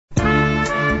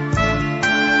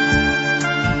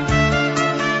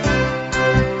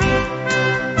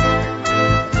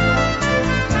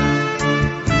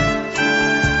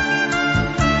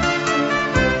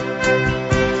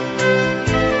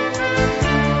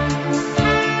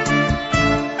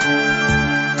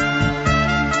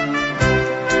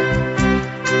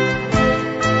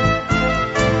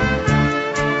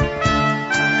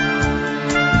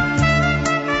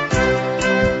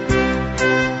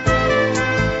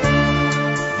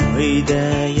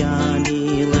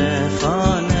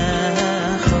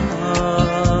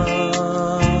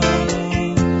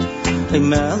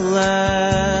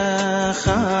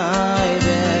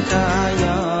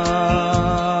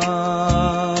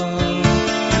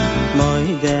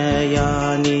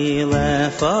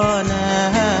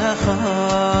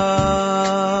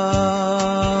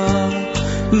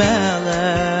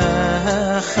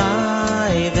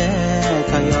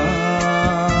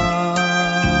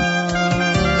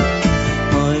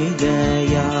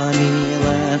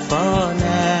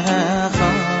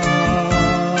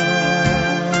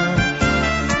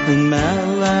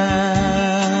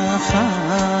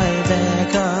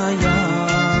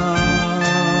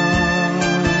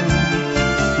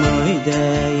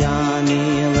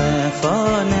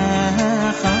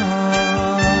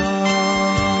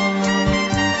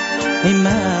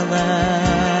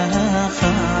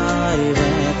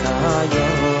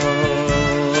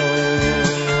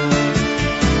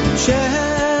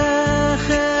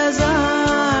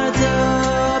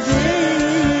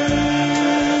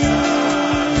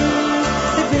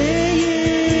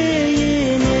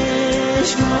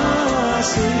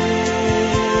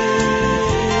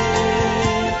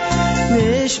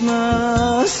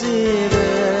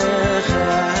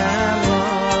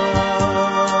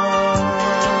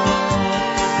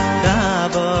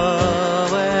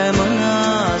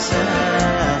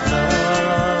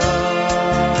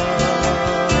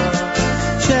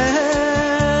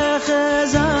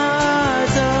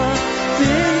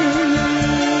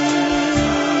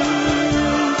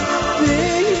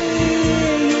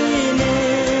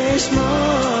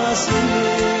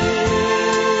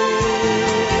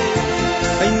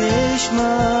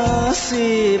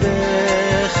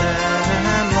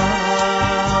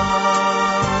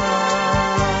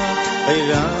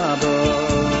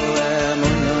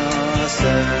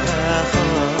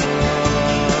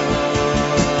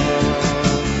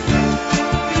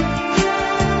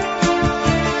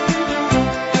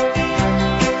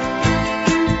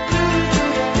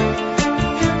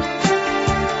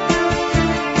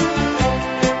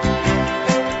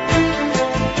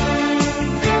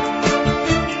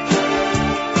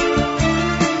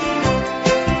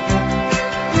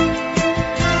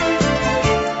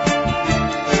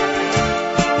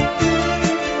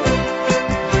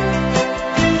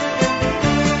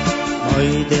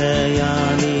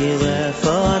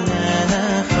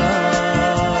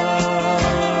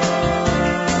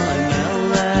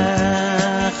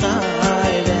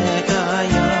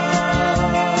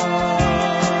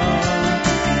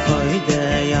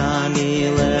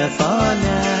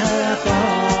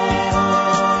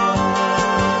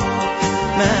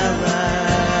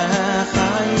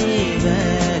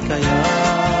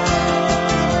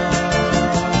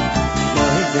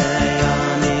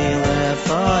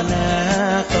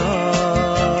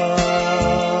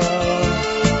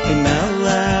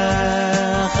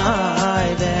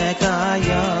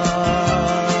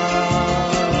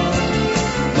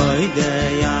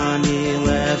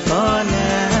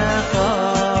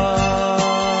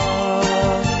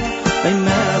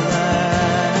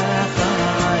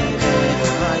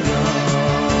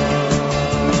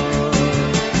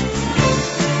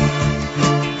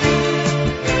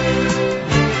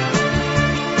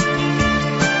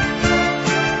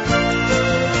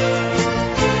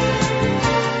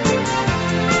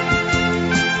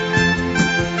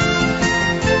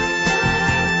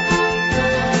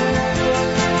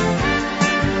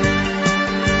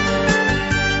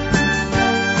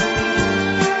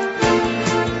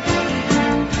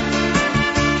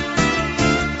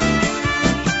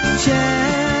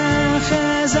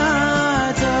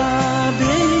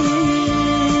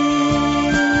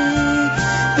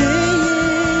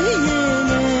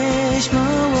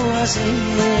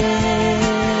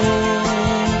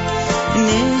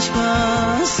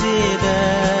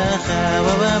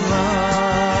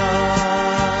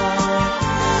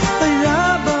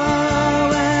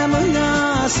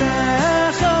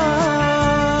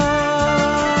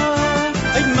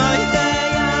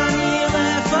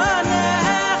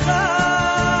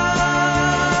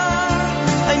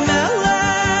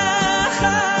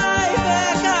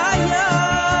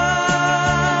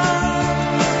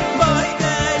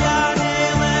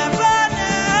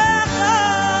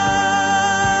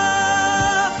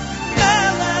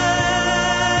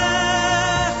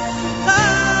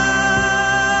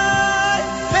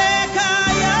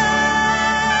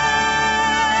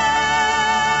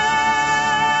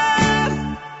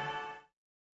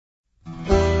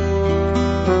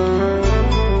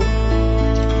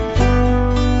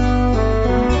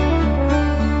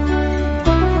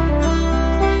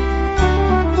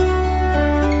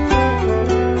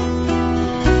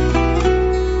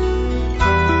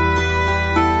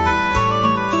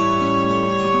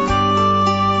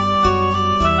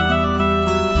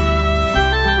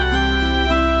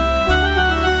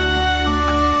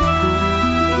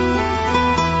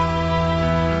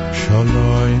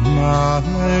Shalom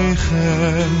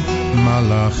Aleichem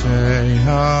Malachei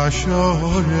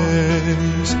HaShores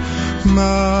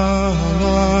Malachei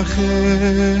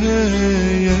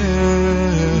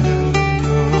Elyon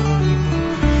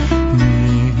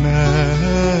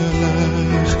Mimelech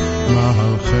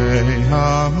Malachei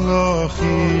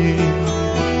HaMlochim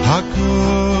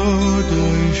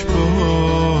HaKadosh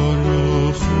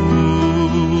Baruch Hu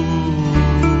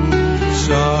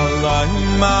Shalom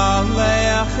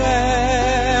Aleichem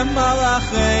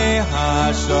Malachei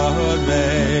HaShores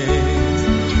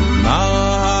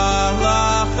Malachei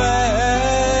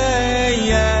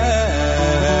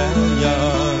Elyon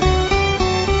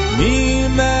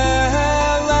Mimelech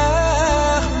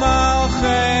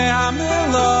Malachei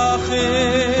HaMelochim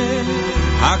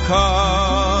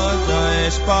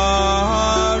HaKadosh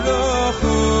Baruch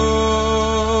Hu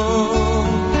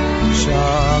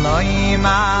Shalom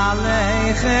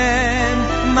Aleichem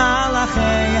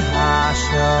Malachei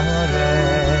HaShores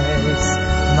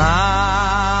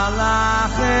Malachei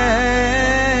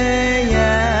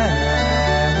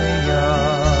Elyon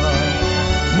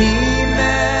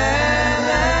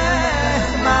Mimelech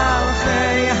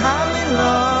Malachei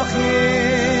HaMelochim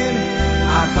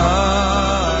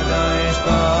HaKadosh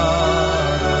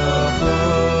Baruch Hu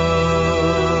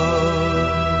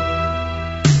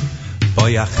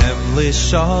Boyachem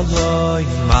L'Shalom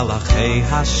Malachei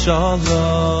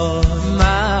HaShalom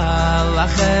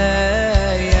Malachei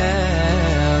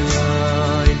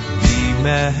Elyon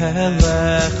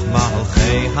Mimelech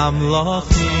Malachei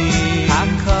HaMlochim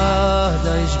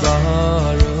HaKadosh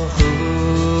Baruch Hu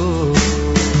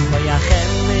Boyachem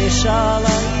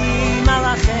L'Shalom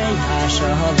Malachei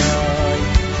HaShalom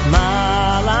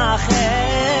Malachei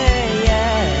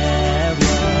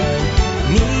Elyon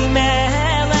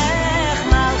Mimelech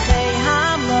Malachei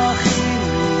HaMlochim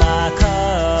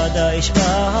HaKadosh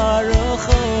Baruch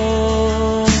Hu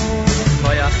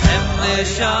Boyachem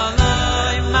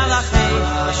L'Shalom Malachei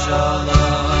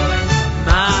HaShalom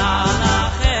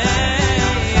Malachei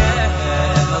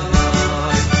Elyon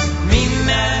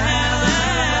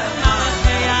Mimelech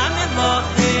Malachei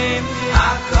HaMlochim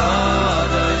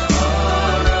HaKadosh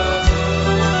Baruch Hu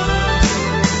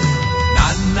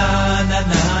Na na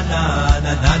na na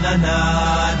na na na na na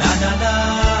na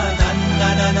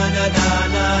na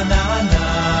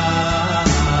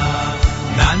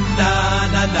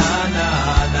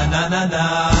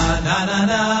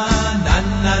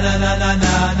na na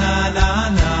na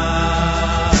na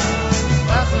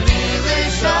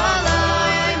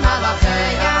Shalom Malachei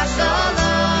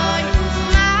HaShalom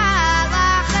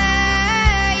Malachei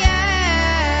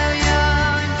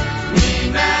Elyon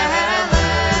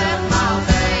Mimelech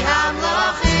Malachei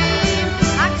HaMelochim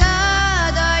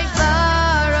HaKadosh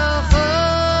Baruch Hu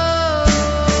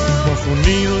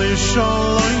B'chuni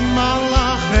l'shalom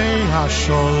Malachei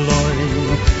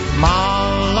HaShalom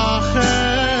Malachei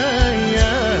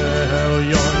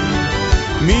Elyon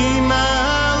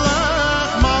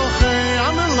Mimelech Malachei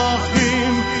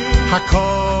HaMlochim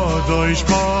HaKadosh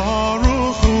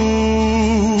Baruch Hu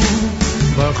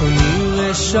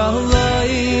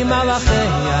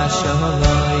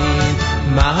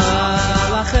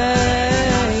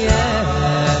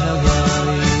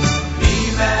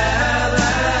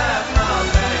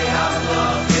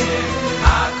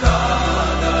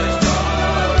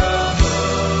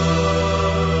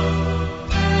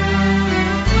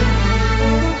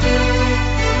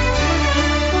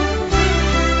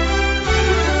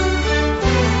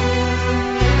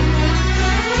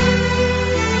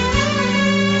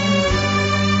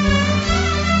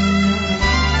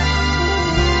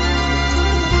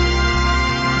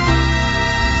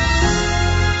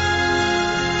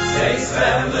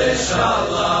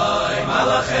Shalom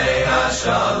Malachei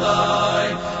HaShalom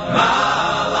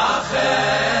Malachei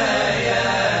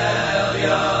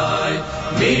Elyon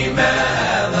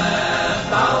Mimelech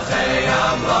Malachei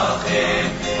HaMlochim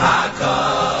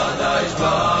HaKadosh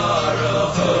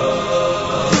Baruch Hu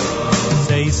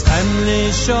Seischem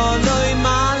L'Shalom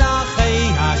Malachei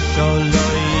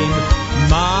HaShalom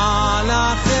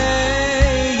Malachei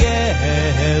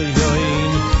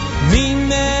Elyon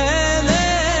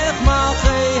Mimelech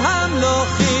Malachei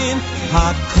HaMlochim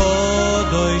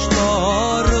HaKadosh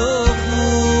Baruch Hu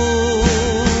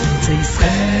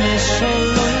Seischem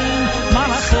L'Shalom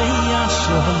Malachei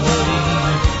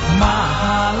HaShalom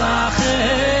Malachei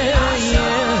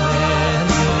Elyon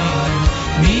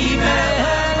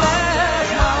Mimelech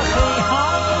Malachei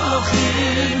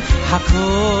HaMlochim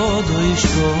HaKadosh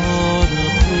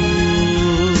Baruch Hu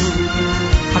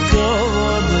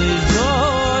HaKadosh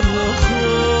Baruch Hu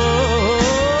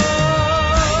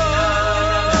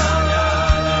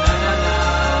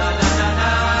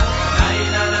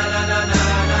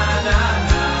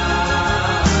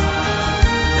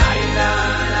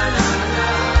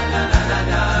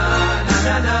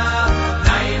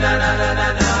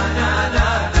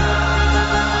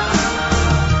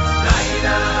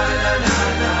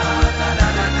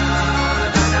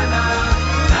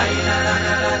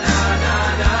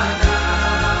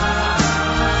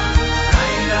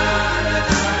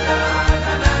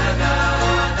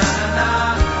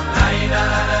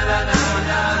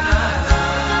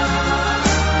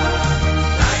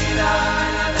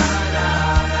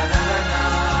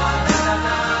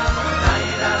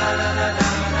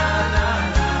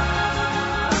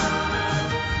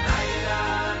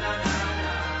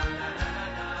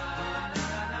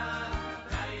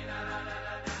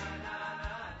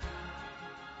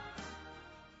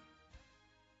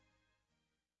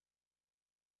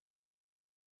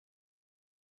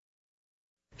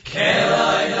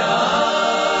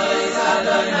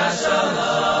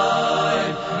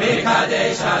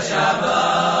Mekadesh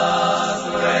HaShabbos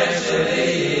V'rech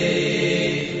Sheli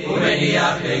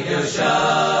U'meniach B'kedusha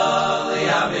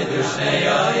Li'avidu Shnei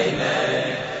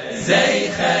Oiveh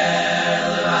Zeicher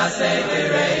L'masei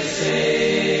B'Reishit.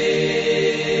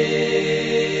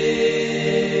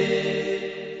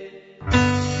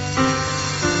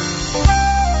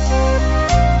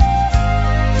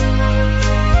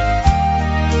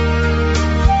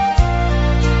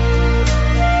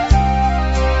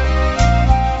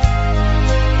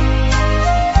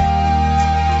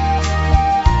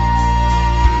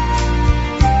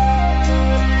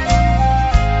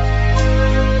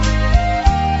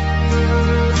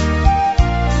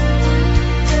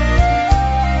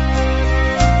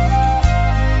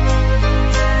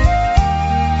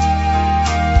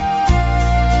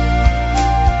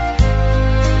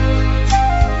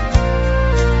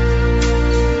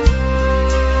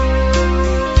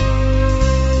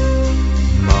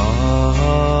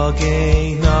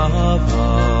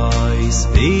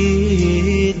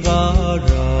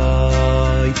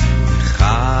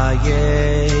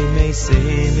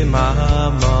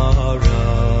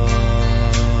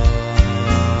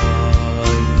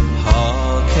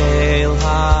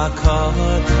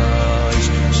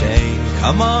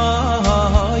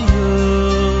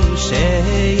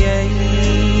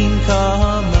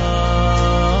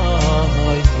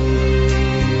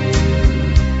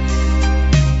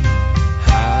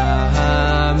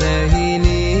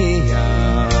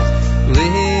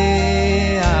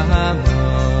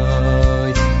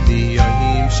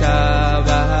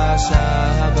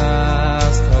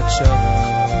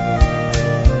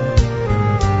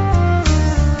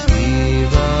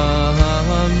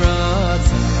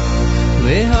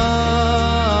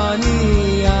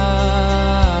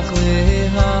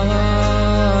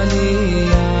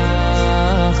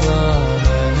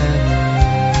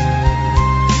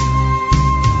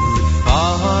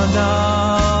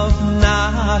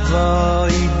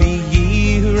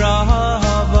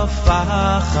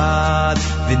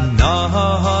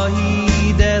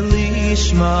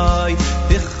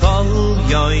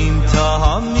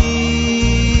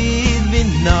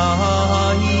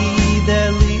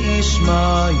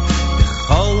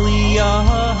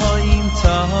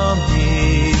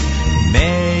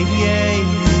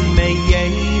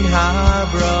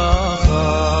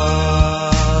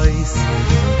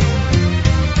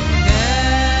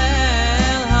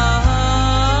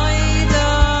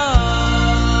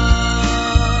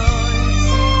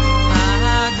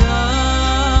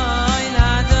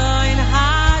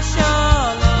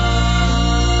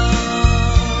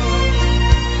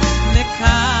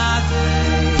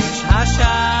 Mekadesh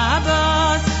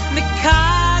HaShabbos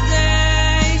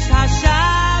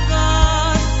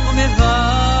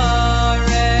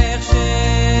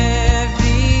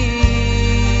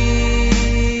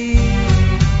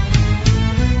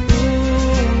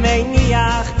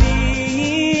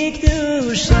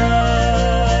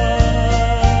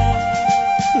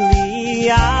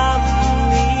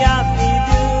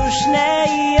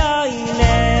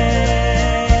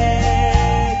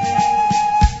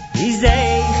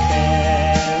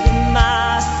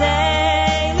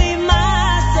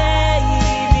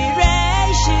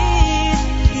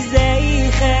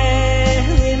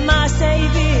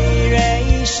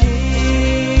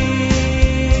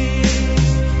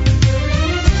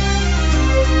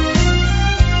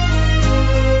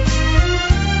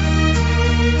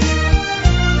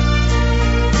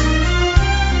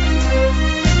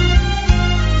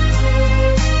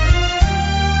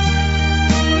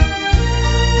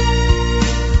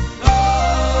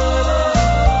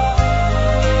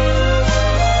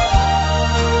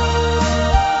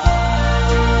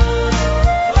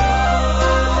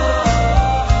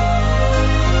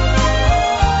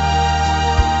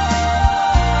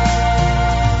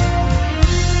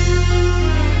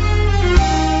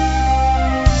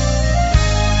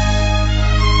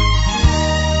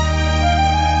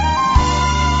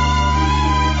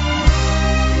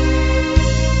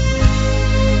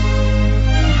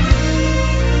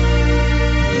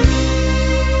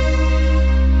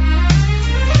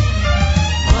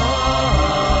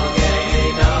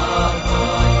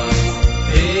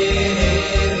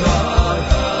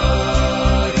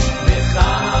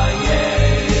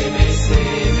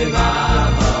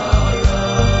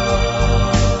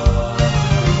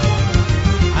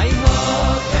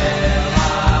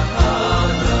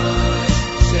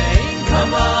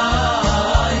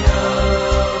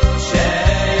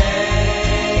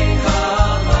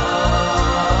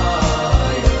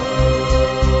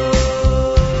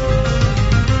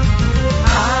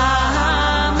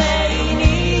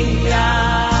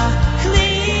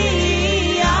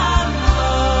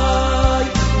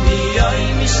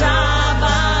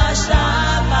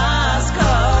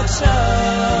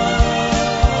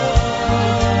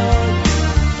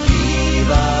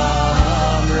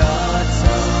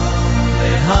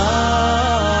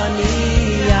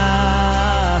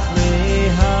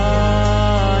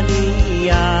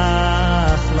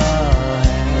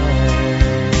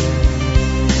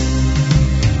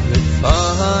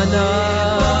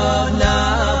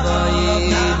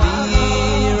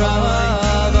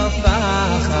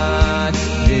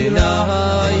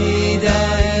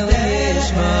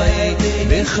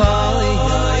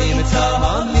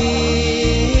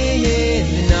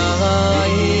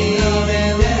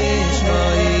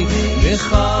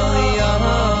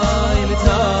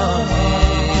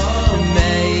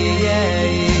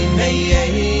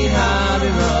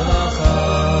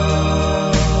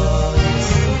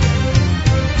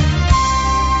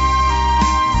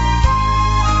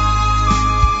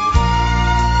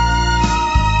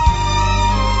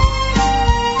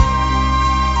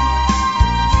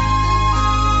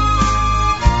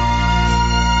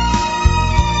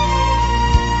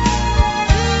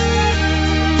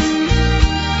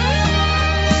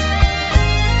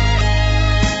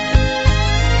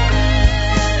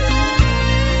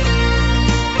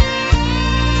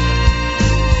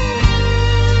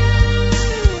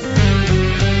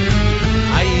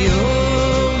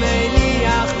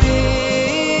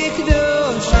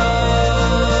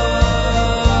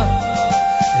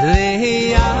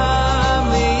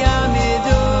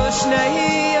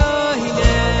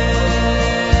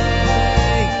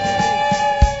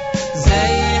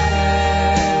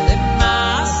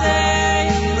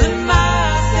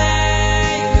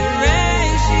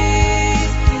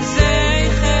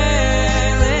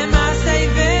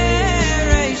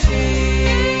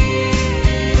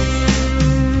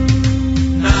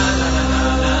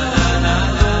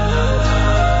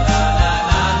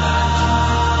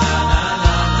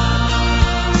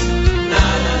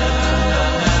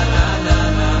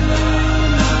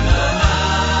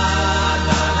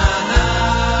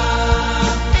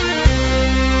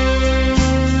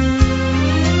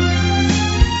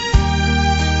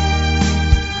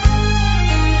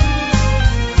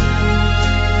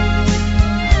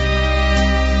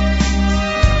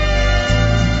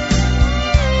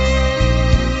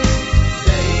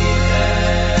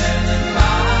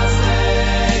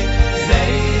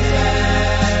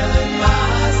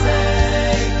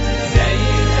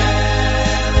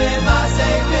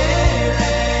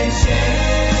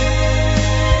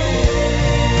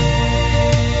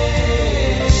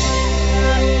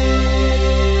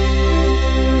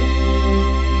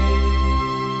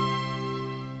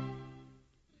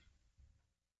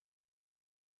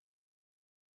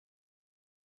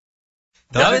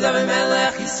David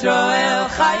Melech Yisrael,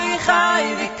 Chai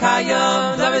Chai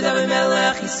V'Kayom. David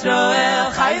Melech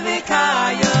Yisrael, Chai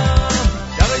V'Kayom.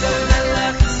 David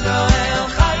Melech Yisrael,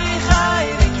 Chai Chai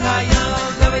V'Kayom.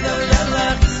 David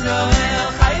Melech Yisrael,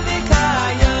 Chai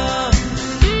V'Kayom.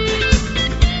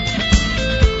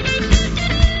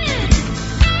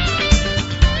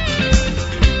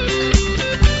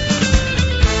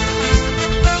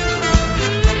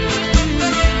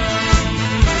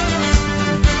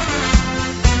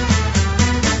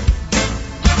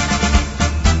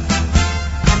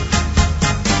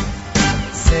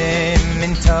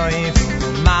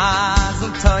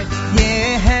 Mazel tov, Yehelanu,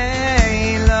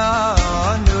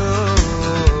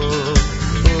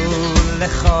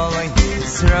 Ulechol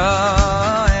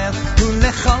Yisrael,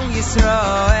 Ulechol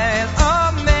Yisrael,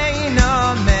 Amen,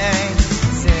 Amen.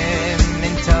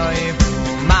 Simin tov,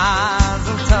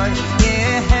 Mazel tov,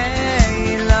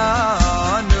 Yehelanu,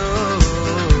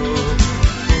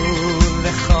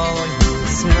 Ulechol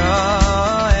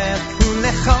Yisrael,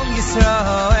 Ulechol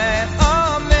Yisrael.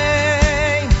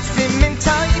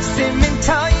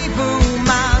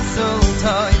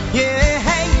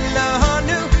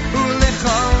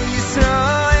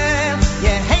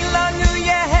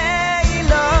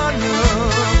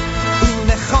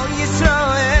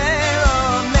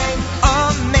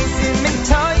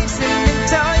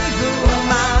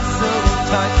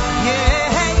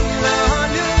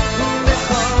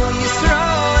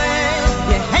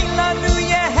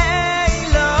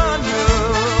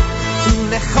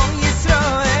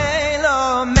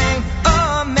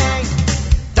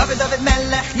 David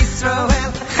Melech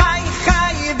Yisrael, Chai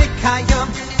V'Kayom.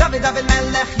 David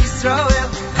Melech Yisrael,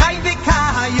 Chai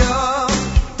V'Kayom.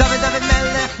 David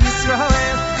Melech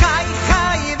Yisrael,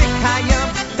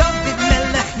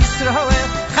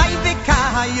 Chai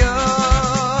V'Kayom.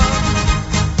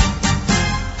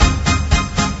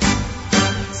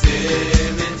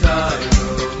 Simin Toivu,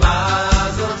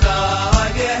 Mazel Tov,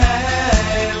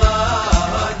 Yehelanu,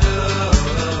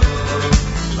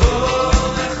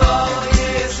 Ulechol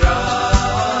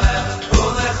Yisrael,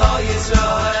 Ulechol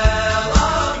Yisrael.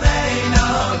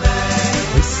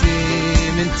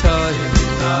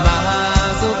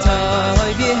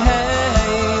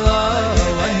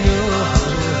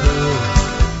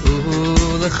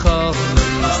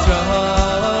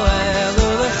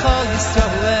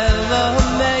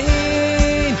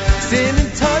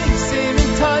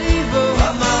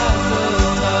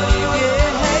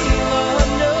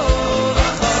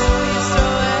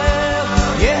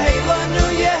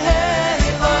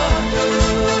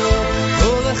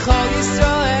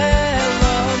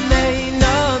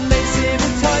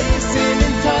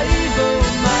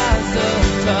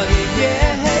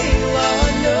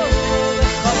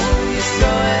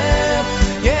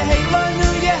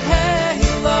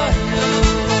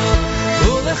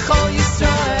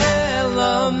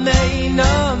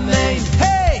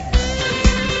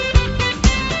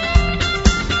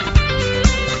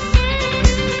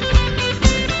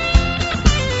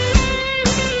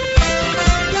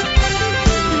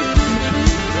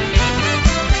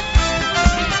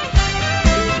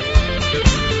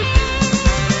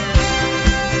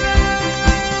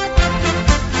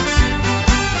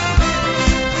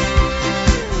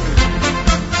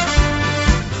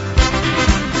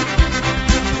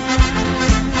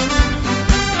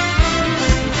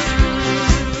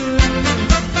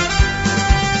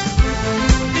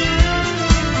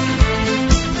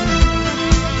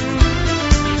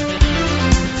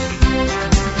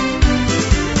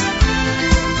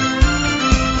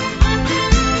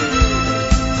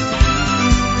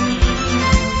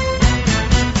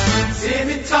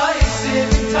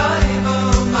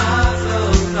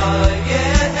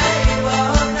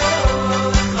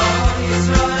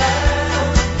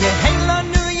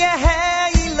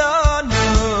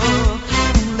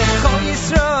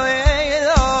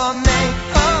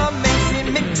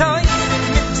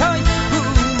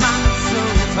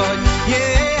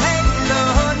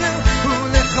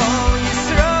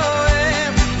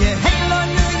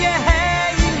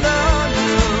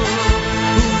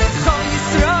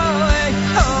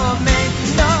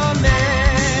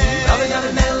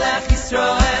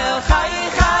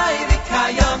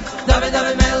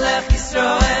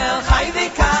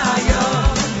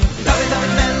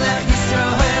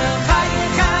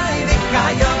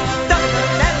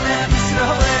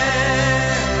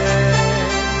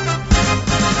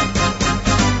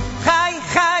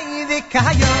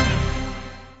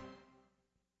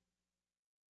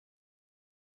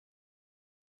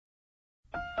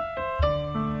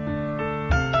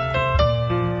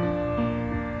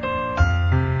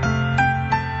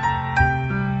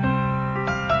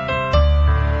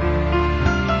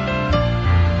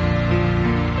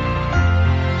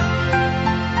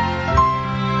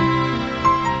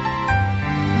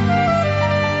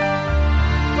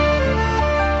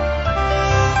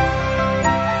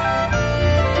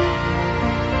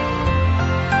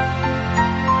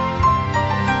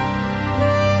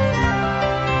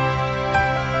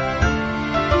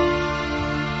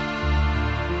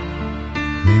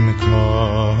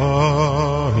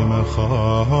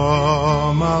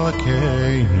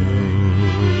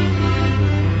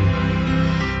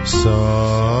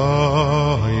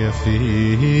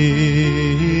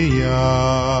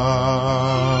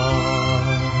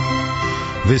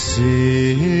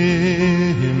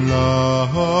 V'sim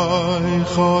lai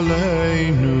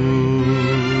choleinu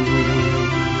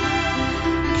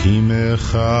Ki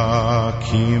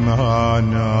mechakim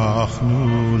anachnu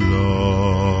lo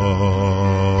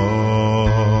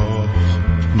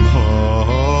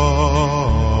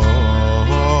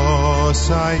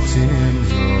Saitim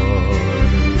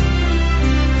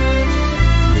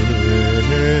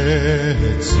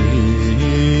Etzion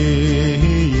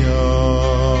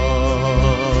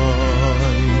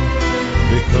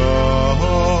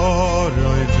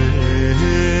V'karoi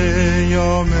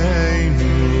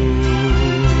v'yomeinu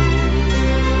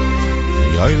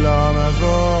V'yolam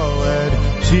avoed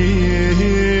tishkoin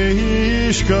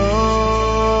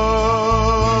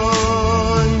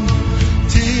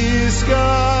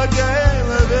Tiskadel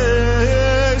v'siskadesh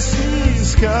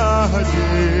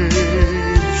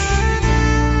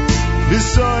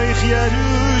V'soich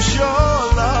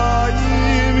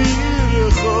Yerushalayim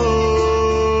yircho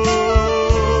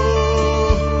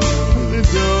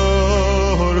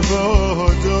L'dor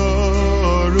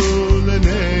v'dor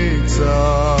u'lenetzach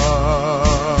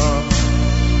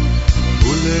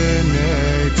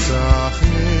U'lenetzach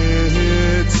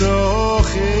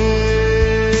netzochim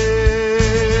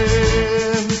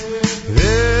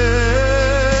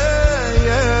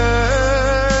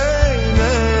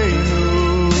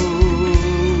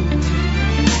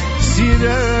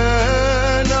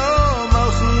Sirena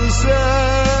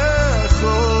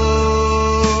malchusecho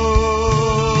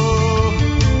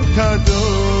Kadovor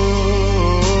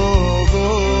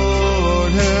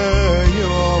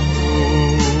heyomu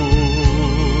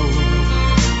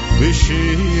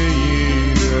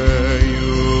V'shiyeyuzecho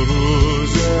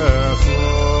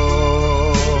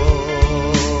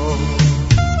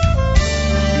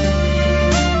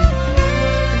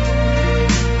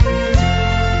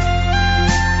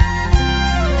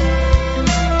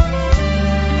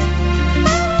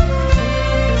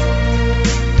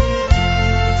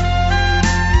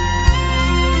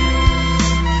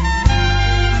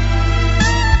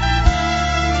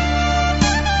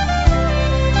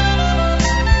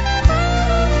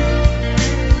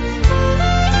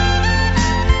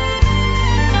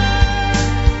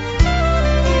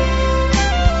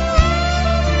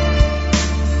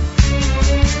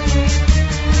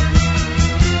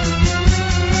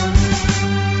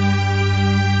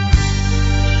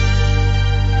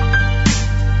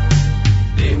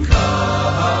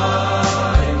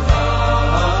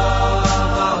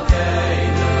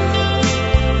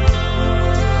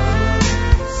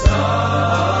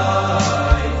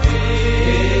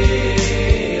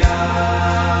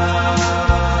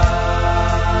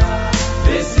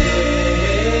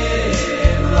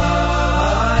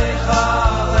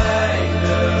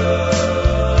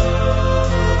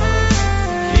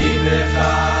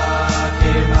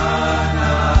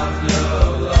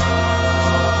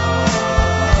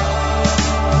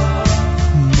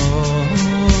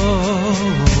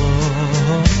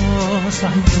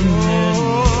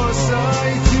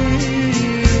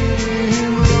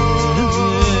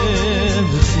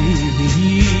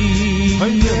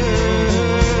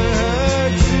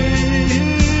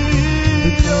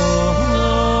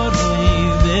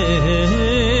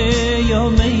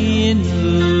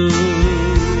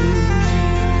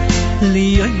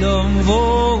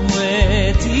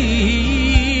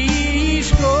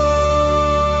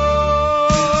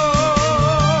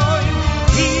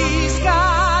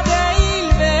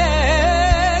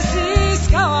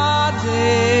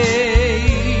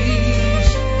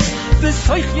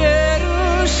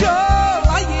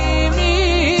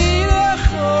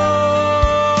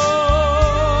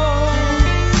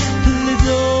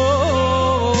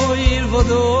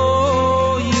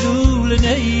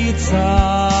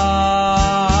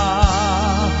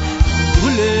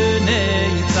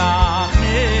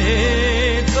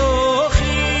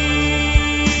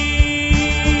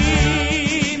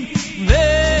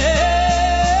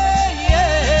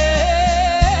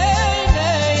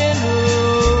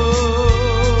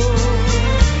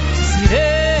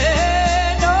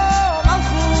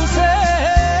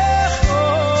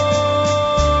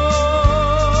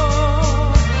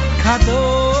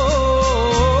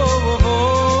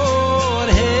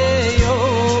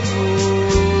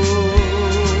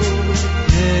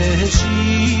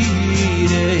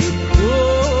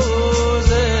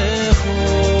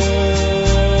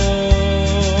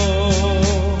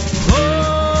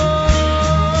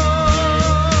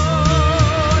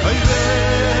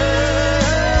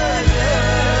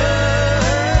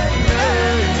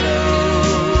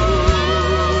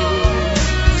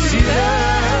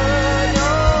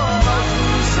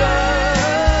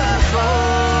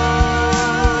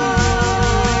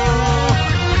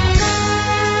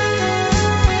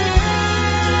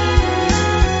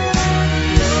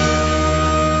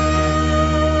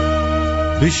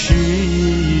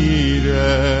B'shir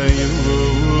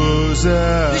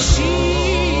Yuzecho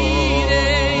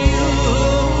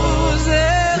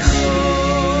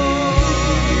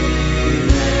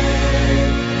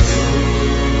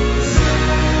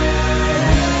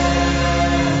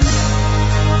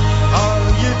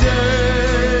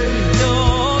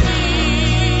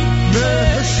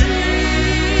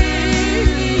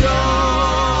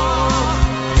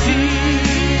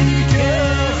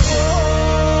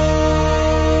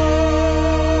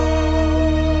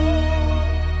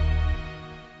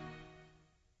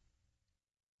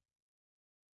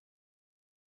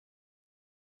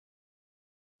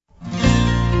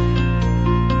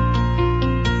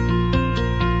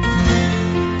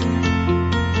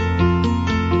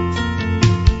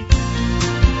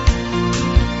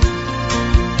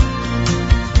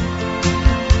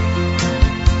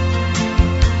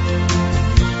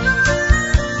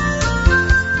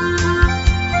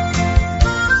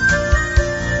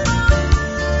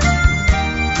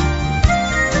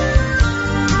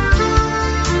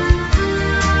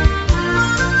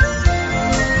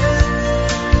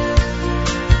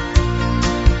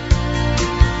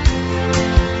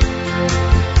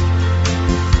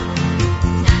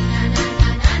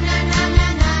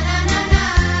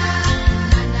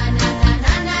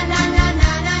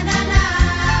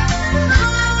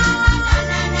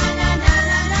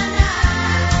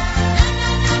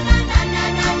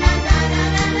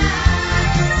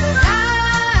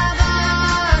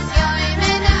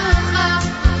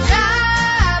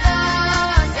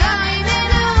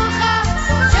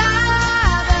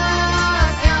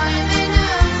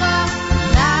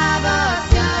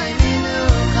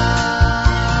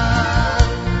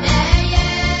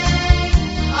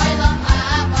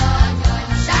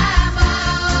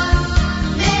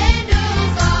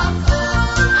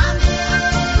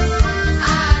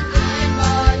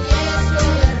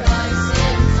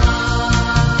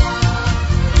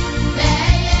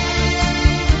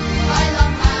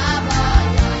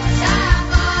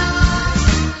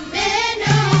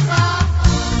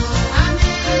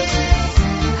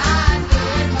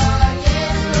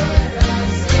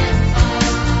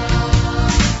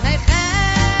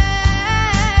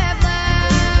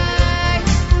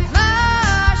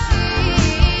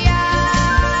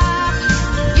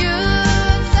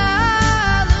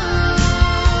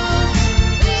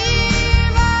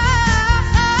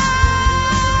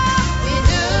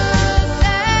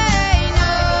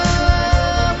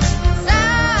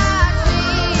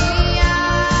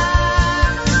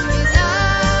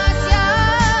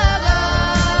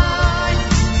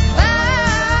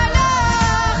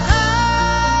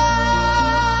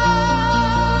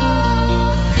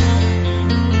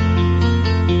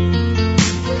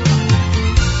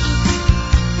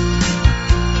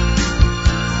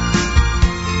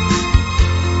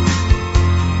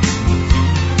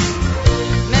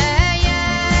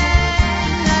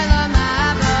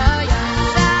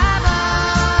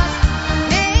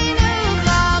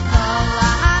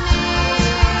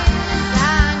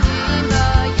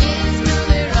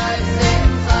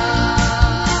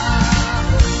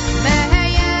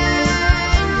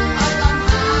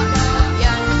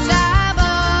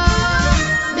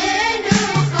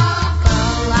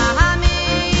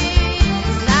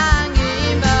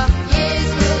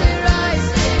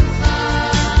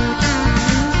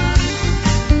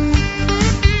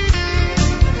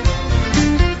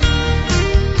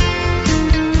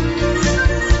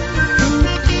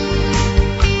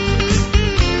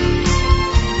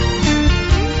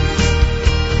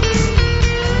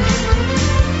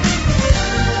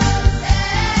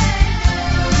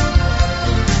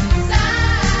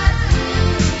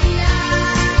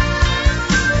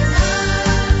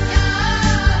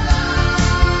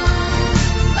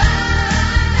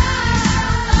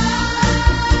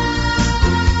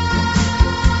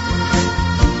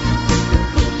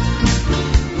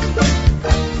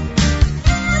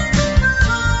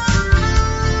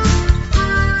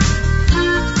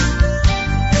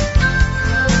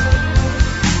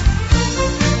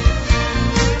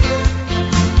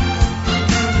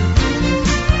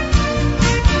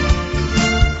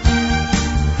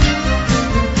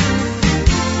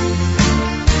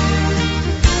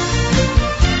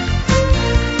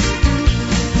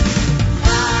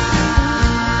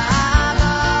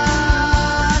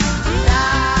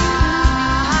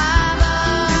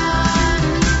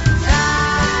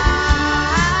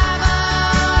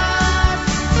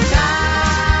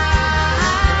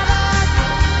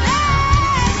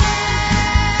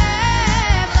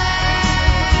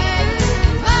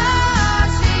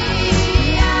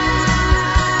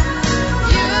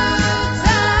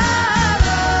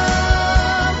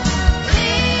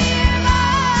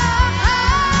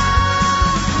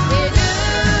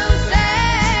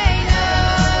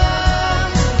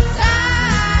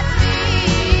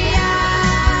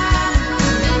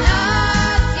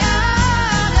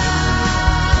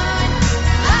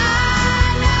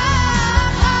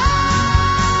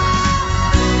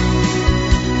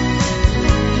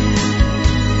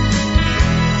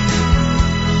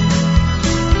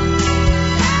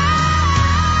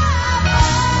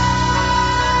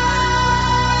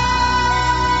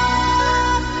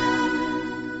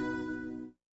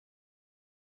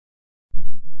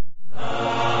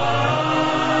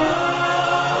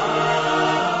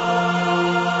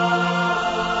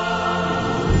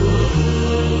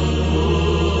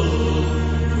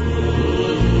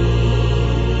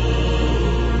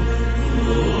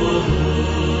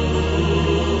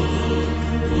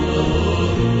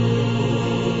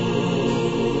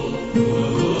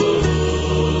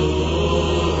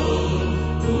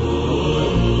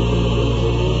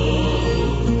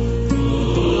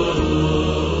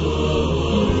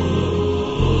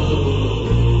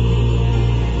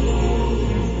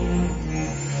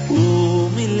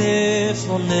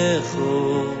lefonecho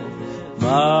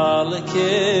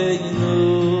Malkeinu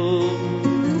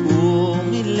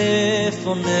Umi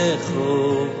lefonecho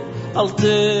Al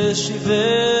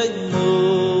teshiveinu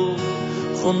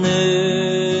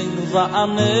Choneinu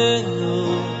va'aneinu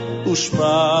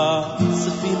Ushma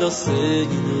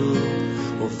sefiloseinu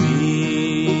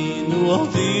Ovinu,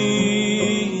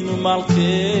 Ovinu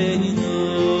Malkeinu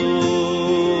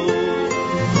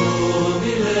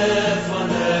Umi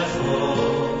lefonecho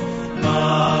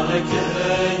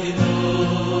Malkeinu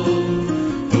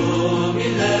Umi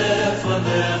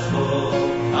lefonecho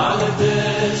Al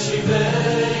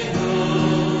teshiveinu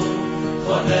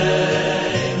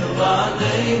Choneinu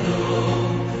va'aneinu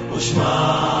Ushma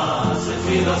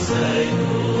sefiloseinu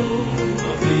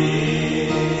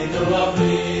Ovinu,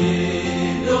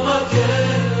 Ovinu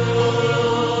Malkeinu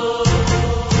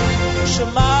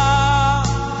Shema,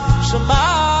 Shema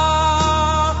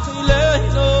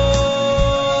Ileinu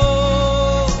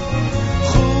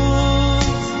Chut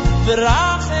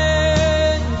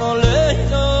v'rachem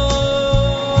Oleinu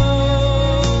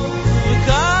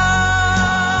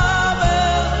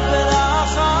V'kamer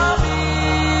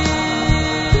v'rachamim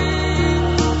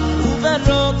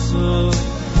U'v'rotzon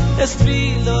Es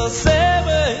tfilo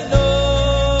semeinu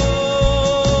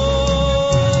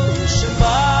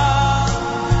Shema,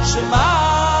 Shema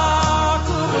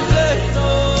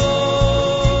Kuleinu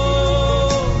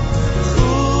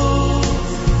Chut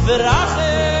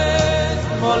v'rachem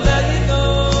Oleinu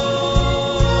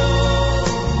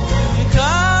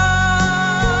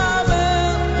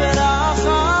V'kamer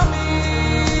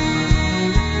v'rachamim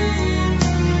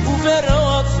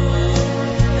U'v'rotzon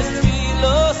Es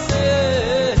tfilo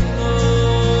semeinu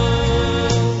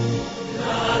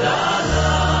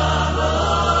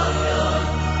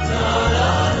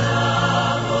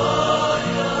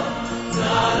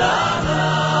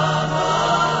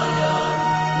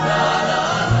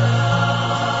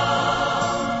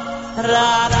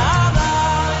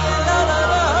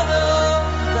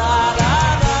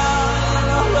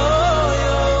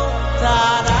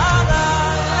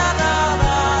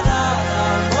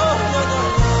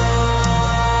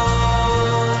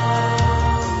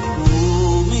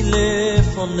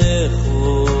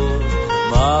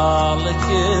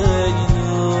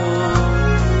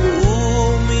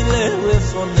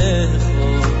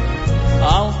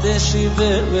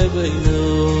Shiveinu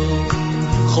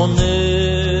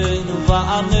Choneinu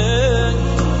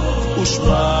va'aneinu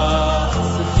Ushma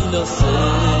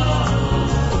sefiloseinu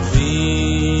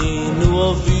Ovinu,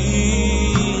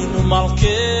 Ovinu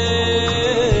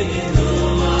Malkeinu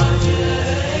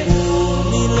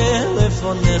Umi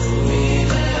lefonecho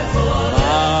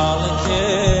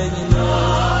Malkeinu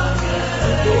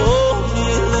Umi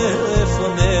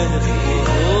lefonecho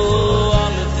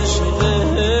Al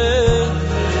teshiveinu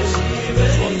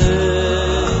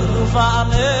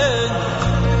Va'aneinu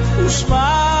Ushma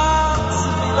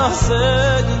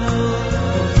sefiloseinu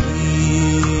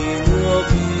Ovinu,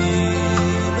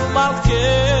 Ovinu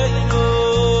Malkeinu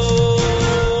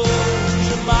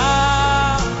Shema,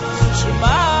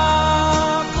 Shema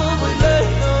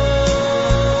Kuleinu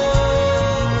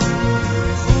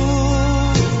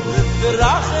Chut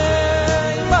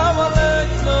v'rachem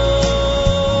Aleinu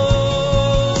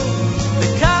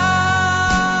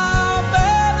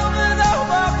V'kamer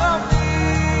v'rachamim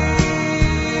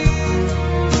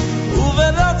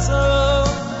U'v'rotzon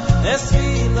Es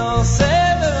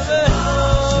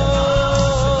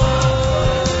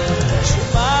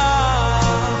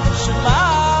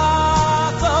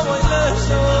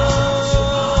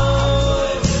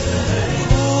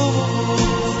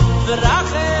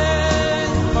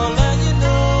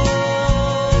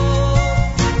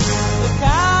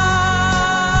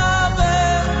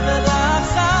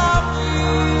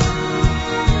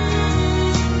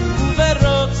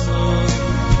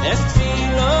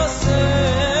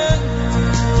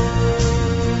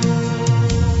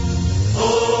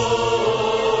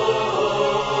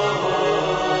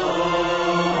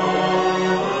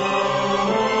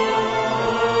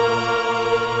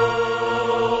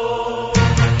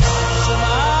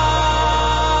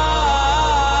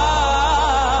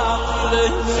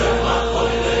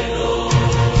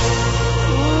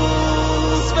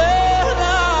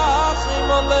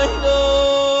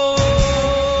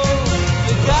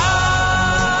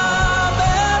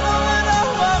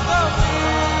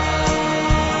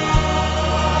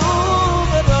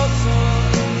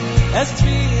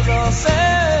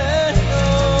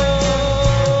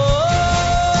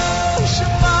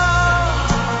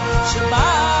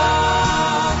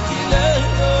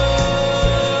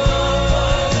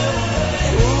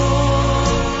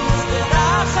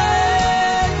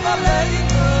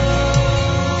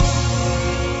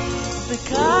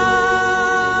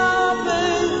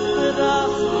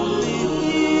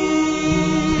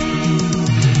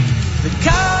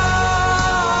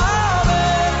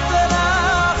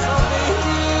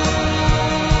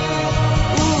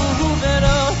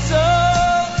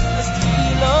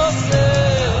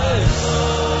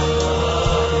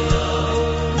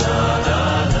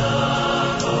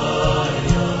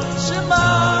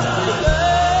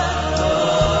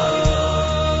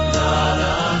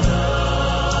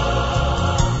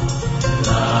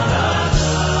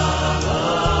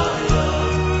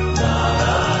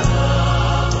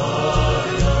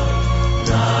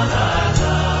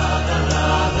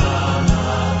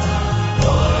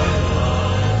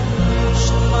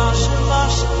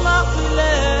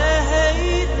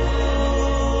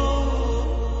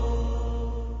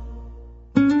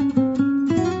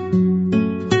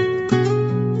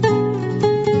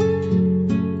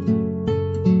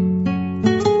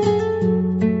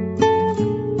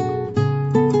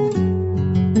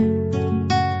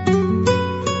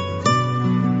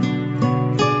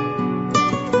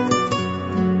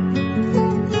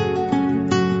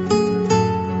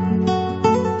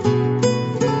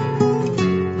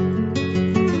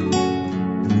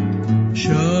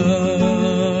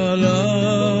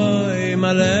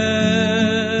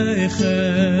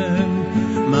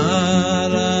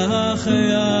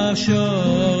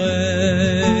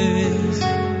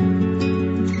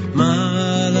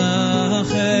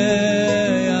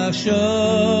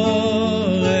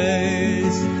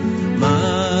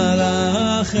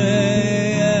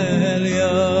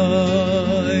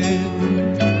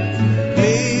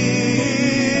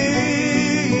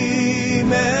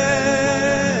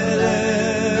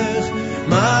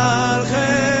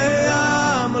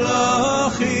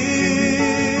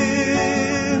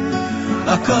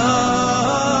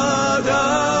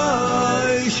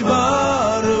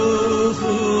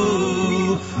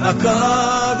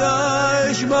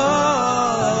HaKadosh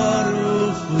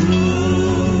Baruch Hu.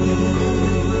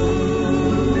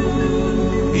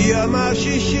 Yom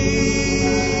HaShishi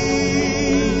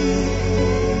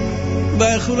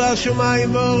B'echul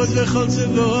HaShamayim V'oretz V'chol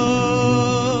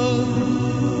Tzevot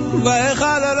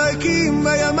V'echal Elokim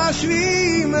V'yom HaShvi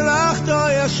Melachto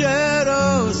Asher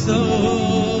Oso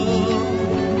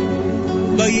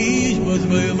V'yishbot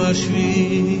V'yom HaShvi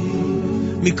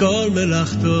Mikol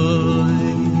Melachto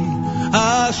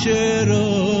Asher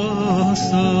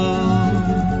Oso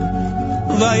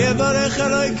V'yevarech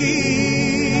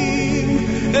Elokim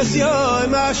Es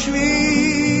Yom HaShvi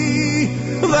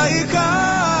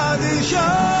V'yikadish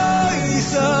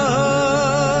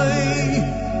Yisai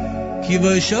Ki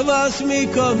v'shavas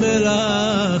mikol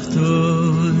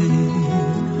melachtoi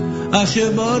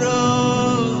Asher bara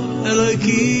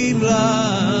Elokim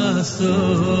la'asoi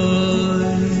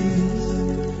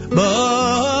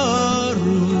Baruch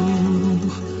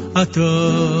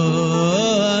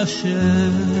Atah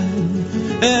Hashem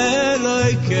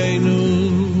Elokeinu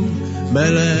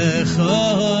Melech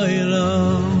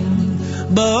ha'olam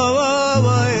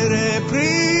Ba'avayre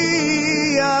pri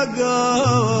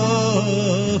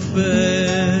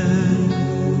agafen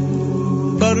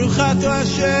Baruch Atah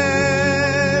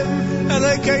Hashem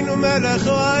Elokeinu Melech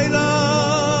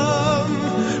ha'olam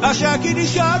Asher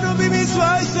kiddushanu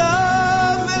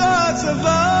b'mitzvotav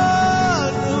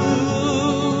v'latzavanu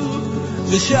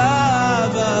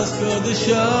v'shavas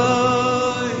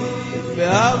kodeshoi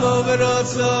v'avo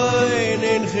v'rotzoy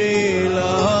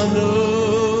ninchilanu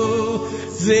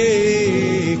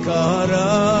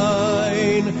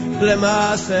zikarein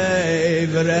lemasei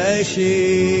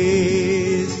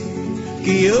v'reishis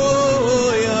ki hu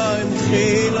yom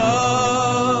tchila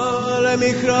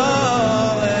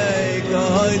lemikroei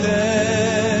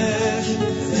kodesh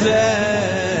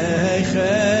zecher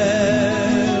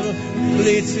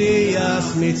litzias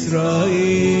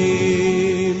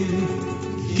mitzrayim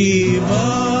ki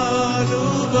banu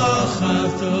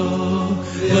b'chato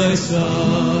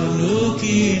v'esanu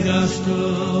kidashto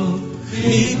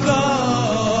mikol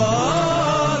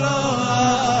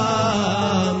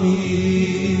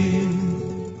ha'amim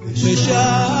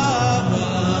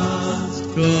v'shabbat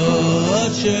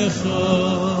kodshecho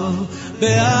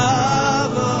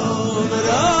be'avon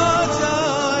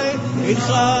ratzai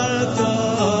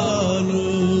inchaltanu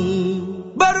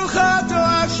Baruch Atah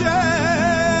Hashem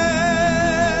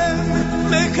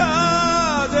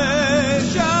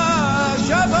Mekadesh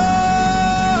HaShabbos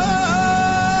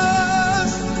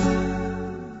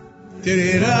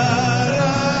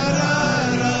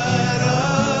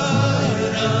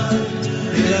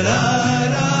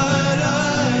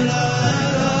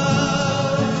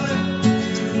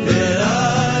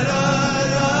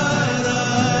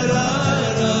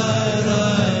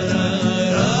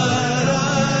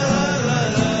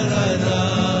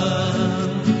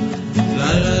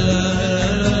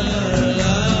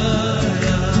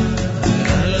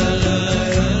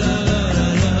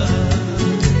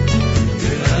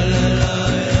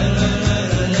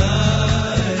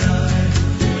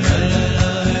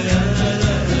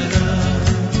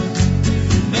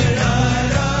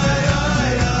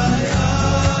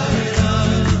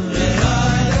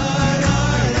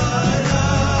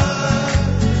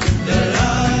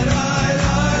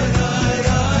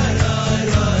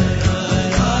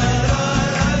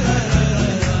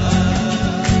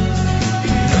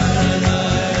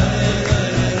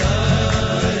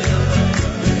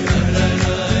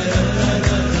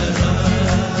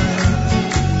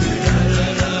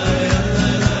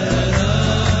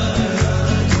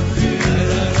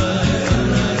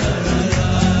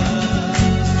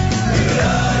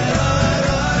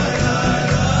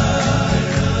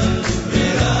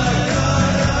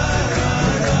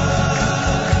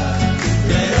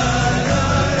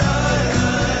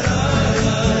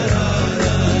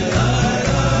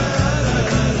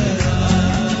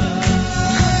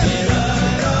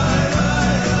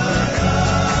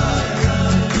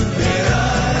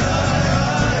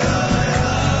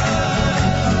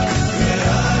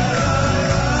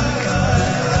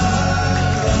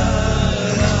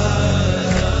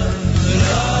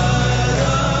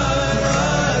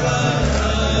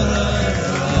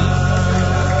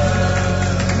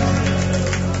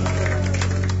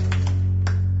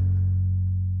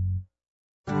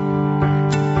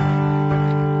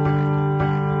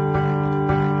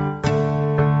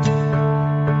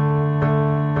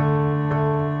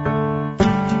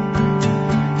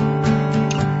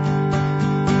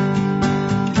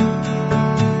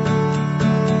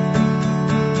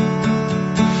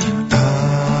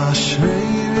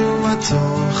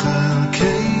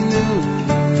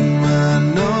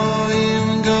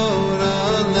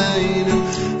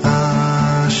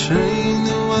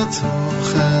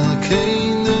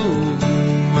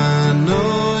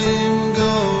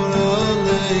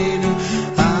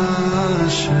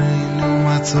Ashreinu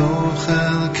matov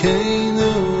chelkeinu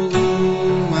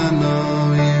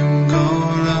umanoim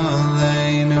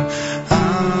goraleinu.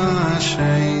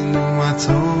 Ashreinu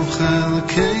matov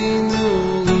chelkeinu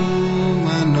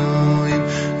umanoim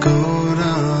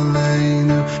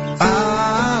goraleinu.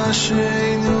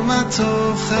 Ashreinu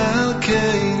matov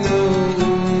chelkeinu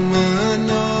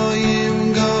umanoim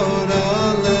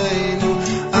goraleinu.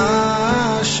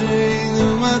 Ashreinu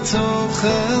matov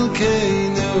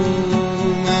chelkeinu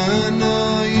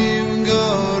umanoim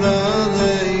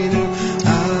goraleinu.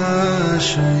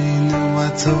 Ashreinu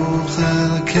matov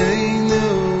chelkeinu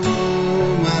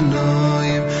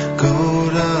umanoim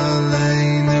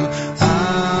goraleinu.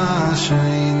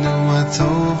 Ashreinu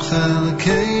matov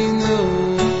chelkeinu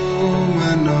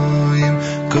umanoim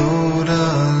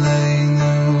goraleinu.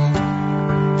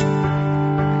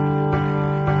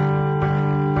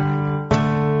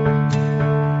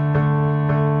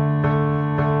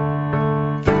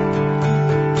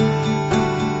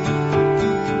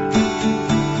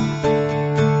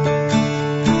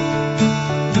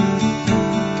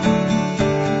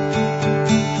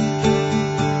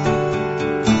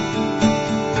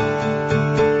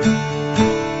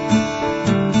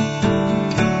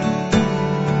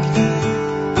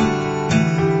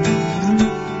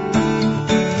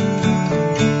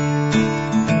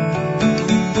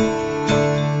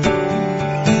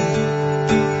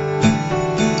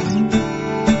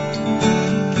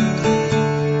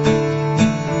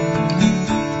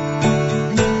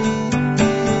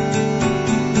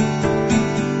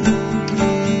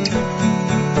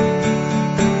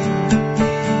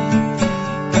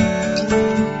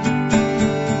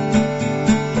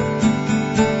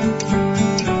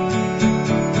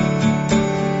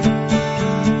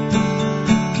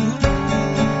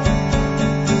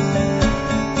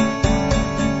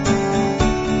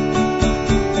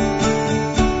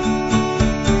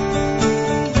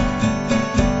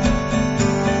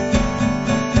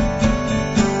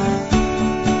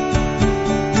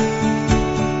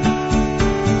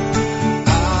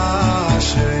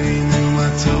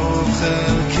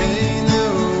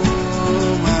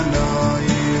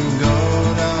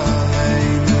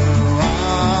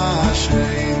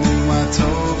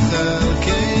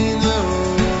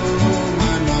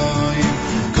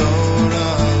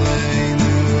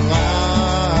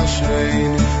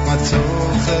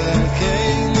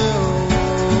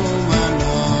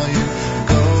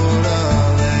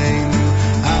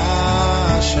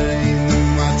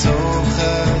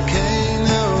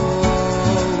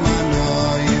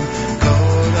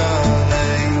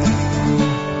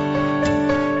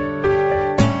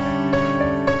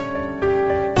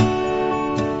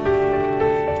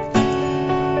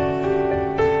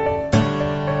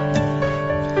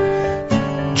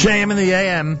 JM in the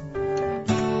AM.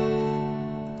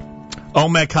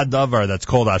 Omek Hadavar, that's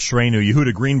called Ashreinu.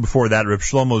 Yehuda Green before that, Reb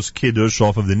Shlomo's Kiddush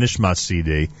off of the Nishmas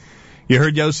CD. You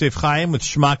heard Yosef Chaim with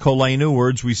Shema Koleinu,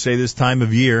 words we say this time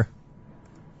of year.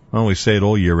 Well, we say it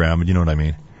all year round, but you know what I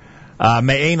mean.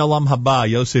 Me'ein Olam Haba,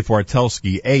 Yosef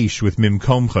Wartelski, Eish with Mim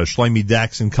Komcha, Shlomi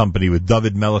Dax and Company with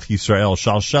David Melech Yisrael,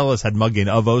 Shalshelas had Magen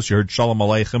Avos, you heard Shalom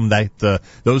Aleichem,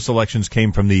 those selections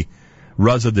came from the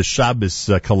Raza de Shabbos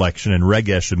collection, and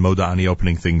Regesh and Modani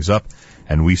opening things up.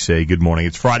 And we say good morning.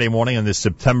 It's Friday morning on this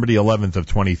September the 11th of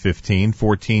 2015,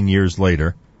 14 years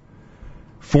later.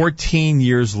 14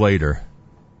 years later.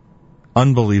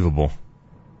 Unbelievable.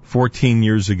 14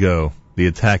 years ago, the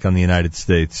attack on the United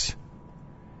States.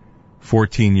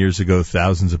 14 years ago,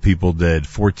 thousands of people dead.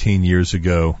 14 years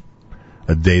ago,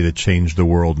 a day that changed the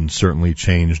world and certainly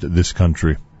changed this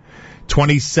country.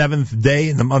 27th day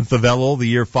in the month of Elul, the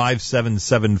year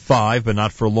 5775, but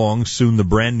not for long. Soon the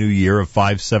brand new year of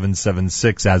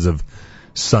 5776 as of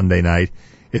Sunday night.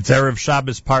 It's Erev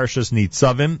Shabbos Parshas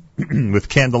Nitzavim with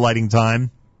candle lighting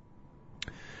time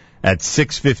at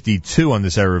 6:52 on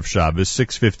this Erev Shabbos,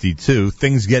 6:52.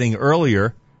 Things getting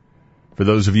earlier for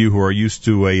those of you who are used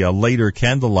to a later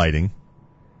candle lighting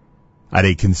at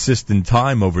a consistent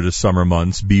time over the summer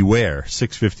months. Beware,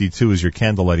 6:52 is your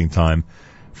candle lighting time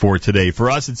for today.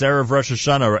 For us, it's Erev Rosh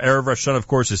Hashanah. Erev Rosh Hashanah, of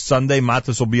course, is Sunday.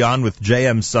 Matas will be on with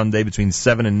JM Sunday between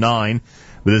 7 and 9.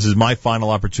 But this is my final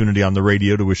opportunity on the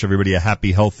radio to wish everybody a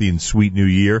happy, healthy, and sweet new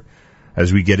year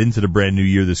as we get into the brand new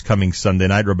year this coming Sunday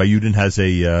night. Rabbi Yudin has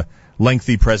a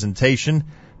lengthy presentation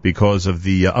because of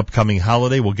the upcoming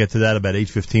holiday. We'll get to that about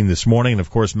 8:15 this morning. And, of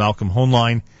course, Malcolm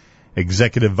Hoenlein,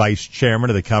 Executive Vice Chairman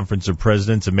of the Conference of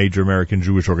Presidents of Major American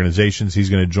Jewish Organizations. He's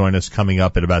going to join us coming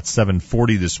up at about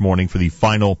 7:40 this morning for the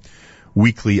final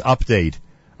weekly update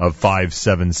of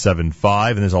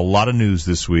 5775. And there's a lot of news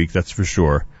this week, that's for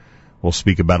sure. We'll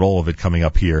speak about all of it coming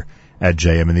up here at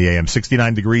JM in the AM.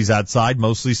 69 degrees outside,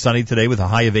 mostly sunny today with a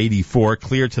high of 84.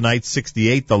 Clear tonight,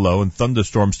 68 the low, and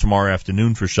thunderstorms tomorrow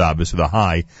afternoon for Shabbos with a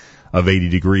high of 80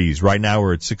 degrees. Right now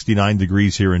we're at 69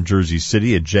 degrees here in Jersey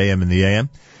City at JM in the AM.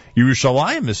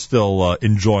 Yerushalayim is still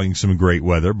enjoying some great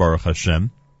weather, Baruch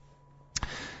Hashem.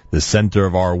 The center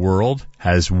of our world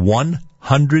has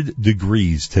 100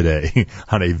 degrees today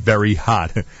on a very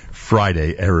hot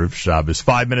Friday, Erev Shabbos.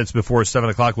 5 minutes before 7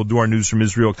 o'clock, we'll do our news from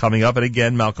Israel coming up. And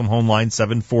again, Malcolm Hoenlein,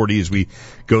 7:40, as we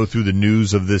go through the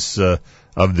news of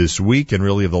this week and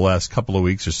really of the last couple of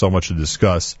weeks. There's so much to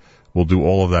discuss. We'll do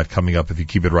all of that coming up if you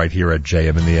keep it right here at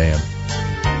JM in the AM.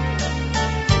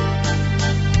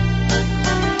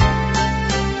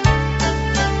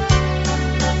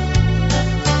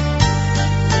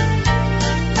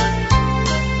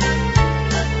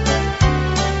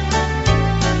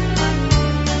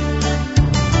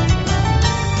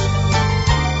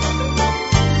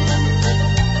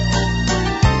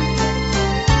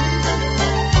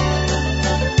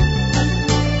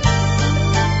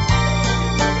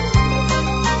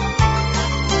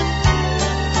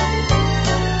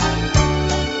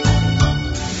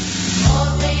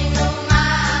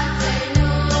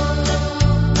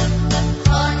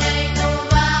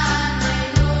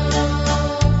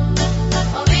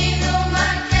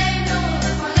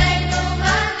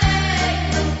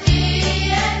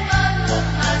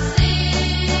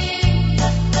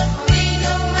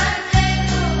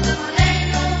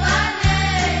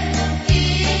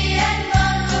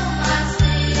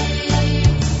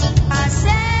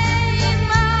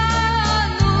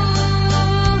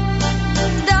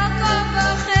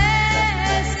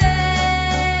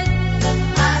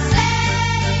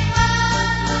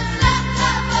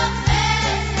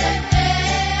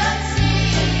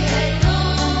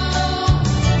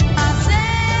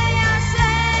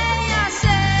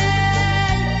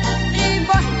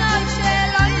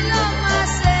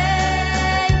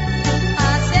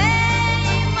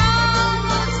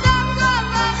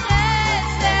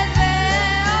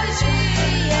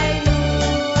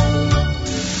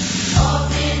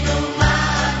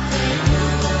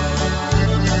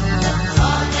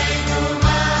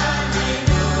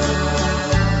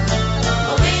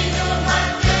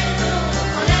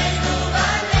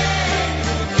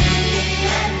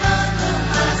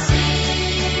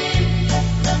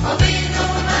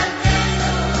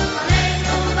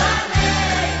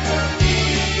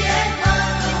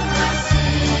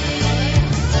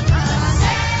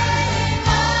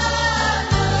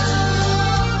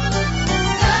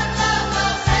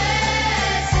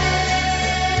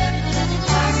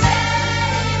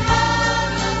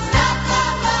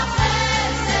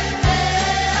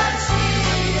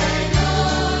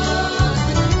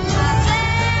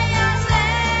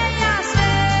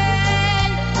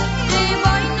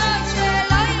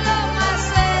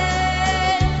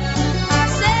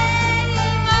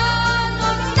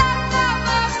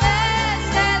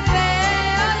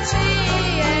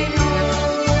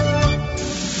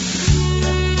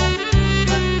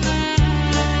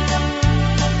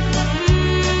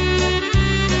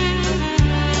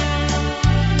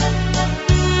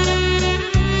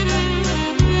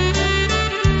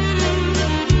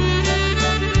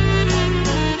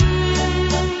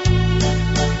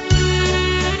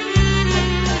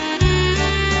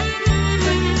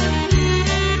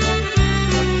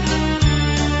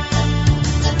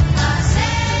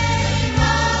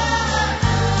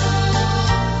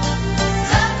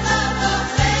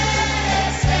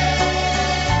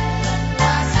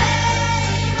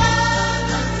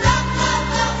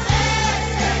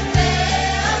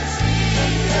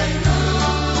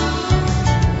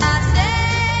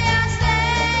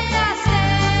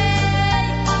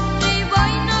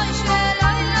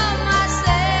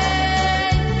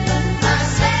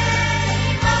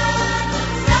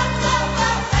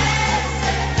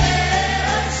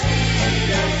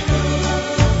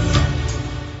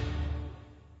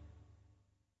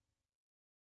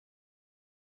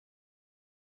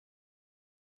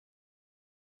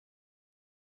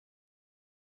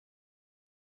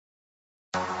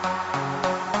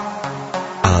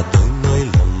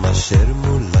 אשר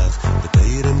מולך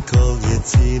בטרם כל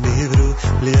יצים עברו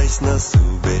ליש נסו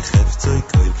בחפצוי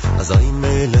קויל אזי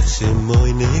מלך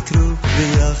שמוי נקרו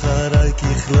ויחרי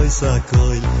ככלוי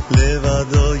סקויל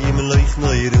לבדו ימלוך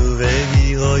נוירו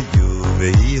והי הויו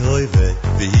והי הויבה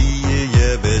והי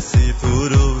יהיה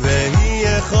בסיפורו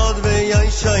והי אחד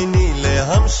ויהי שייני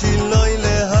להמשילוי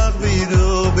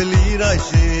להגבירו בלי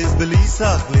ריישיס בלי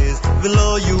סחליס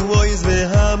ולא יוויז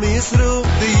והמיסרו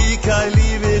והי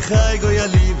קיילי וחי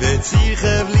גוילי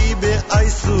וציחב לי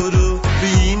באיסורו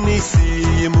והי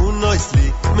nisi munoisli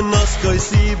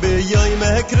menoskoisi beyoy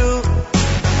mekru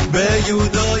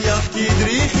beyudo yafkid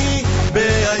rihi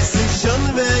beaisishon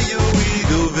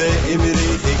veyuidu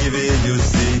veimrihi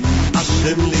gveyusi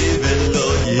Hashem li velo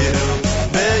yiru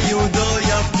beyudo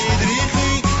yafkid rihi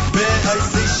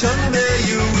beaisishon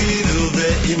veyuidu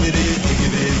veimrihi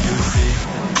gveyusi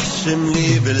Hashem li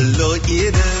velo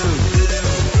yiru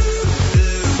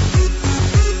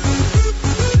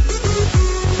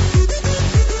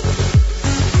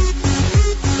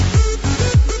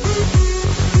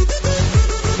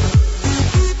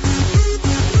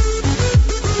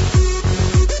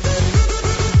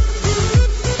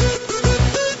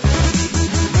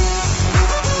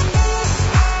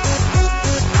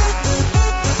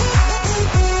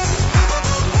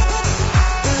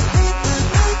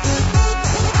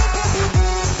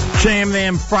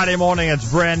JM Friday morning. It's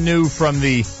brand new from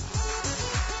the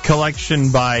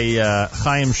collection by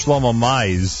Chaim Shlomo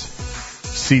Mai's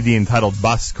CD entitled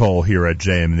Baskol here at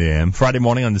JM. Friday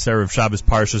morning on this Erev Shabbos,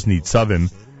 Parshas Nitzavim.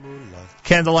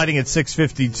 Candlelighting at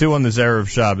 6:52 on this Erev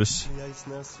Shabbos.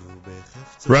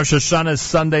 Rosh Hashanah is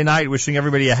Sunday night. Wishing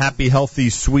everybody a happy, healthy,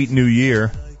 sweet new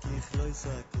year.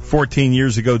 14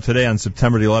 years ago today on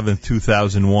September the 11th,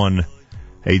 2001.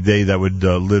 A day that would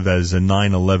live as a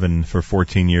 9/11 for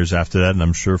 14 years after that, and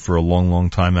I'm sure for a long, long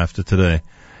time after today,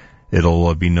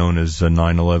 it'll be known as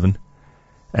 9/11.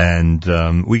 And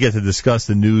we get to discuss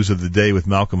the news of the day with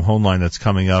Malcolm Hoenlein that's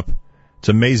coming up. It's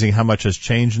amazing how much has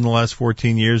changed in the last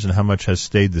 14 years and how much has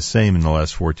stayed the same in the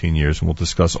last 14 years, and we'll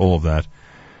discuss all of that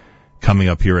coming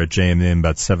up here at JMN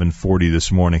about 7:40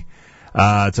 this morning.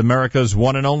 It's America's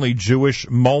one and only Jewish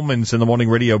Moments in the Morning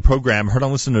radio program. Heard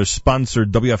on listeners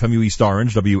sponsored WFMU East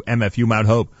Orange, WMFU Mount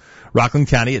Hope, Rockland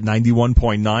County at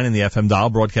 91.9 in the FM dial,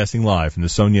 broadcasting live from the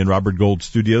Sonia and Robert Gold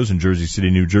studios in Jersey City,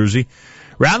 New Jersey.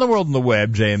 Around the world on the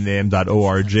web,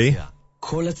 jmnam.org.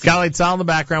 Galei Tzal in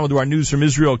the background. We'll do our news from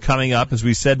Israel coming up. As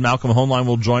we said, Malcolm Hoenlein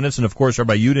will join us, and of course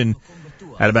Rabbi Yudin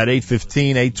at about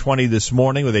 8:15, 8:20 this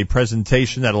morning with a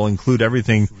presentation that will include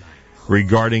everything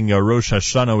regarding Rosh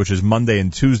Hashanah, which is Monday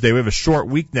and Tuesday. We have a short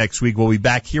week next week. We'll be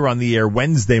back here on the air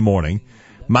Wednesday morning.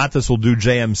 Matas will do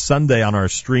JM Sunday on our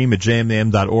stream at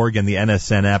jmam.org and the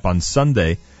NSN app on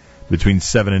Sunday between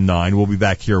 7 and 9. We'll be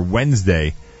back here Wednesday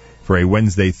for a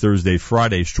Wednesday, Thursday,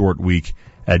 Friday short week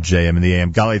at JM in the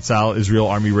AM. Galei Tzal, Israel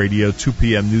Army Radio, 2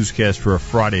 p.m. newscast for a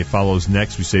Friday follows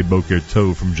next. We say Boker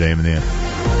Tov from JM in the AM.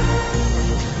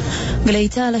 גלי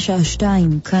צהל השעה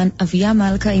 2, כאן אביה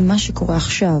מלכה עם מה שקורה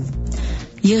עכשיו.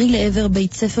 ירי לעבר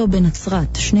בית ספר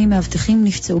בנצרת, 2 מאבטחים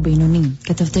נפצעו בינוני.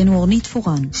 כתבתנו אורנית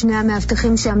פורן. 2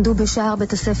 המאבטחים שעמדו בשער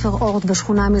בית הספר אורט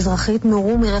בשכונה המזרחית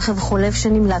נורו מרכב חולף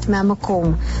שנמלט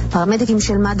מהמקום. פרמדיקים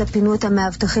של מד"א פינו את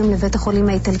המאבטחים לבית החולים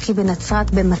האיטלקי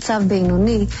בנצרת במצב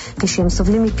בינוני, כשהם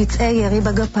סובלים מפצעי ירי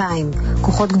בגפיים.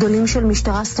 כוחות גדולים של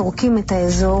משטרה סורקים את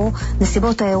האזור,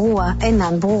 נסיבות האירוע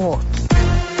אינן ברורות.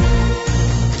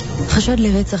 חשד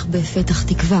לרצח בפתח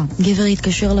תקווה. גבר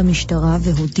התקשר למשטרה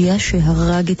והודיע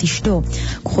שהרג את אשתו.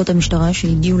 כוחות המשטרה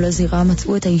שהגיעו לזירה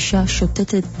מצאו את האישה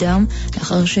שותתת דם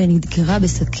לאחר שנדקרה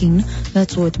בסכין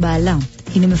ועצרו את בעלה.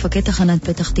 הנה מפקד תחנת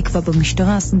פתח תקווה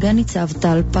במשטרה, סגן ניצב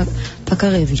טל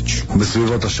פקרביץ'.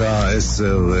 בסביבות השעה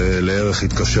 10 לערך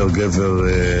התקשר גבר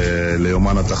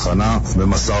ליומן התחנה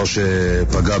במסר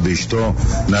שפגע באשתו.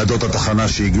 ניידות התחנה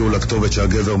שהגיעו לכתובת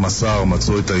שהגבר מסר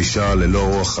מצאו את האישה ללא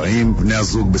רוח חיים. בני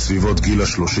הזוג בסביבות גיל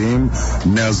 30.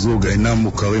 בני הזוג אינם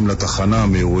מוכרים לתחנה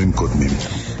מאירועים קודמים.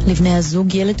 לבני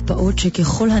הזוג ילד פעוט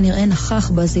שככל הנראה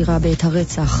נכח בזירה בעת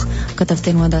הרצח.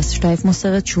 כתבתנו הדס שטייף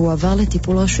מוסרת שהוא עבר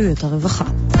לטיפול רשויות הרווחה.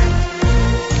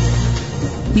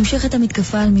 נמשכת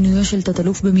המתקפה על מינויו של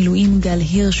תת-אלוף במילואים גל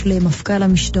הירש למפכ"ל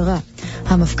המשטרה.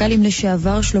 המפכ"לים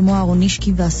לשעבר שלמה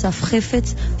אהרונישקי ואסף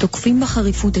חפץ תוקפים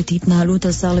בחריפות את התנהלות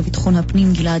השר לביטחון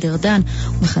הפנים גלעד ארדן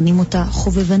ומכנים אותה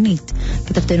חובבנית.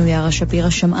 כתבתנו יערה שפירא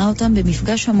שמעה אותם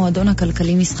במפגש המועדון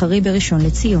הכלכלי מסחרי בראשון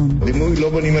לציון. מינוי לא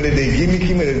בונים על ידי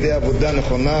גימיקים, על ידי עבודה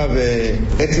נכונה,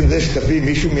 ועצם זה שתביא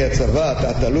מישהו מהצבא,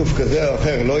 תת-אלוף כזה או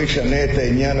אחר, לא ישנה את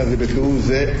העניין הזה בכאו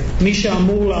זה. מי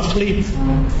שאמור להחליט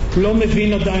לא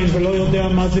מבין עדיין ולא יודע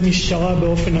מה זה משטרה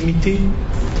באופן אמיתי.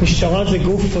 משטרה זה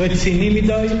גוף רציני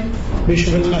מדי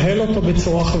בשביל לנהל אותו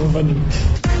בצורה חובבנית.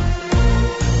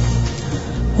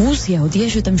 רוסיה הודיעה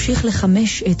שתמשיך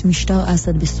לחמש את משטר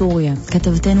אסד בסוריה.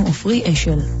 כתבתנו עופרי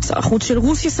אשל. שר החוץ של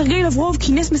רוסיה סרגי לברוב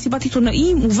כינס מסיבת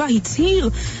עיתונאים ובה הצהיר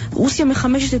רוסיה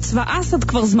מחמשת את צבא אסד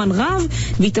כבר זמן רב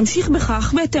והיא תמשיך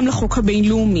בכך בהתאם לחוק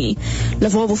הבינלאומי.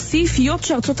 לברוב הוסיף היות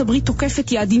שארצות הברית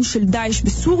תוקפת יעדים של דאעש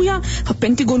בסוריה,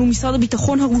 הפנטגון ומשרד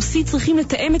הביטחון הרוסי צריכים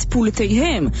לתאם את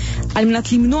פעולותיהם על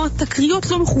מנת למנוע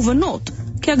תקריות לא מכוונות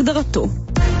כהגדרתו.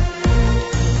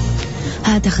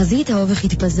 התחזית, האובך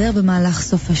יתפזר במהלך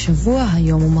סוף השבוע,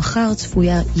 היום ומחר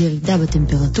צפויה ירידה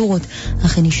בטמפרטורות,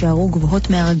 אך הן יישארו גבוהות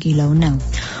מהרגיל לעונה.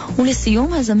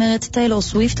 ולסיום, הזמרת טיילור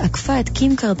סוויפט עקפה את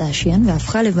קים קרדשיאן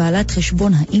והפכה לבעלת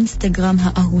חשבון האינסטגרם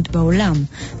האהוד בעולם.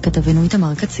 כתבנו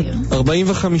איתמר קציר. 45,900,000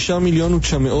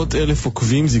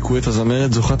 עוקבים זיכו את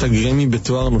הזמרת זוכת הגרמי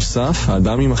בתואר נוסף,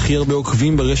 האדם עם הכי הרבה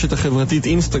עוקבים ברשת החברתית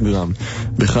אינסטגרם.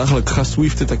 בכך לקחה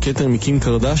סוויפט את הכתר מקים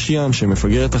קרדשיאן,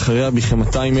 שמפגרת אחריה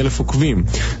בכ-200,000 עוקבים.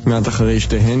 מעט אחרי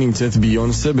שתיהן נמצאת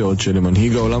ביונסה, בעוד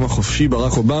שלמנהיג העולם החופשי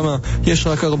ברק אובמה יש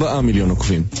רק 4 מיליון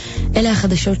עוקבים. אלה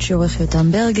החדשות שעורך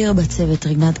יותם ברגר, בצוות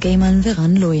רינת גיימן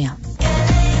ורן לויה.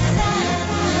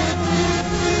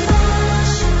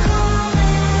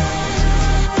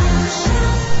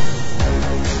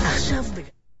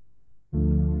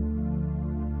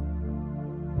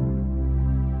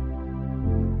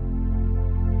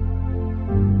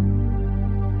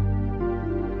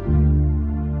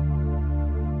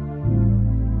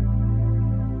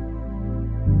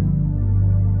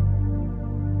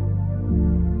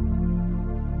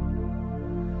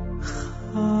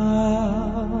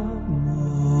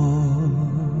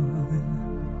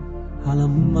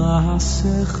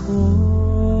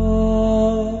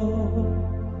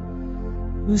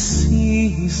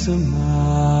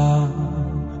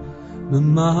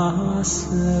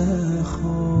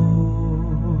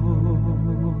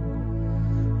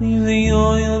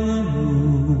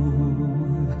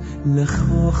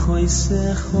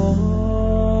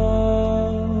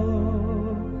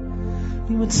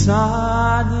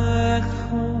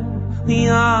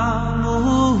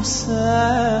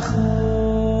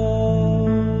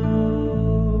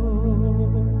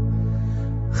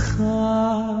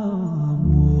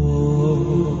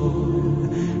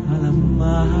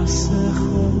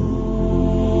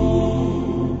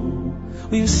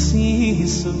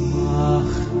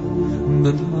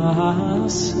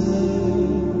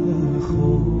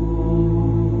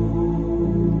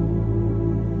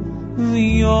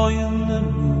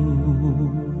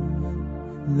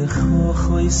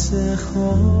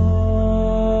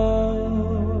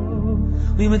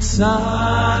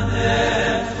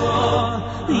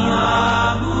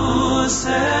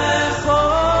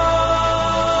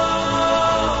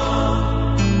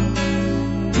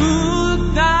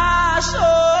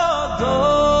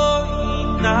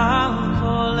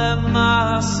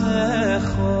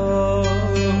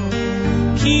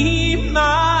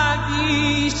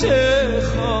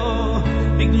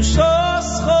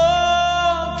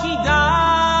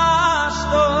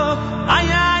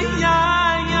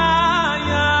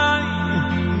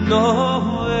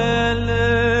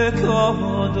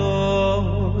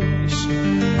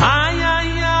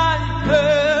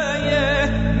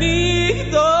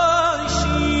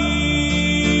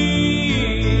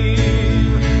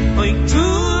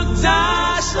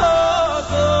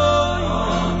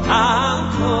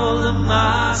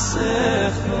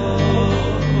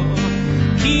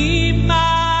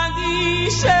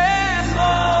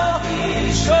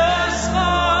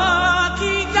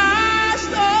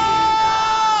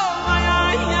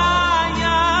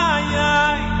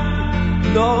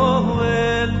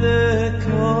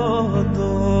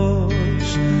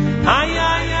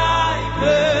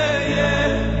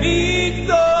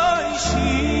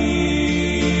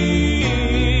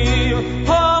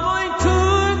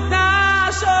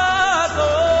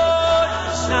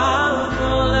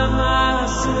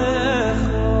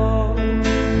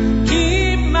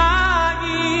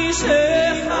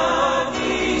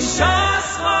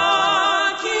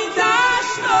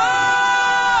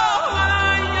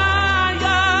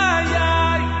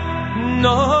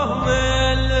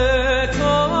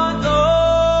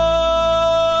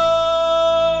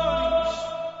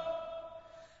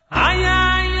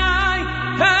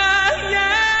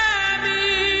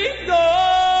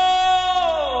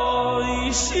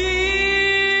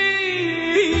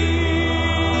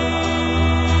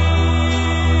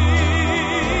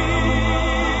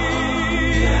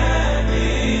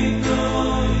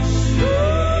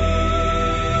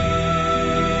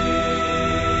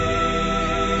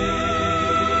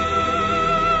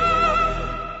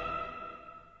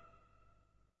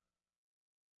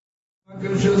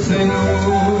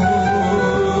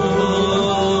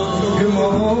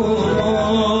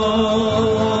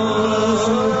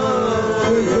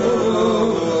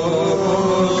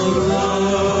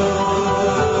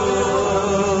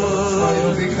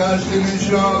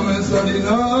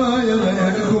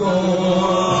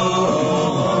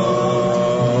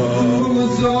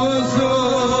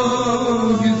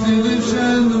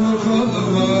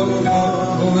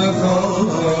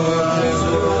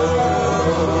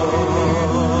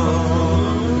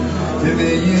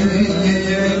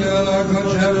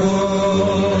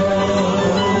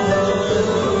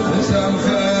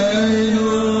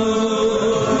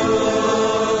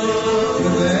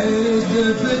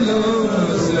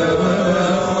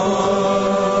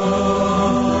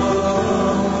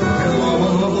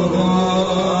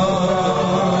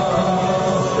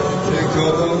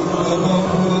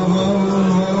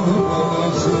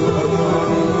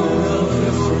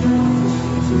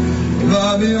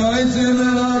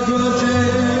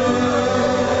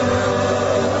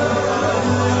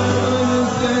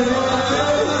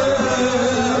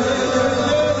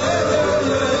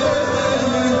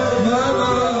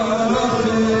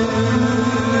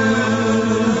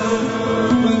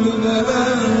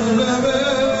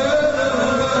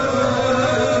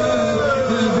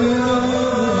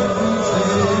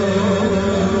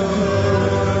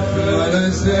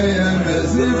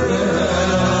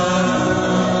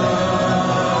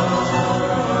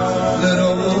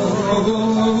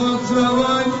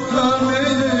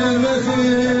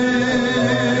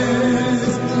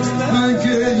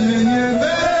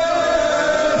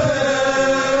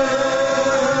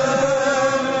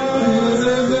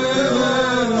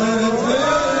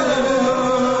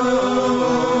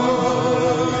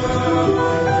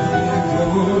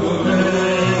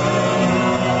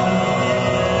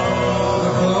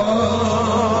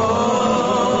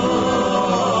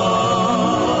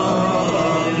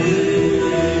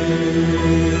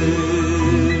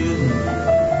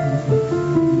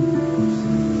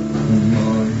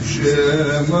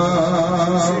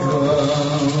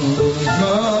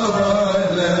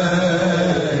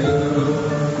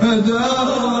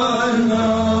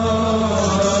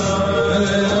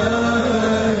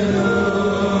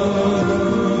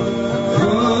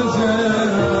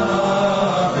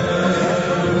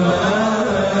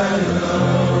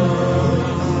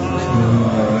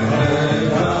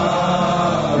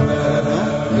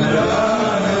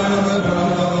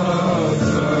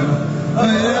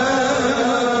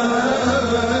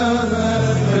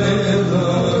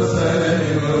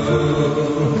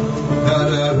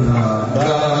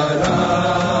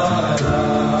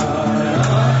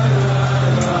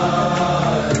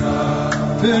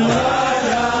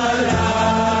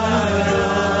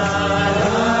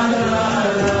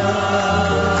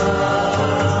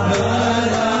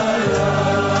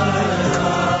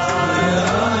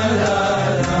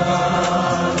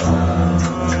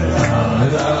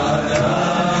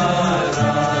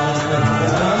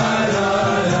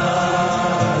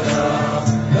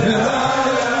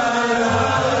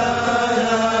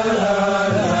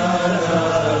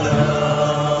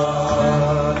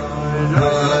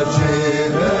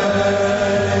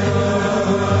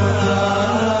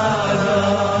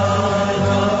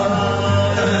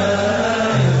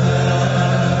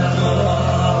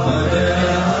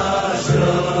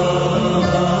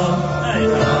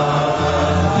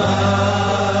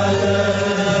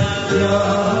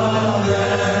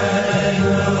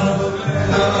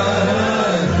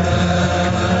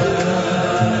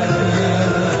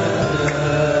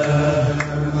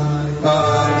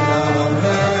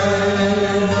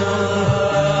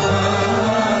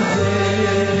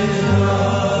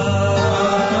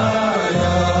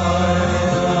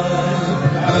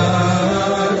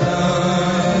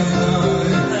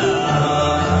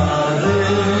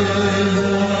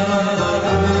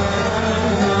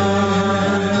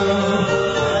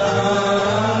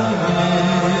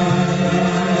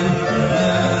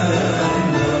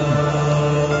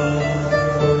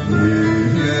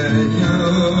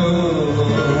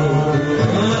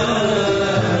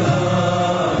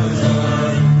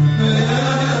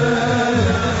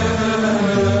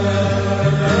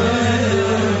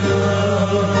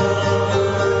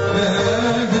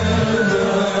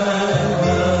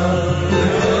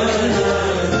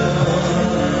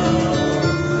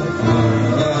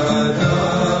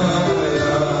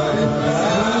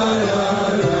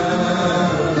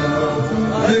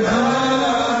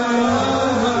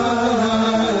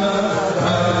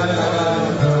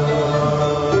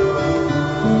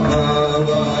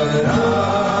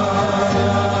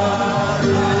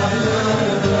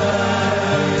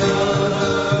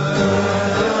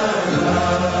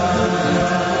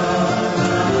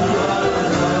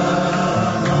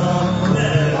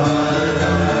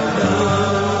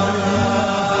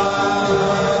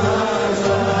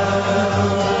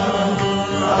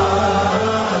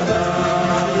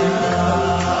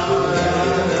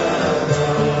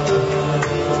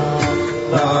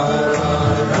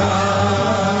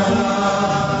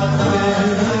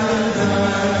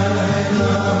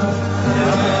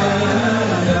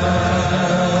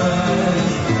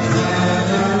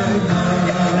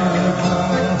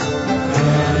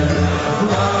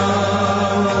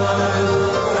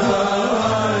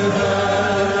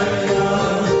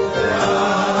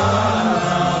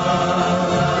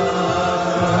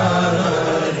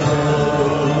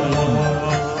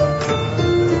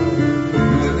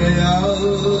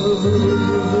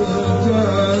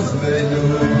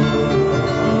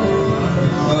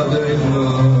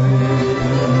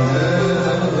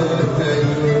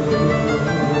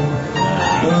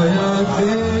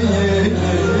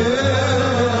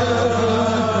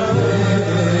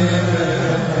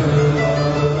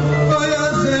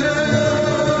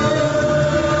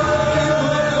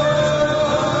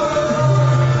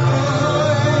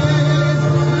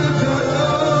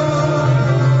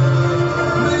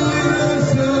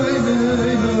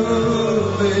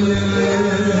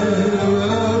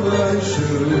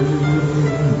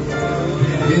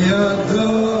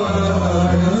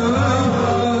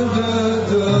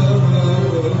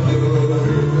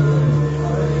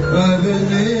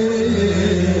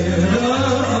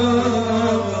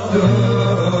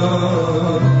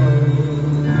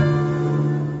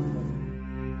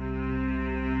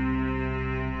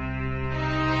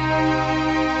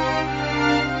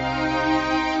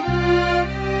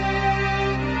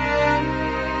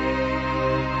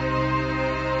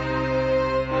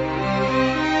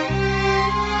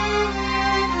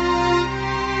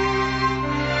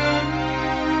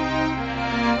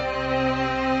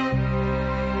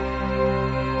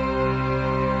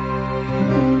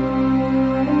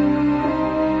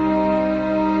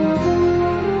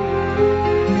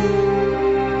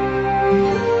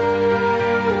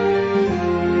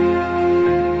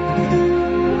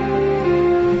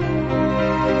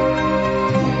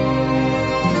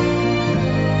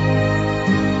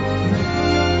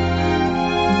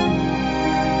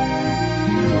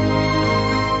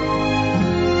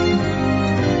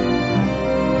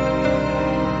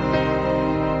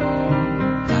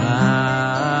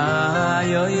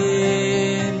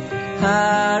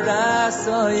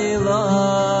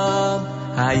 olam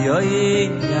hayoy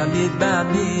yamid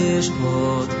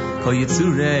b'mishpot kol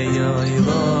yitzurei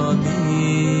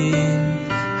olamim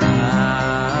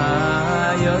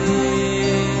hayoy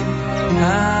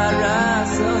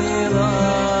haras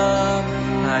olam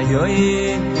hayoy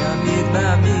yamid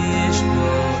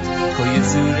b'mishpot kol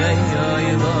yitzurei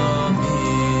olamim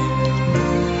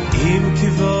im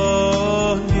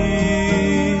kivoni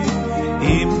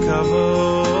im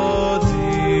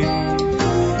kavodi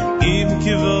im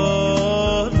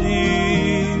kivoni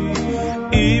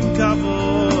im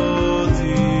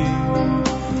kavodi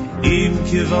im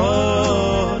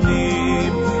kivoni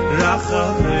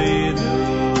rachameinu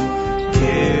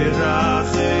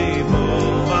kerachemo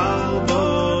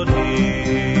varboni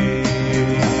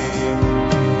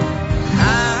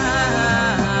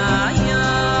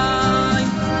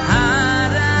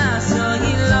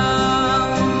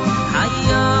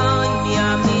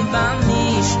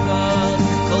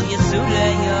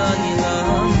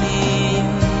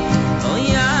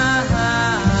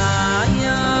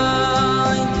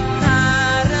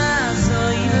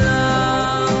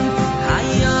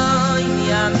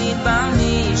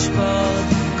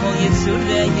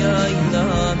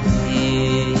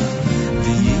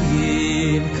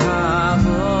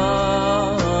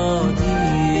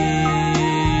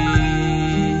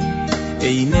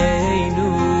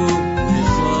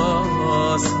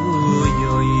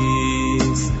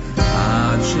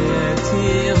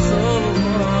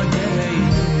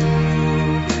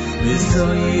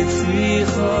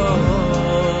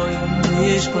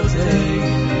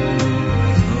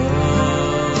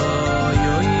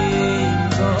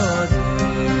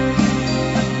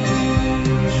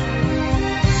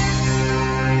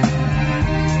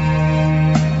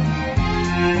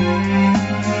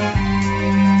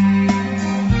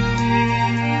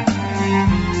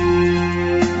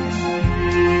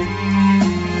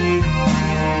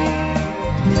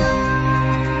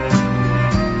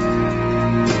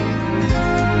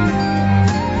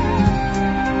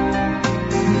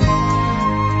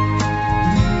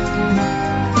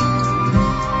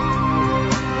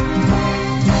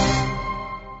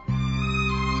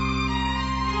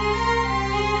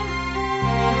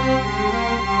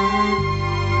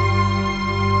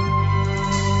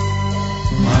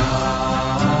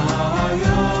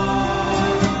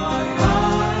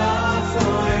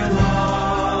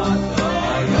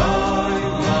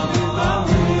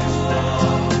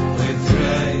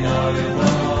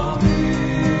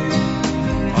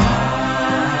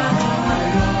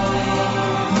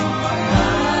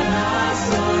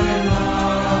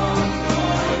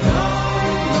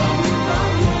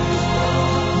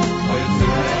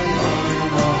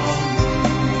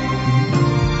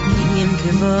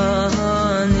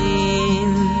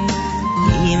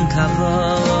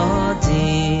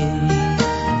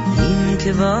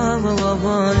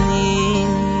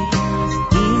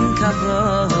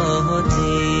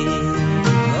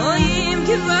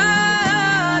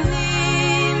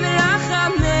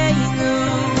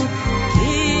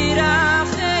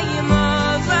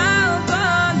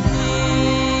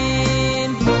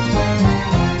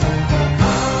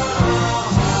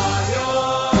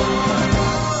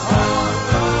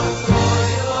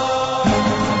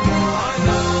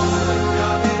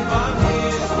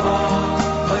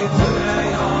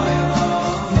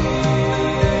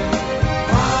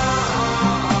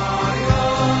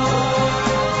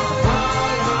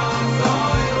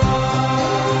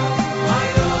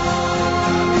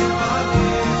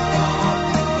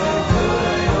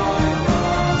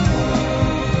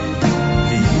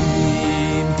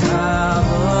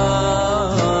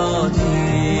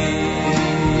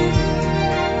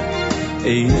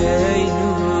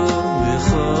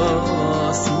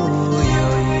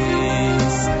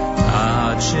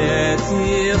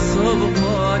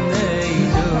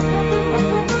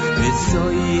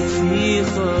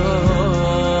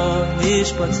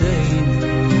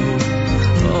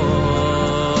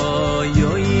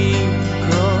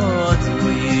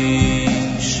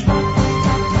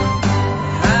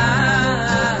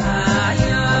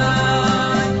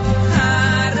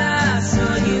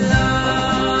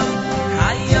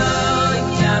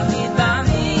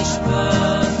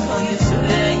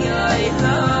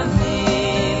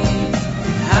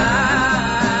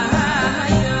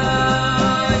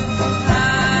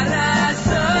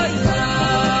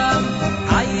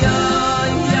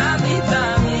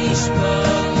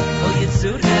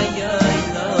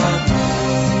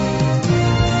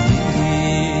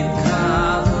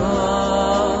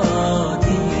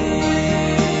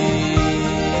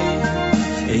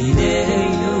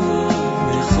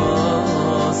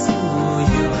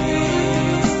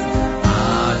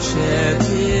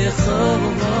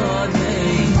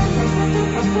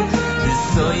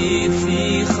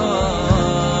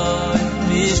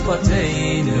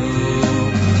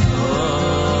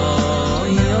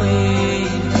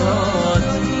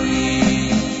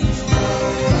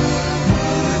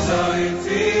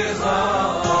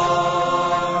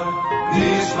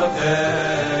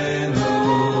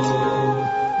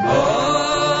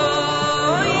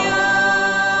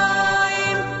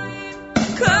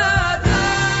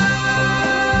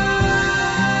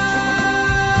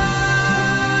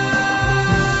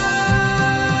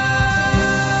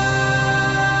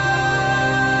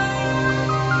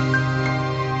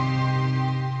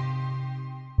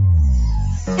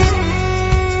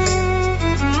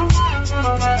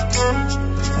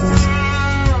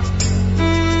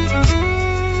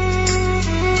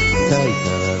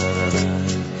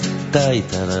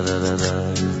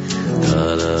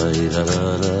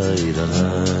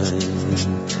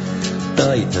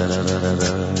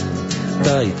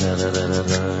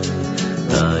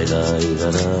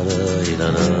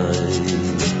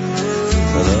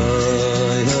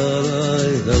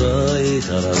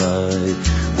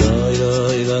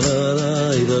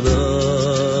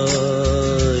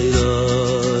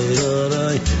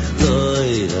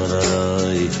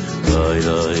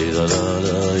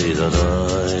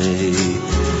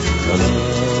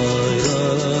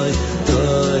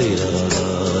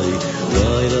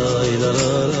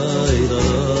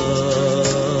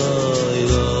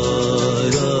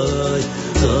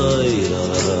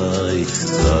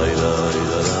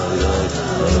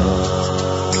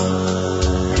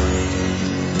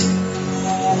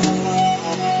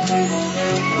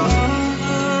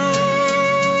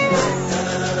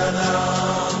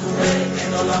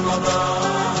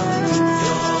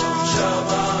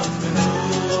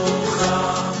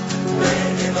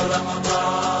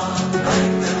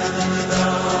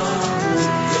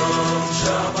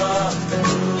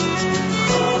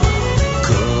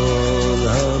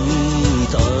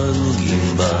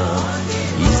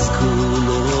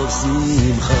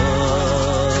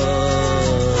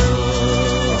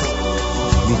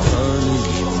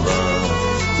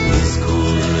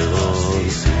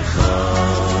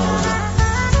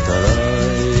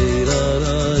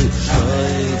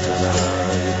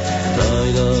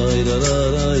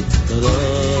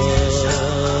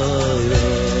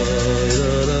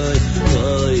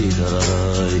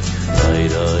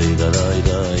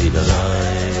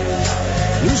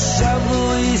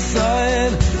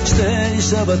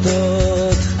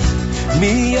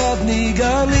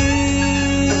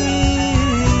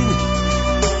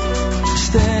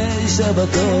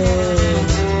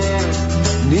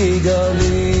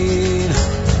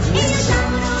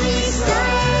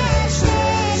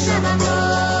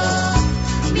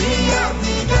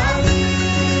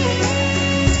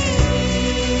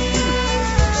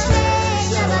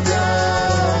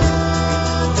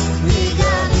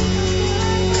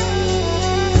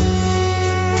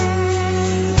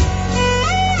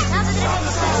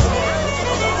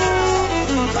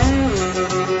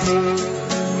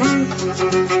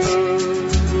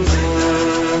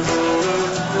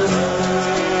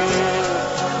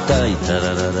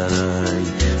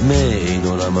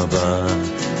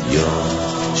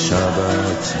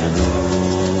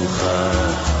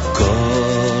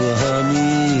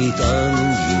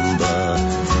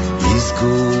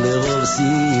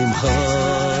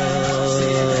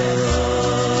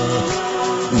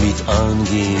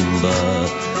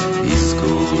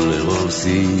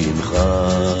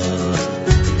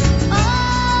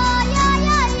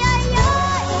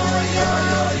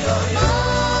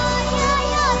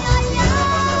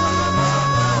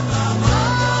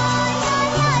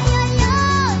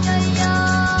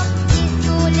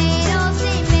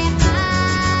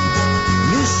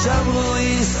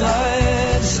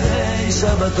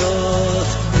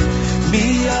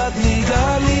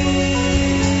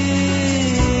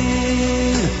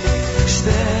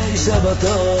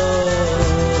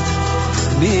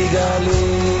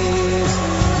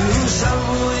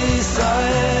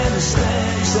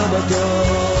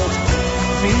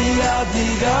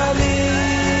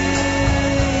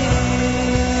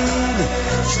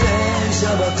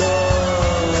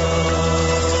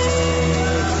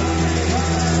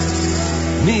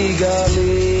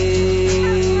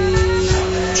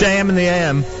JM in the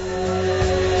AM.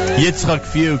 Yitzchak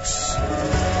Fuchs.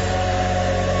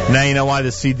 Now you know why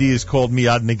the CD is called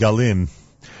Miyad Nigalim.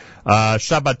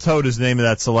 Shabbatot is the name of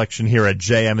that selection here at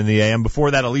JM in the AM. Before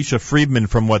that, Alicia Friedman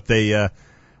from what they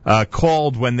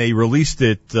called when they released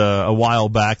it a while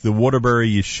back, the Waterbury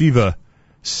Yeshiva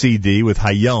CD with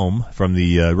Hayom from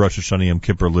the Rosh Hashanah Yom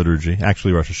Kippur liturgy.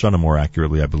 Actually, Rosh Hashanah more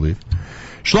accurately, I believe.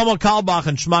 Shlomo Kalbach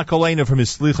and Shema Koleinu from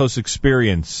his Slichos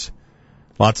experience.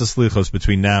 Lots of Slichos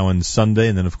between now and Sunday,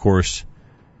 and then, of course,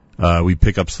 we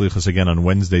pick up Slichos again on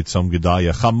Wednesday, Tzom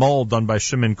Gedalia. Chamol, done by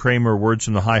Shimon Kramer, words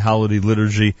from the High Holiday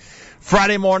Liturgy.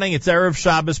 Friday morning, it's Erev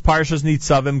Shabbos, Parshas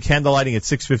Nitzavim, candlelighting at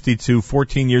 6:52,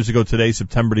 14 years ago today,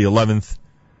 September the 11th,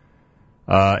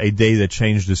 a day that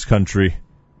changed this country.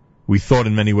 We thought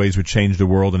in many ways would change the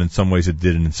world, and in some ways it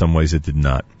did, and in some ways it did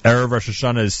not. Erev Rosh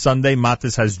Hashanah is Sunday.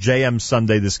 Matis has JM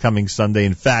Sunday this coming Sunday.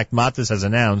 In fact, Matis has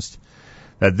announced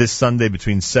that this Sunday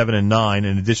between 7 and 9,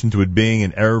 in addition to it being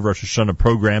an Erev Rosh Hashanah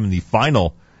program and the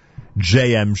final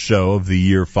JM show of the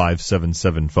year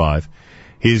 5775,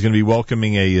 he's going to be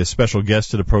welcoming a special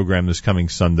guest to the program this coming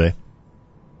Sunday.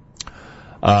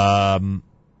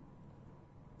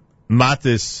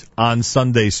 Matis on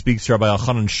Sunday speaks to Rabbi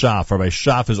Elchanan Shaf. Rabbi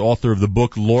Shaf is author of the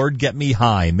book Lord Get Me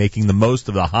High, Making the Most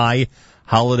of the High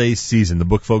Holiday Season. The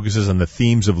book focuses on the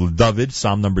themes of David,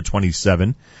 Psalm number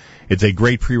 27. It's a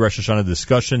great pre-Rosh Hashanah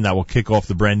discussion that will kick off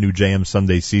the brand new JM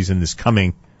Sunday season this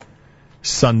coming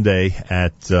Sunday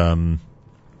at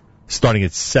starting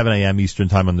at 7 a.m. Eastern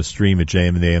Time on the stream at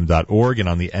jmandam.org and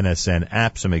on the NSN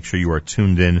app, so make sure you are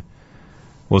tuned in,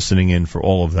 listening in for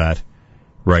all of that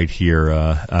right here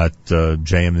at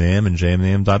jmandam and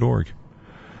jmandam.org.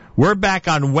 We're back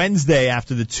on Wednesday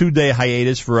after the 2-day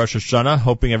hiatus for Rosh Hashanah,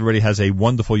 hoping everybody has a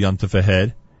wonderful Yom Tov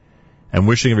ahead, and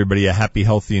wishing everybody a happy,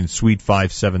 healthy, and sweet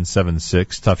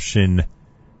 5776. Tufshin,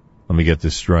 let me get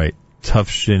this right,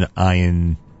 Tufshin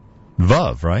Ayin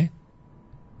Vav, right?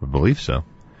 I believe so.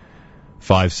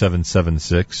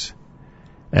 5776.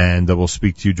 And we'll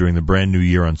speak to you during the brand new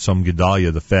year on Tzom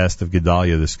Gedalia, the fast of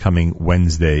Gedalia, this coming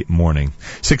Wednesday morning.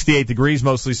 68 degrees,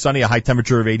 mostly sunny, a high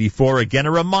temperature of 84. Again,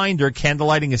 a reminder,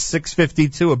 candlelighting is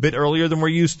 6:52, a bit earlier than we're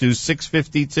used to,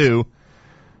 6:52.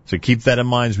 So keep that in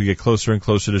mind as we get closer and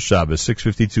closer to Shabbos.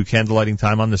 6:52 candlelighting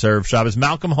time on this Erev Shabbos.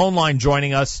 Malcolm Hoenlein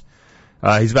joining us.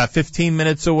 He's about 15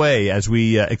 minutes away as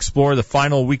we explore the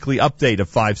final weekly update of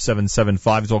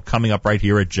 5775. It's all coming up right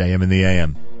here at JM in the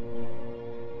AM.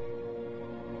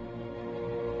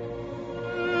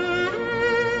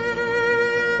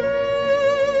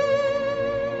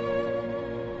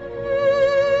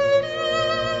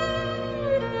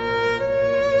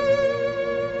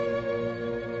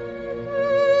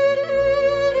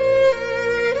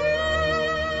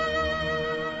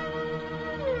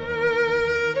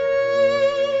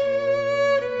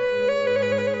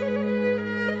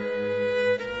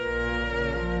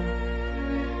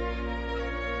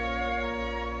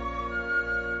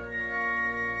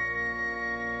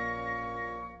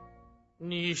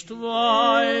 Nicht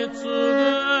weit zu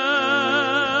gehen,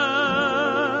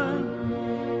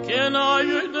 kann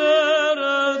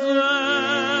jeder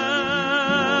sein,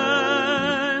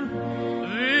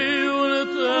 wie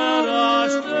unter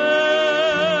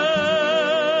Stein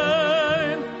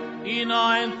in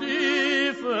ein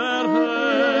tiefer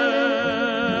Höhl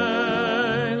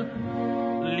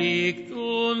liegt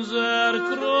unser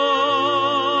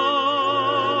Kron,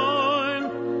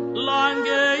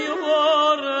 lange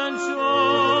Jahren schon,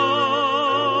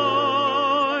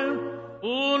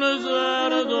 unser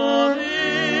David,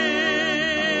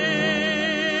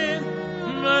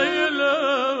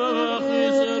 Melech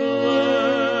Israel.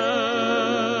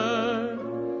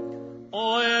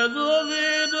 Oe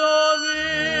David,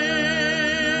 David,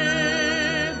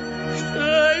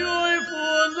 steh auf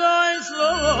und dein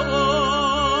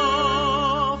Schlaf,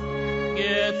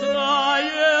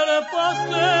 getreier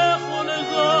Pastech und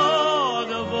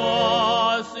sage,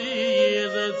 was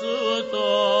ist zu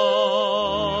tun.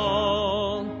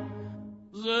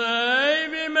 Sei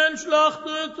wie man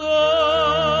schlachtet euch,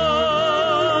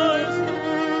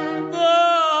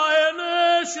 deine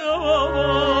Schau,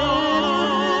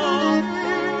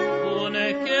 ohne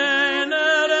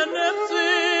keiner nimmt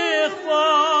sich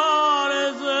vor,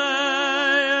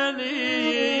 sei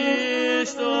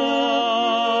nicht an.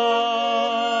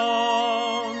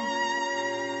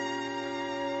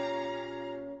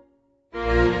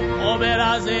 Aber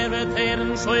als wird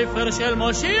Herrn Schäufer של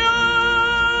Moschiach,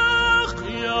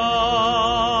 ja.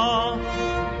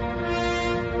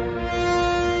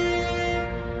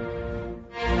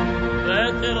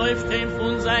 Wird auf dem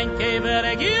von sein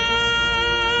Käfer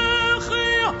Giach,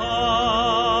 ja.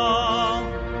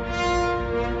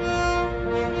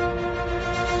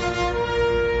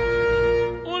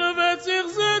 Und wird sich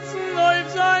sitzen auf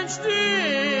sein Stuhl,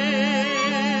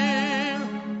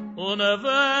 und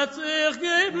wird sich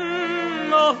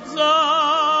geben auf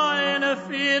seine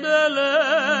fidele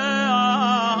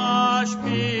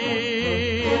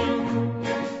Spiel.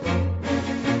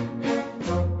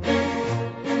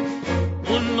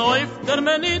 Und auf der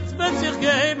Menit wird sich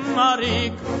geben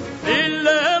Marik,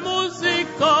 viele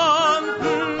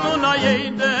Musikanten, und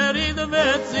jeder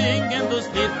wird singen das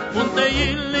Lied, und der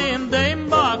Jill in dem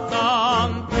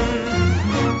Bekannten.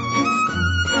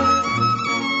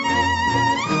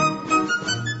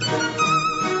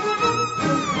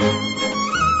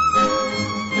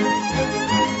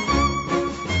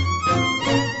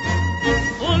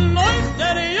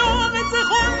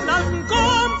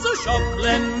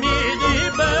 Schocklen mir die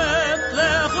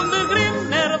Bettlech und der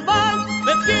Grimner Wald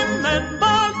wird Kimmet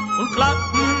bald und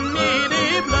klappen mir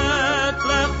die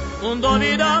Blättlech und da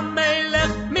wieder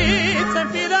Melech mit sein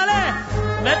Fidale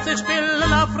wird sich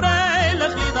spielen auf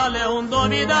Freilich Liedale und da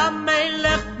wieder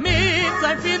Melech mit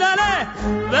sein Fidale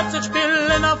wird sich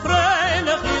spielen auf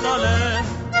Freilich Liedale.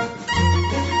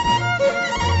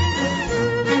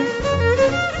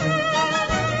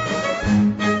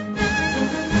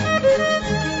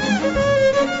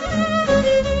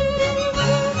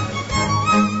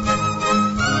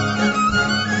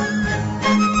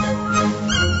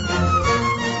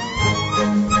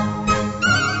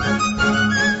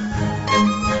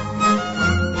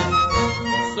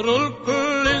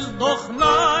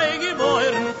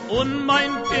 Und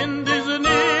mein Kind ist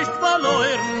nicht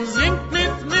verloren, singt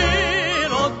mit mir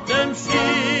und dem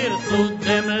Schier zu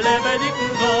dem lebendigen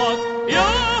Gott.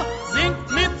 Ja, singt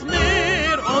mit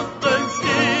mir und dem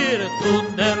Schier zu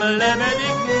dem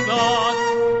lebendigen Gott.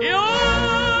 Ja.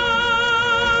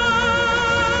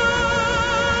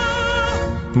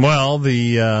 Well,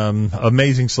 the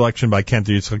amazing selection by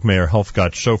Kenter Yitzchak Meir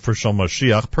Helfgott, Shofar Shel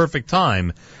Mashiach. Perfect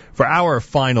time for our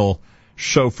final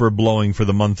shofar blowing for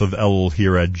the month of Elul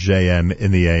here at JM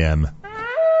in the AM.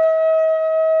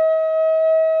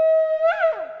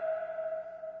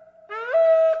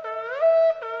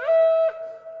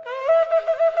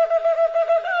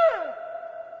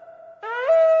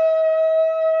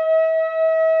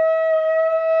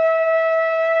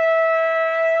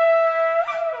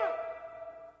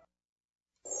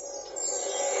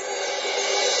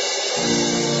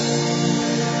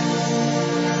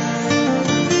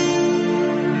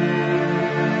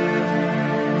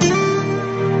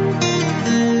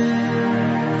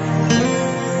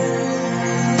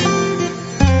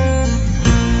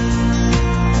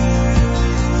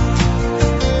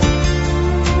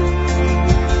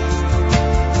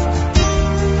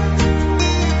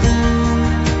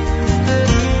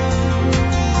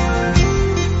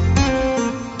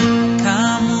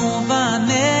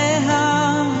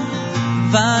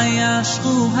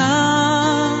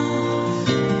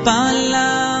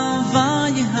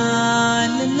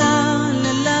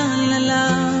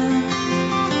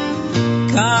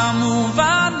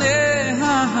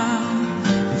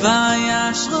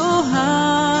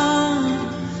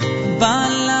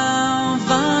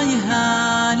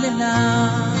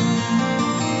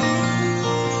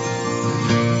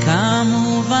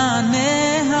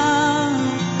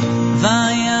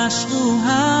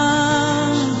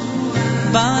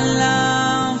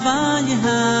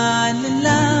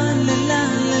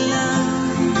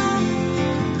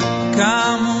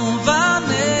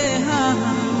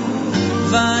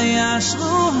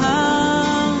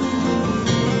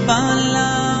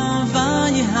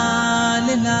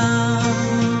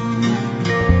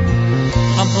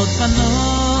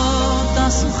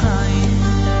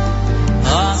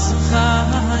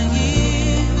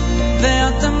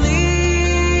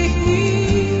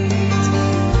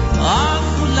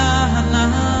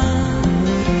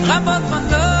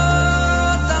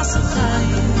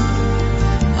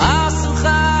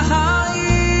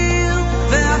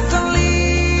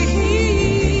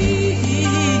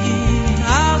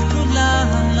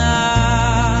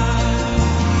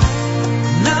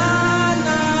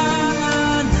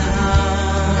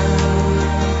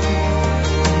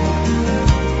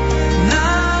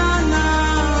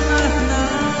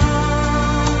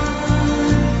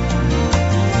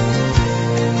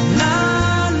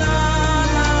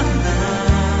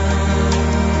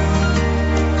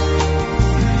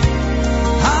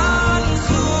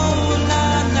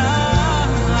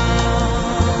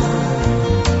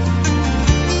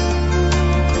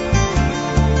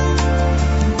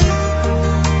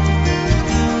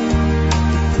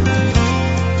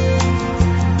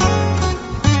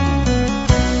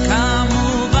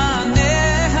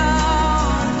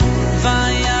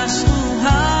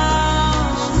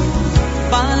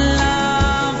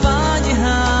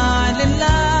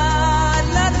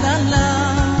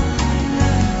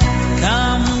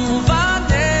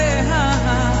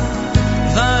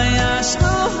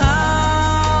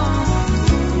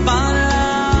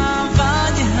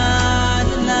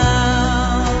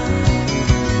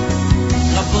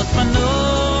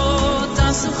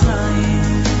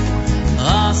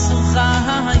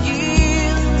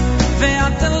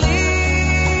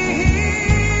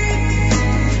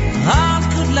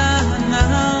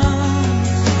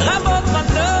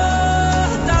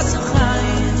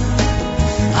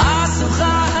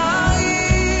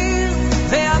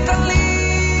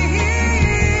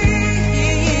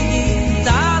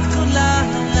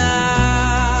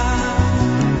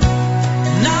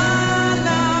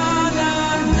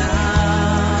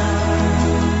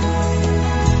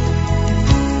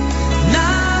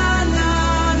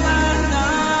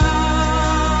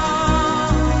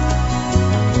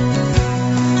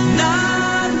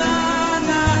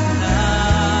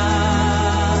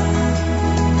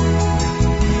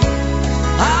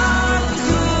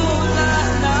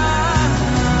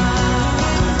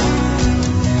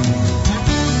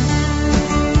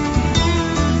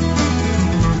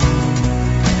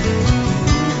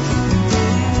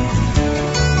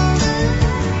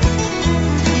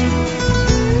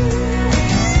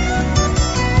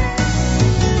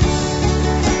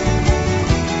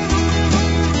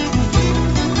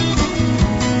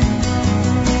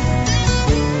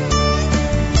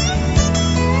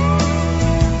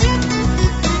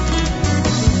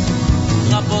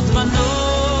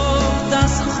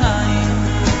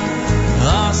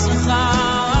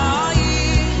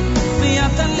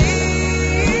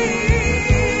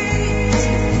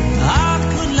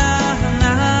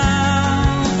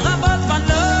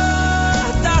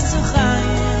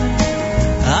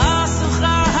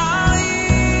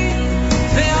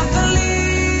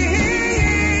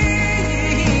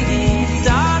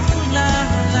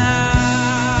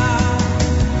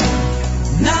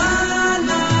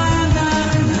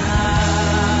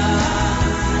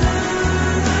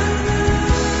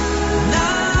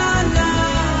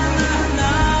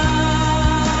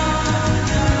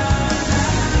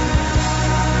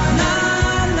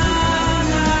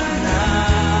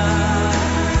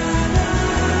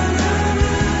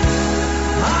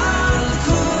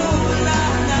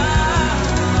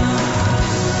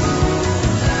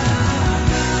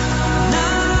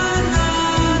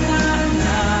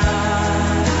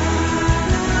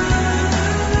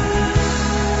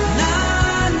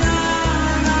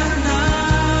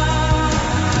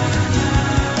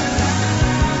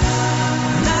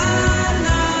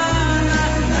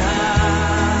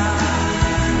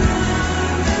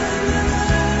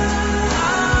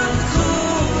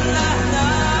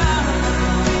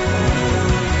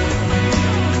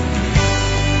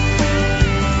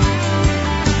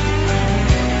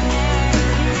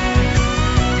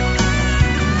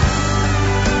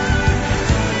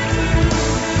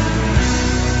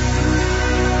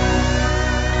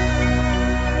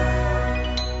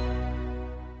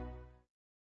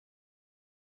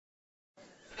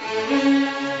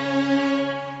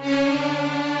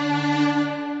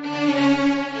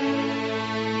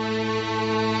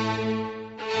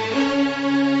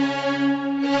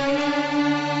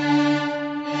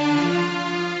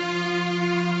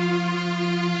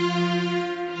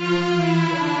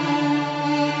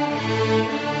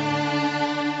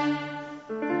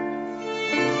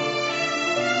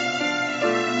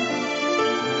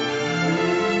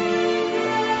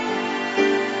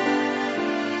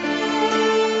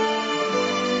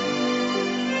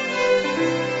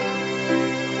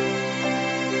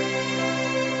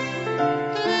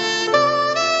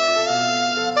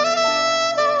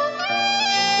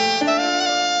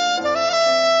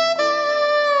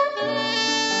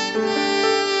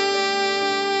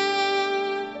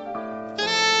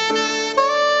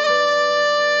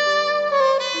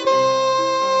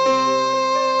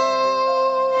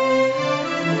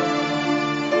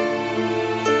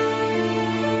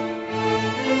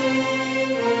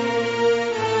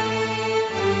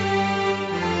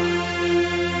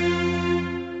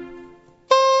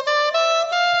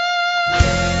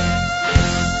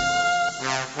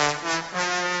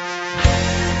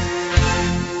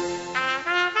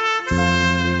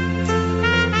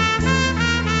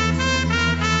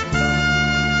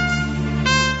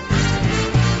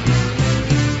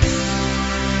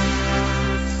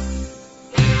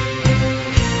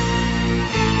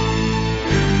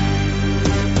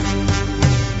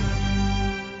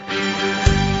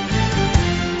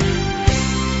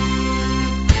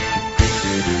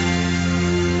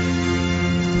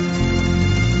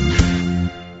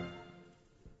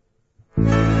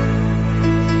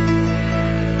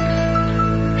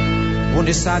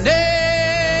 ונסנה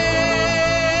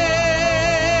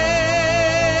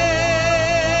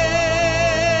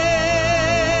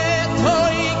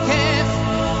תויקף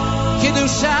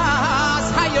קדושת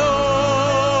היום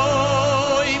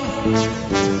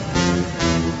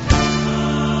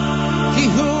כי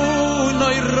הוא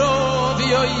נוי רוב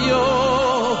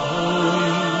יויו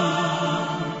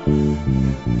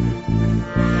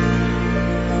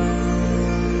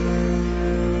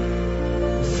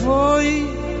Voi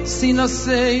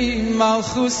sinosei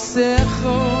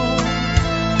malchusecho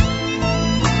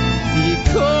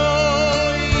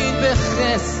Yikoi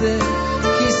bechesed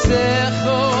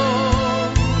kisecho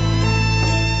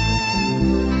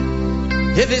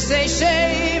Yevisei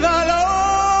shevalo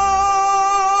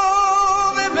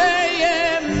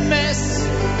vebeyemes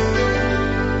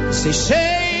Yevisei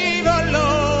shevalo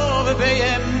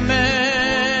vebeyemes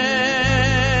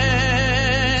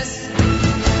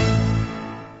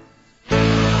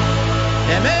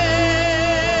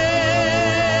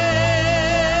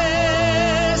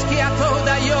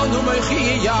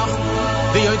Moichiach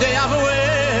the Yudin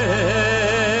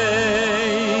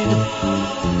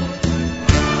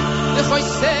the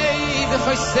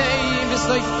Choisei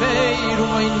v'soifei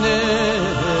rumoineh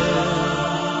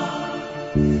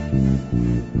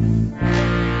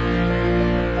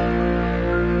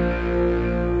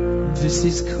This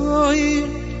is koi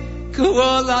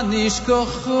kol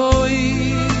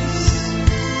anishkochois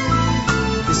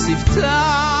This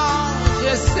iftach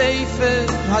sefer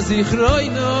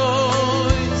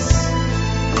hazikroinos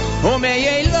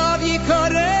Umei love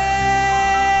yikorei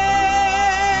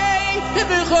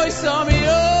B'choi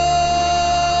samio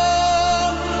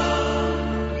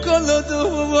Kolodu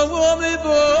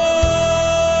v'omebo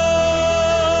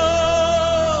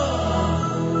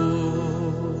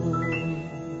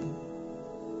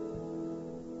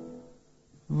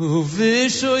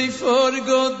Uvishoi for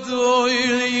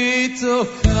godoil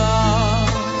yitokah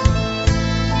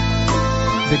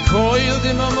The coil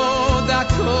de mamo da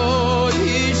koi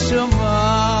shoma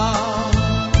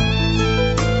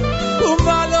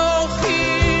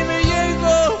Umalochim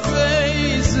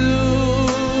yegofeizu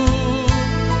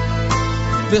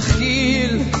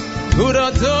Bechil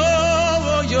urado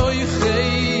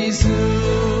yoicheizu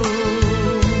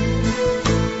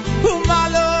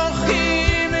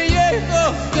Umalochim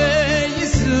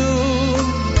yegofeizu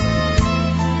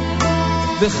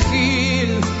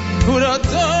Bechil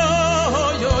urado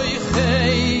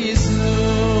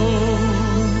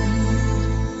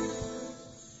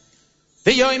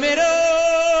The yoimero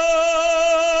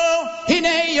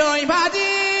hine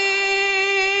yoimadi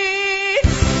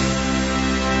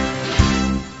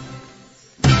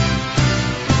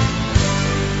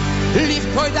Lief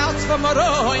koid outs from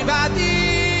moroi badi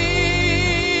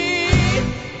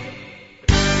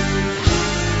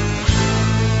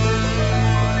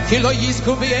Kilo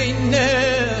yisku b'yene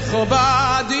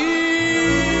chobadi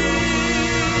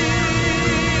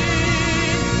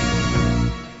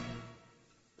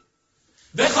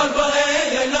בכל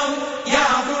בואי אלום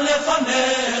יעברו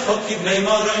לפניך כבני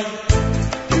מורוי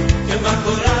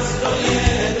כמקורס לא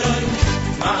ידוי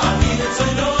מעמיד את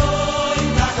צוינוי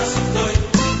תחסותוי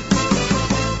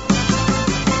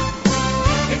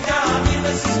כקעמי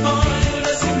וסיסמוי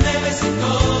וסמני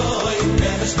וסיכוי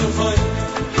נפש תופוי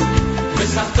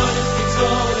וסחתוי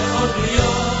קיצור לכל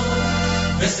בריאות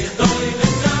וסיכתוי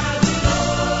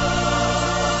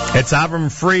It's Avram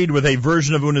Fried with a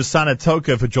version of Unasana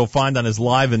Tokef, which you'll find on his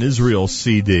Live in Israel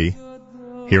CD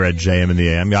here at JM in the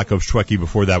AM. Yaakov Shweki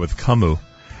before that with Kamu.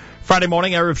 Friday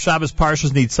morning, Erev Shabbos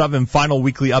Parshas Nitzavim, final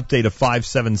weekly update of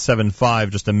 5775,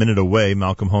 just a minute away.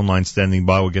 Malcolm Hoenlein standing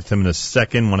by. We'll get to him in a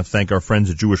second. Want to thank our friends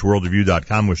at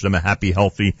JewishWorldReview.com. Wish them a happy,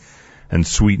 healthy, and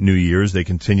sweet New Year's. They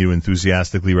continue to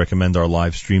enthusiastically recommend our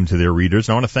live stream to their readers.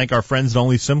 And I want to thank our friends at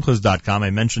OnlySimchas.com. I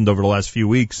mentioned over the last few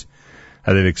weeks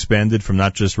how they've expanded from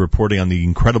not just reporting on the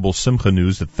incredible Simcha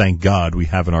news that, thank God, we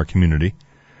have in our community.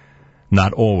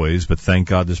 Not always, but thank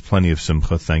God there's plenty of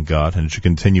Simcha, thank God, and it should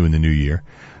continue in the new year.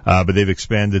 But they've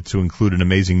expanded to include an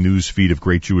amazing news feed of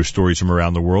great Jewish stories from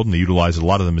around the world, and they utilize a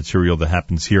lot of the material that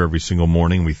happens here every single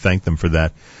morning. We thank them for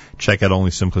that. Check out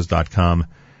OnlySimchas.com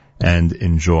and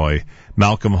enjoy.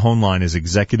 Malcolm Hoenlein is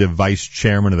Executive Vice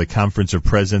Chairman of the Conference of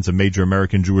Presidents of Major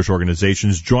American Jewish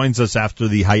Organizations, joins us after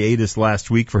the hiatus last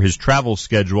week for his travel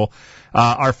schedule.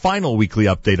 Our final weekly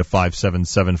update of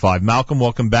 5775. Malcolm,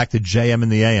 welcome back to JM in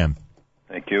the AM.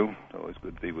 Thank you. Always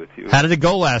good to be with you. How did it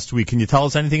go last week? Can you tell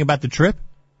us anything about the trip?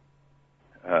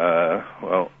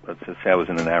 Well, let's just say I was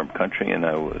in an Arab country, and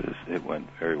it went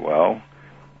very well.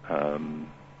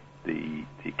 The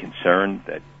concern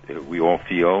that we all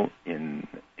feel in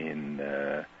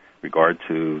regard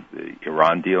to the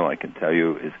Iran deal, I can tell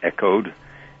you, is echoed,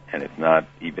 and if not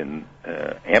even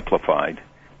amplified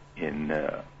in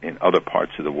other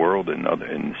parts of the world, and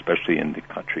especially in the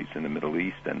countries in the Middle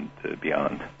East and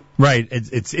beyond. Right.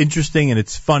 It's interesting and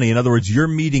it's funny. In other words, you're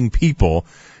meeting people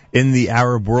in the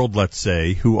Arab world, let's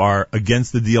say, who are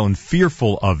against the deal and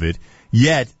fearful of it,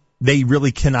 yet they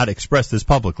really cannot express this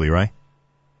publicly, right?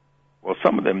 Well,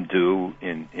 some of them do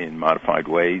in modified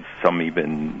ways. Some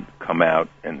even come out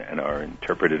and are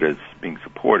interpreted as being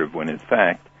supportive when, in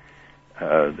fact,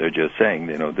 they're just saying,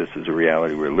 this is a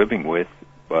reality we're living with.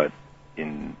 But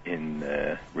in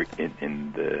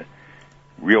the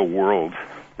real world,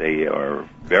 they are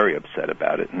very upset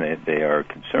about it, and they are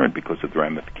concerned because of the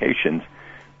ramifications,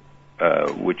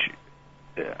 which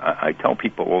I tell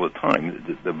people all the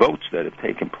time, the votes that have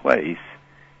taken place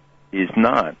is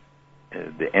not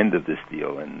the end of this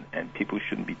deal, and people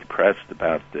shouldn't be depressed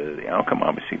about the outcome.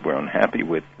 Obviously, we're unhappy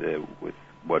with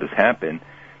what has happened,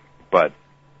 but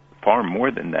far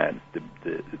more than that,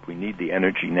 we need the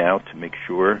energy now to make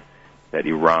sure that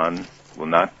Iran will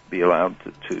not be allowed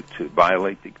to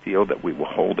violate the deal, that we will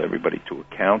hold everybody to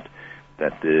account,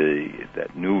 that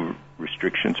new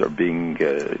restrictions are being,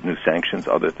 new sanctions,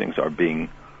 other things are being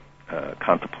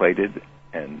contemplated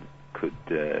and could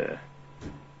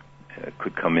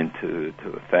come into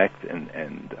effect,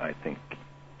 and I think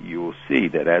you will see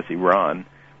that as Iran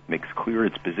makes clear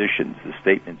its positions, the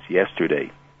statements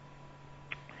yesterday,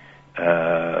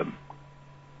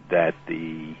 that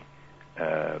the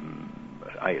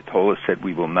Ayatollah said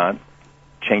we will not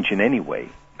change in any way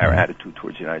our attitude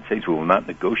towards the United States. We will not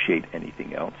negotiate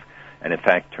anything else, and in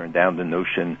fact turned down the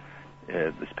notion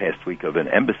this past week of an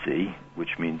embassy,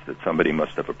 which means that somebody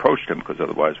must have approached them, because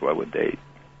otherwise why would they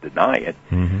deny it?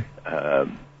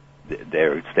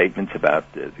 Their statements about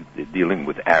dealing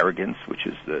with arrogance, which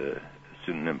is the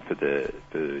synonym for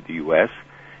the U.S.,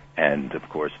 and of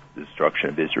course the destruction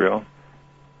of Israel,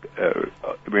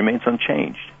 remains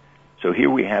unchanged. So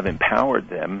here we have empowered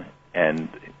them, and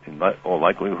in all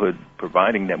likelihood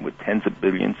providing them with tens of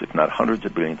billions, if not hundreds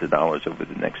of billions of dollars over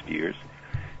the next years.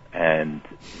 And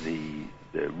the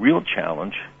real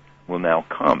challenge will now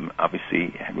come. Obviously,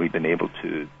 have we been able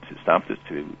to stop this,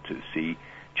 to see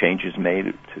changes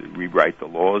made, to rewrite the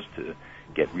laws, to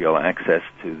get real access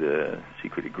to the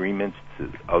secret agreements,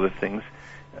 to other things?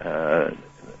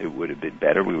 It would have been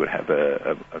better. We would have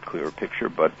a clearer picture,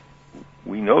 but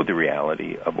we know the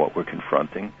reality of what we're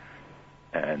confronting,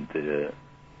 and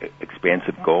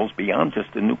expansive goals beyond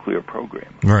just the nuclear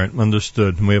program. Right,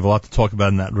 understood. And we have a lot to talk about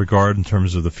in that regard in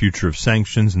terms of the future of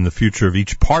sanctions and the future of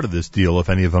each part of this deal, if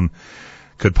any of them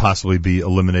could possibly be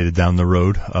eliminated down the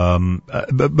road.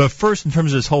 But first, in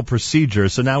terms of this whole procedure,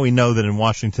 so now we know that in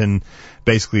Washington,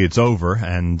 basically it's over,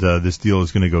 and this deal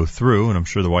is going to go through, and I'm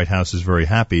sure the White House is very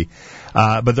happy.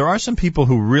 But there are some people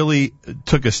who really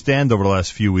took a stand over the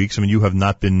last few weeks. I mean, you have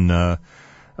not been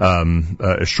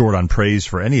short on praise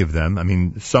for any of them. I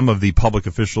mean, some of the public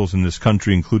officials in this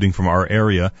country, including from our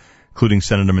area, including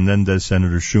Senator Menendez,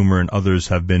 Senator Schumer, and others,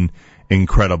 have been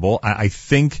incredible.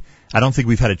 I don't think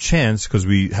we've had a chance, because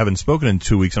we haven't spoken in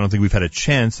 2 weeks, I don't think we've had a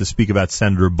chance to speak about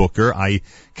Senator Booker. I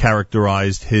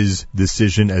characterized his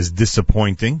decision as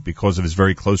disappointing because of his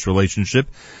very close relationship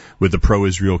with the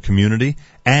pro-Israel community.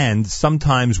 And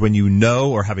sometimes when you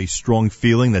know or have a strong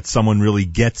feeling that someone really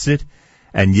gets it,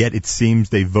 and yet it seems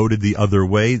they voted the other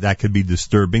way, that could be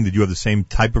disturbing. Did you have the same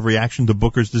type of reaction to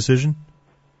Booker's decision?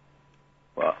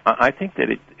 Well, I think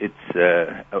that it's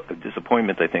a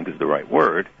disappointment, I think, is the right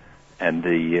word. And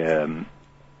the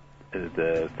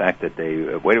fact that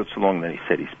they waited so long, then he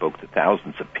said he spoke to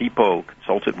thousands of people,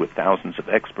 consulted with thousands of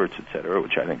experts, etc.,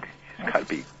 which I think has got to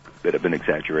be a bit of an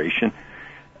exaggeration.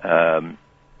 And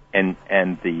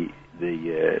the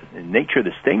nature of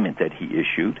the statement that he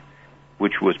issued,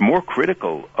 which was more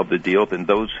critical of the deal than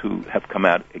those who have come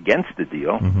out against the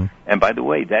deal. Mm-hmm. And by the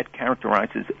way, that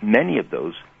characterizes many of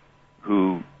those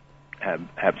who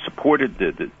have supported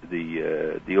the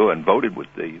deal and voted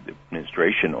with the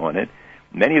administration on it.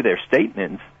 Many of their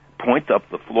statements point up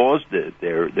the flaws,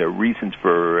 their reasons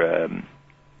for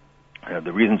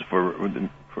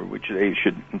which they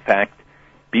should in fact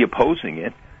be opposing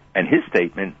it. And his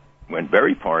statement went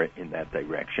very far in that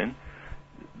direction.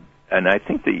 And I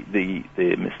think the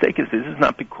mistake is this is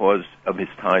not because of his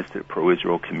ties to the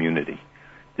pro-Israel community.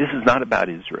 This is not about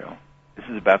Israel. This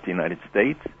is about the United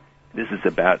States. This is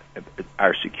about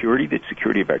our security, the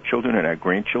security of our children and our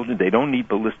grandchildren. They don't need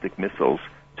ballistic missiles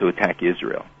to attack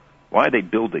Israel. Why are they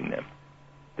building them?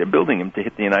 They're building them to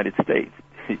hit the United States,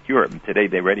 hit Europe. And today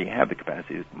they already have the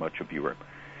capacity of much of Europe.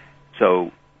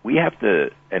 So we have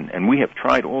to, and we have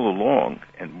tried all along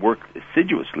and worked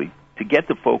assiduously to get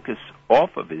the focus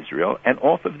off of Israel and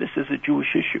off of this as a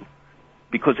Jewish issue.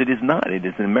 Because it is not. It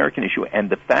is an American issue. And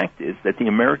the fact is that the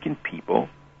American people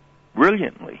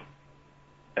brilliantly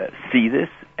see this,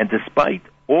 and despite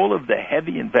all of the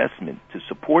heavy investment to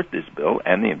support this bill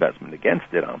and the investment against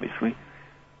it, obviously,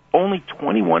 only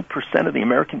 21% of the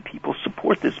American people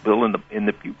support this bill in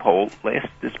the Pew poll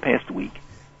this past week.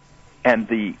 And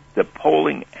the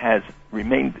polling has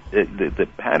remained, the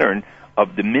pattern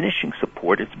of diminishing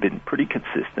support, it's been pretty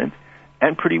consistent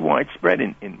and pretty widespread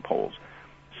in polls.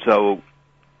 So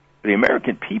the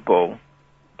American people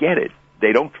get it.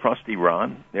 They don't trust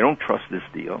Iran. They don't trust this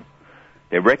deal.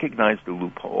 They recognize the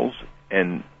loopholes,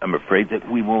 and I'm afraid that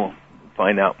we will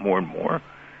find out more and more.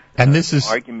 And this is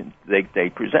the argument they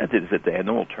presented is that they had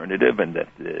no alternative, and that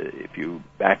if you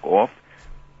back off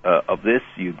of this,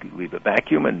 you leave a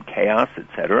vacuum and chaos,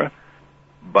 etc.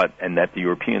 And that the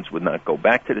Europeans would not go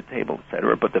back to the table,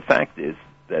 etc. But the fact is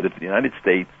that if the United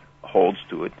States holds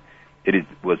to it,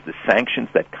 was the sanctions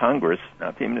that Congress,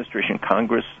 not the administration,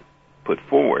 Congress put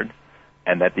forward,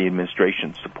 and that the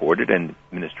administration supported, and the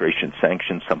administration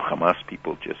sanctioned some Hamas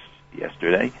people just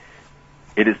yesterday.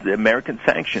 It is the American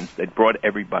sanctions that brought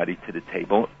everybody to the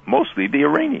table, mostly the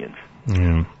Iranians.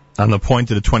 Yeah. On the point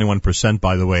of the 21%,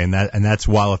 by the way, and that's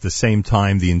while at the same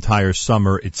time the entire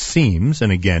summer it seems,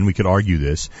 and again we could argue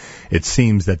this, it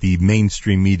seems that the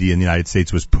mainstream media in the United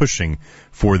States was pushing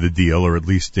for the deal, or at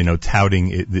least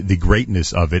touting the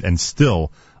greatness of it, and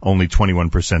still only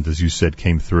 21%, as you said,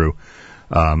 came through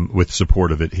with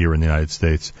support of it here in the United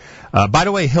States. By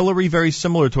the way, Hillary, very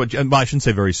similar to what, well, I shouldn't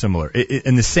say very similar.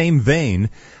 In the same vein,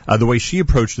 the way she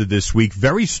approached it this week,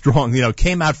 very strong,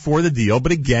 came out for the deal,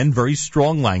 but again, very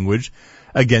strong language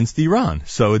against Iran.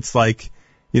 So it's like,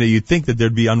 you'd think that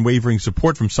there'd be unwavering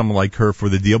support from someone like her for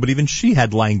the deal, but even she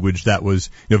had language that was,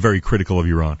 very critical of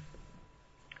Iran.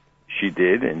 She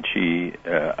did, and she,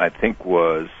 I think,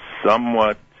 was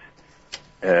somewhat,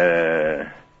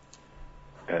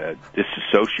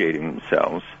 disassociating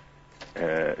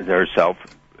herself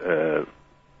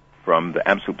from the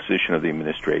absolute position of the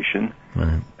administration.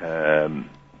 Right.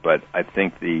 But I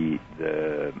think the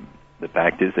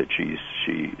fact is that she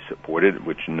supported,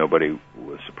 which nobody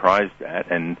was surprised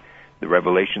at, and the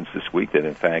revelations this week that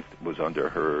in fact was under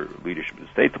her leadership of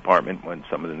the State Department when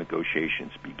some of the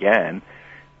negotiations began.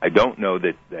 I don't know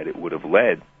that it would have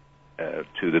led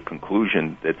to the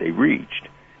conclusion that they reached,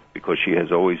 because she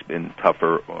has always been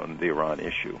tougher on the Iran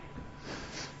issue.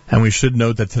 And we should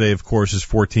note that today, of course, is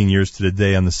 14 years to the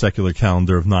day on the secular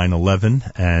calendar of 9/11,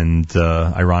 and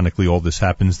ironically, all this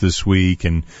happens this week,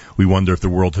 and we wonder if the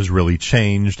world has really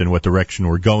changed and what direction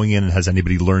we're going in, and has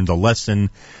anybody learned a lesson,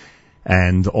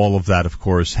 and all of that, of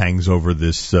course, hangs over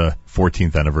this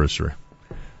 14th anniversary.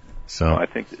 So I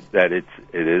think that it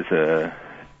is a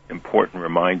important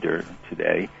reminder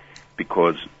today,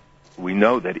 because we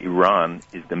know that Iran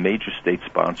is the major state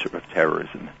sponsor of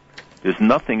terrorism. There's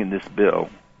nothing in this bill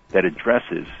that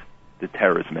addresses the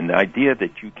terrorism. And the idea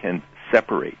that you can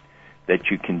separate,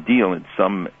 that you can deal in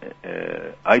some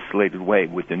isolated way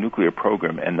with the nuclear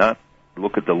program and not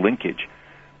look at the linkage,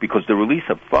 because the release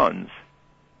of funds,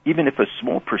 even if a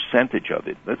small percentage of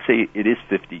it, let's say it is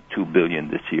 $52 billion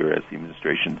this year, as the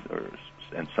administration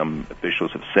and some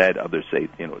officials have said, others say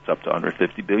it's up to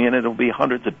 $150 billion, it'll be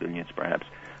hundreds of billions perhaps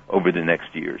over the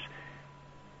next years.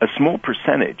 A small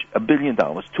percentage, $1 billion,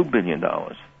 $2 billion,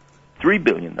 $3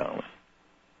 billion,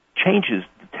 changes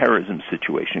the terrorism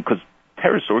situation, because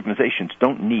terrorist organizations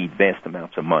don't need vast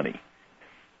amounts of money.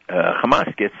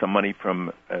 Hamas gets some money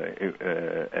from,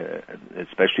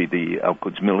 especially the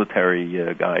Al-Quds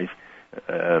military guys,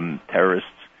 terrorists.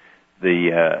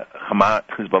 The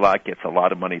Hezbollah gets a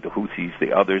lot of money, the Houthis,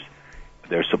 the others,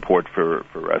 their support for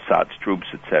Assad's troops,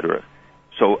 etc.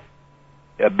 So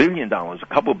 $1 billion, a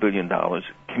couple $1 billion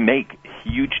can make a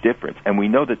huge difference. And we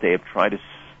know that they have tried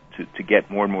to get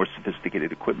more and more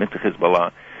sophisticated equipment to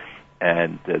Hezbollah,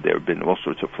 and there have been all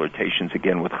sorts of flirtations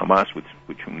again with Hamas, with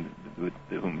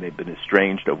whom they've been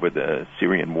estranged over the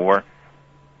Syrian war.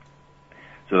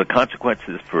 So the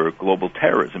consequences for global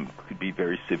terrorism could be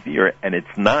very severe, and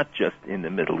it's not just in the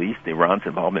Middle East. Iran's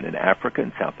involvement in Africa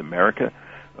and South America,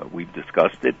 we've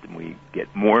discussed it, and we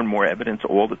get more and more evidence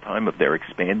all the time of their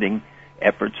expanding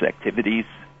efforts, activities,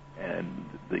 and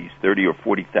these 30 or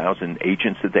 40,000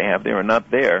 agents that they have there are not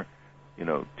there,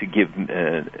 to give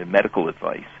medical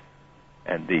advice.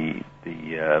 And the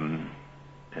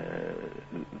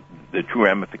true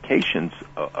ramifications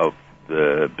of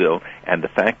the bill, and the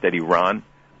fact that Iran,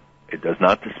 it does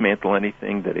not dismantle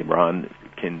anything, that Iran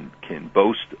can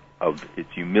boast of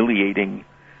its humiliating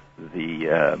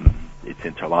its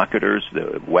interlocutors,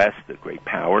 the West, the great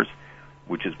powers,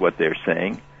 which is what they're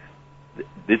saying.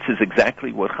 This is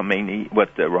exactly what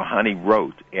Rouhani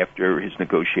wrote after his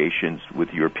negotiations with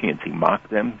Europeans. He mocked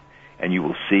them, and you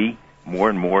will see more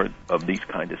and more of these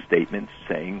kind of statements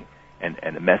saying, and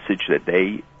a message that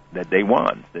they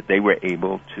won, that they were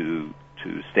able to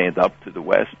stand up to the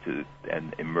West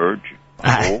and emerge.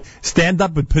 Stand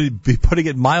up, but putting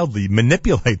it mildly,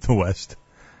 manipulate the West.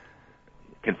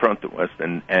 confront the West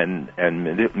and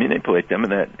manipulate them.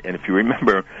 And if you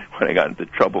remember when I got into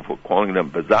trouble for calling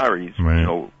them bazaris,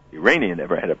 Iranian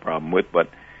never had a problem with, but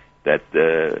that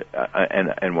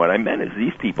and what I meant is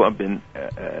these people have been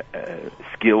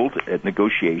skilled at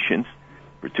negotiations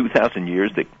for 2,000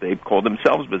 years. They've called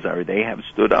themselves bazari. They have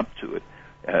stood up to it,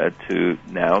 to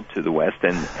the West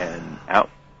and out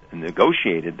and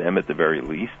negotiated them at the very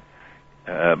least.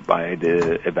 By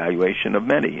the evaluation of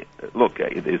many. Look,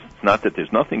 it's not that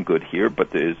there's nothing good here, but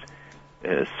there's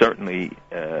certainly,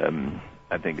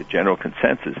 I think, a general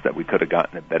consensus that we could have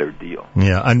gotten a better deal.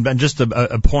 Yeah, and just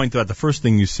a point about the first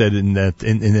thing you said in that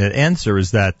answer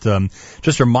is that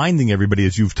just reminding everybody,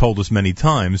 as you've told us many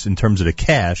times, in terms of the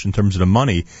cash, in terms of the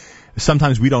money,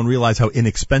 sometimes we don't realize how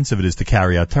inexpensive it is to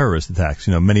carry out terrorist attacks.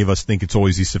 Many of us think it's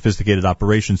always these sophisticated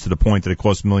operations to the point that it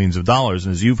costs millions of dollars.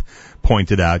 And as you've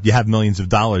pointed out, you have millions of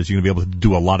dollars, you're going to be able to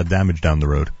do a lot of damage down the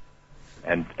road.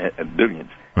 And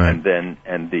billions. Right.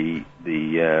 And the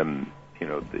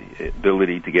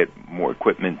ability to get more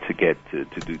equipment, to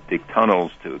dig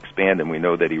tunnels, to expand. And we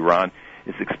know that Iran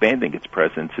is expanding its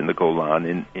presence in the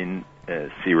Golan in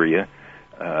Syria.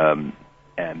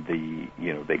 And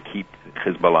they keep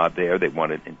Hezbollah there. They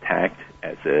want it intact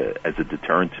as a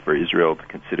deterrent for Israel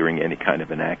considering any kind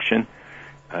of an action.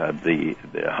 The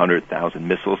 100,000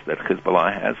 missiles that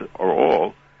Hezbollah has are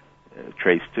all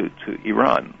traced to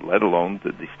Iran, let alone the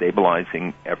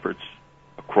destabilizing efforts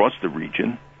across the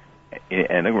region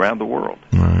and around the world.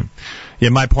 Right. Yeah,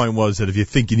 my point was that if you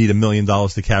think you need $1 million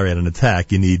to carry out an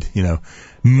attack, you need,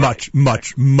 much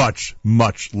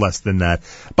less than that.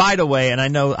 By the way, and I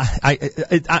know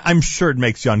I'm sure it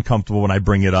makes you uncomfortable when I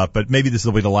bring it up, but maybe this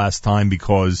will be the last time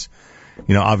because,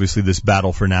 obviously this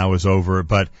battle for now is over,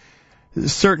 but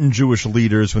certain Jewish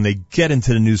leaders, when they get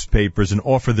into the newspapers and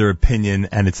offer their opinion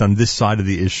and it's on this side of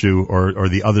the issue or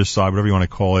the other side, whatever you want to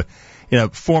call it,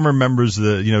 former members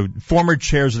of former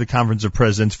chairs of the Conference of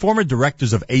Presidents, former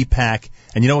directors of AIPAC,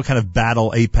 and what kind of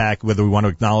battle AIPAC, whether we want to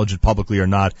acknowledge it publicly or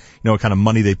not, what kind of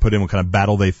money they put in, what kind of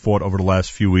battle they fought over the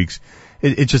last few weeks.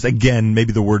 It's just, again,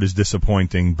 maybe the word is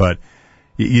disappointing, but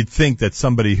you'd think that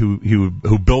somebody who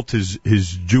built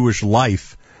his Jewish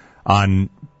life on,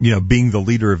 being the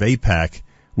leader of AIPAC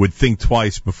would think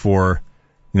twice before,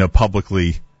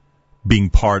 publicly being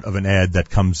part of an ad that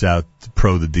comes out to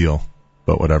pro the deal.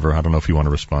 But whatever, I don't know if you want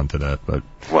to respond to that. But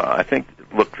well, I think,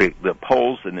 look, the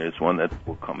polls, and there's one that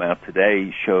will come out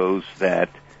today, shows that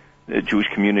the Jewish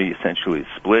community essentially is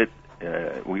split.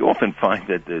 We often find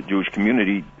that the Jewish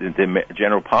community, the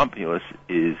general populace,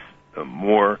 is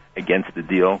more against the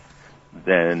deal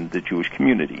than the Jewish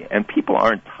community. And people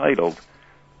are entitled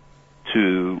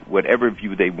to whatever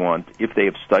view they want, if they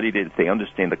have studied it, if they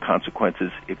understand the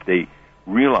consequences, if they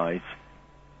realize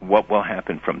what will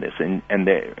happen from this, and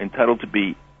they're entitled to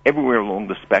be everywhere along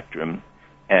the spectrum,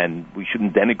 and we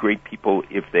shouldn't denigrate people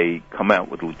if they come out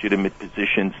with legitimate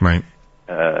positions. Right.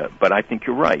 But I think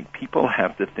you're right. People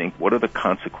have to think, what are the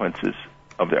consequences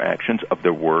of their actions, of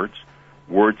their words?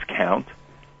 Words count.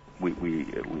 We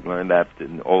learned that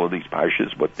in all of these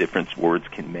parashas, what difference words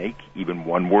can make, even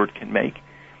one word can make.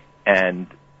 And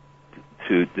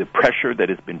to the pressure that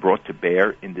has been brought to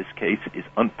bear in this case is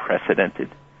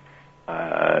unprecedented.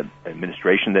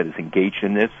 Administration that is engaged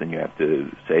in this, and you have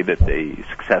to say that they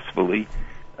successfully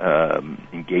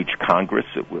engaged Congress,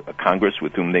 a Congress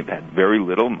with whom they've had very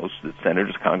little. Most of the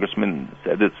senators, congressmen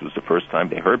said this was the first time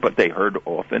they heard, but they heard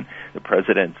often. The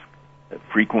president's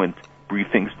frequent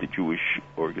briefings to Jewish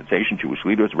organizations, Jewish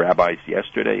leaders, rabbis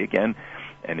yesterday again,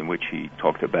 and in which he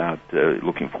talked about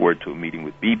looking forward to a meeting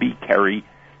with Bibi.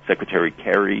 Secretary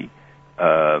Kerry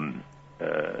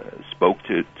spoke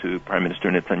to Prime Minister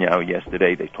Netanyahu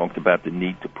yesterday. They talked about the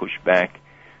need to push back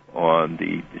on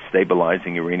the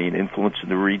destabilizing Iranian influence in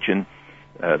the region.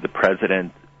 The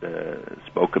president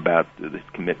spoke about the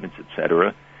commitments,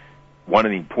 etc. One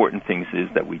of the important things is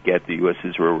that we get the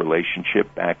U.S.-Israel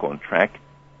relationship back on track,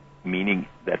 meaning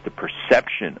that the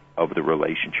perception of the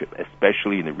relationship,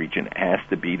 especially in the region, has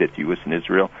to be that the U.S. and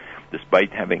Israel,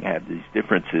 despite having had these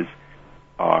differences,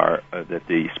 are that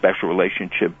the special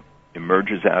relationship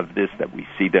emerges out of this, that we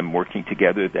see them working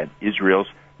together, that Israel's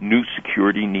new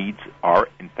security needs are,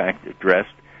 in fact,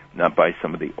 addressed, not by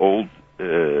some of the old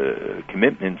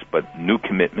commitments, but new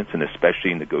commitments, and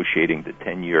especially negotiating the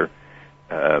 10-year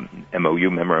MOU,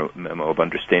 Memo of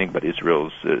Understanding, but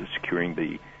Israel's securing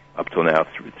the, up till now,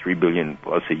 $3 billion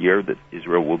plus a year, that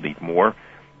Israel will need more,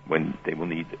 when they will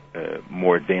need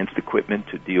more advanced equipment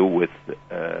to deal with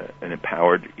an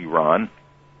empowered Iran,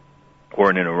 or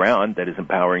in an Iran that is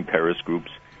empowering terrorist groups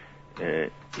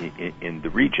in the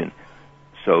region.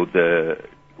 So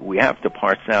we have to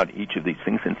parse out each of these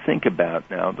things and think about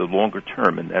now the longer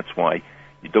term, and that's why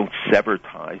you don't sever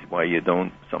ties, why you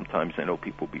don't, sometimes I know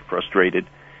people be frustrated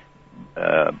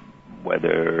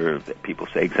whether people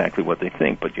say exactly what they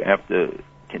think, but you have to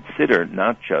consider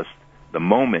not just the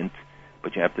moment,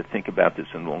 but you have to think about this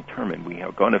in long term, and we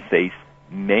are going to face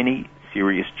many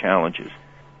serious challenges.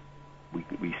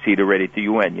 We see it already at the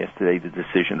UN yesterday, the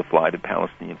decision to fly the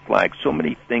Palestinian flag. So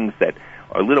many things that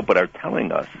are little but are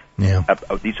telling us.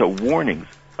 These are warnings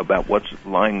about what's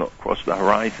lying across the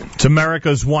horizon. It's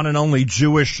America's one and only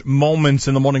Jewish Moments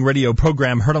in the Morning radio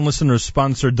program, heard on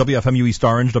listeners-sponsored WFMU East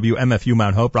Orange, WMFU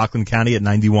Mount Hope, Rockland County at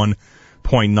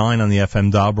 91.9 on the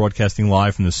FM dial, broadcasting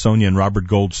live from the Sonia and Robert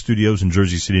Gold studios in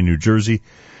Jersey City, New Jersey.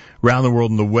 Around the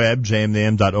world on the web,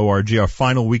 jmnam.org. Our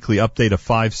final weekly update of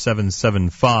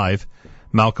 5775.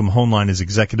 Malcolm Hoenlein is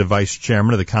Executive Vice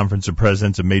Chairman of the Conference of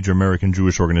Presidents of Major American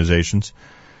Jewish Organizations.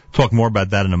 Talk more about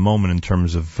that in a moment in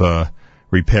terms of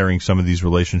repairing some of these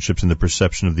relationships and the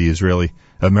perception of the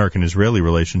American-Israeli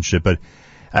relationship. But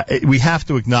we have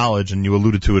to acknowledge, and you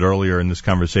alluded to it earlier in this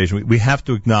conversation, we have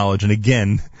to acknowledge, and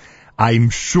again,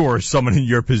 I'm sure someone in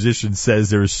your position says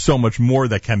there is so much more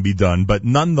that can be done, but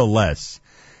nonetheless,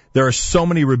 there are so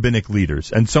many rabbinic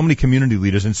leaders and so many community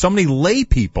leaders and so many lay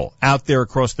people out there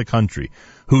across the country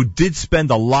who did spend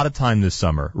a lot of time this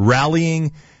summer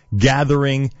rallying,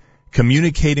 gathering,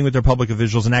 communicating with their public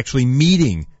officials, and actually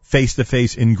meeting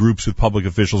face-to-face in groups with public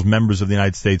officials, members of the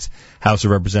United States House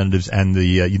of Representatives and the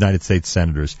United States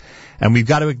Senators. And we've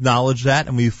got to acknowledge that,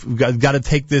 and we've got to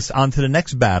take this onto the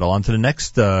next battle, onto the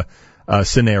next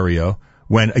scenario,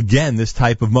 when, again, this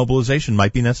type of mobilization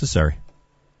might be necessary.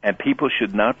 And people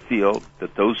should not feel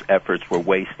that those efforts were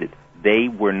wasted. They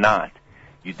were not.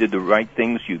 You did the right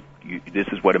things. This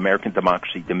is what American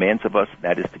democracy demands of us,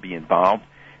 that is to be involved,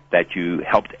 that you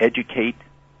helped educate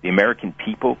the American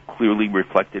people, clearly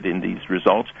reflected in these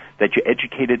results, that you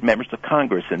educated members of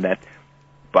Congress, and that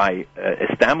by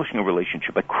establishing a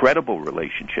relationship, a credible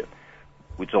relationship,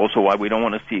 which is also why we don't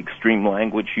want to see extreme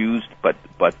language used, but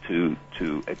to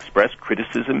express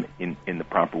criticism in the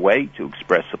proper way, to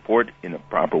express support in a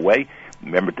proper way.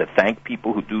 Remember to thank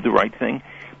people who do the right thing.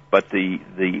 But the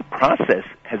process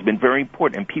has been very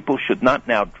important, and people should not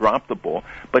now drop the ball,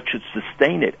 but should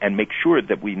sustain it and make sure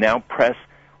that we now press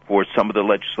for some of the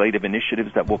legislative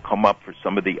initiatives that will come up, for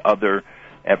some of the other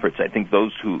efforts. I think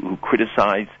those who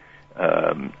criticize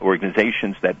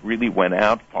organizations that really went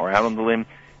far out on the limb,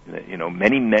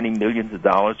 many millions of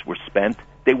dollars were spent.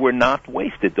 They were not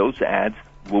wasted. Those ads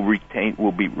will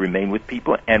remain with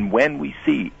people. And when we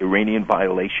see Iranian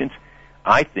violations,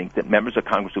 I think that members of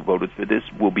Congress who voted for this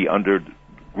will be under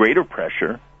greater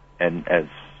pressure. And as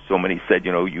so many said,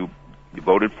 you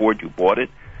voted for it, you bought it.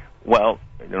 Well,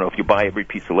 I don't know if you buy every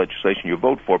piece of legislation you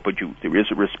vote for, but there is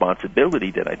a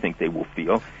responsibility that I think they will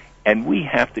feel. And we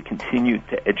have to continue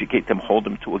to educate them, hold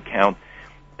them to account,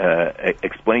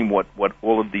 explain what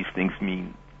all of these things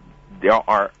mean.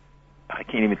 I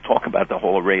can't even talk about the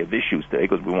whole array of issues today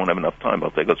because we won't have enough time.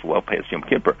 I'll take us well past Yom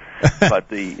Kippur. But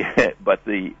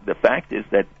the fact is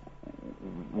that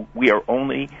we are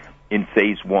only in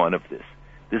phase one of this.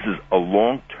 This is a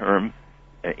long-term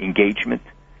engagement,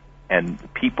 and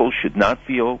people should not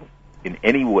feel in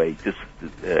any way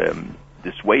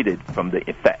dissuaded from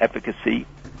the efficacy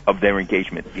of their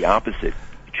engagement. The opposite.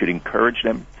 It should encourage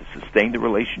them to sustain the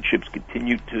relationships,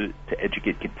 continue to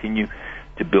educate, continue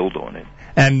to build on it.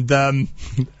 And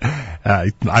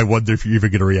I wonder if you're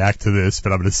even going to react to this,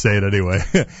 but I'm going to say it anyway.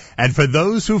 And for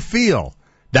those who feel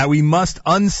that we must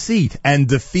unseat and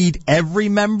defeat every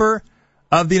member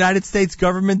of the United States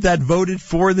government that voted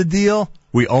for the deal,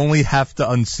 we only have to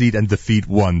unseat and defeat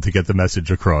one to get the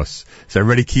message across. So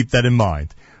everybody keep that in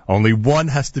mind. Only one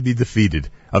has to be defeated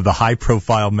of the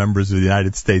high-profile members of the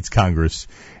United States Congress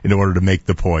in order to make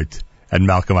the point. And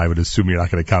Malcolm, I would assume you're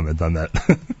not going to comment on that.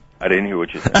 I didn't hear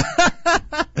what you said.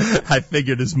 I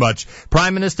figured as much.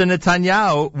 Prime Minister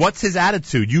Netanyahu, what's his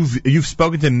attitude? You've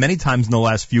spoken to him many times in the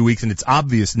last few weeks, and it's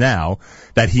obvious now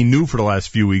that he knew for the last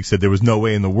few weeks that there was no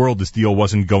way in the world this deal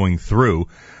wasn't going through.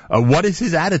 What is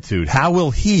his attitude? How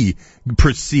will he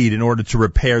proceed in order to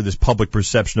repair this public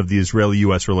perception of the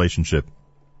Israeli-U.S. relationship?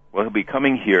 Well, he'll be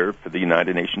coming here for the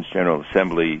United Nations General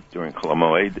Assembly during Chol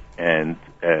HaMoed, and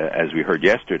as we heard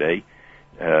yesterday,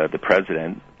 the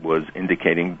president was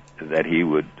indicating that he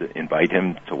would invite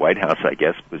him to White House, I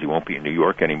guess, because he won't be in New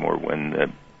York anymore when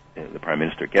the prime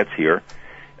minister gets here.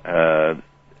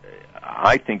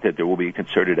 I think that there will be a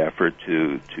concerted effort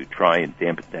to try and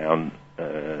dampen down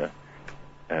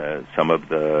some of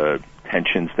the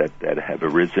tensions that have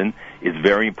arisen is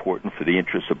very important for the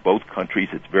interests of both countries.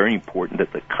 It's very important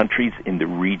that the countries in the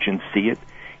region see it.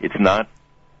 It's not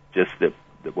just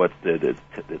what the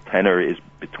tenor is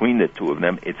between the two of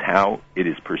them. It's how it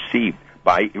is perceived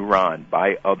by Iran,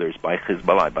 by others, by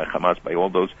Hezbollah, by Hamas, by all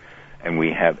those. And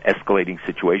we have escalating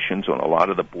situations on a lot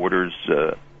of the borders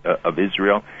of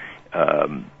Israel.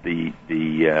 So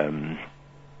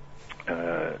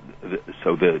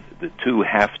the two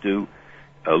have to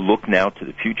look now to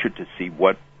the future to see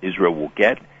what Israel will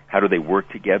get. How do they work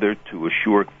together to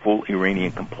assure full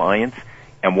Iranian compliance?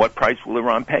 And what price will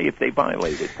Iran pay if they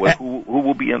violate it? Who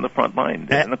will be on the front line?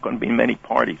 There's not going to be many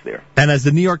parties there. And as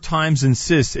the New York Times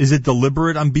insists, is it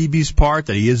deliberate on Bibi's part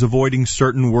that he is avoiding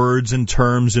certain words and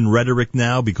terms and rhetoric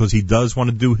now because he does want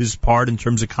to do his part in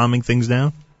terms of calming things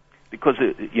down? Because,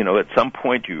 at some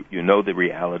point you know the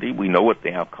reality. We know what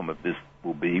the outcome of this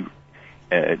will be.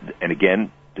 And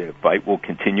again, the fight will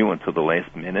continue until the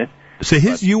last minute. So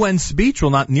his UN speech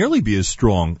will not nearly be as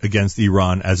strong against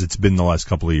Iran as it's been the last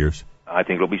couple of years. I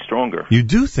think it'll be stronger. You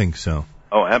do think so?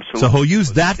 Oh, absolutely. So he'll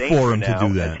use that forum to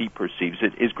do that. As he perceives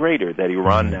it, is greater, that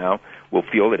Iran now will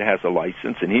feel it has a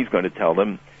license, and he's going to tell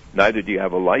them, neither do you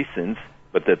have a license,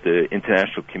 but that the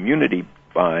international community,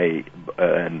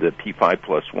 and the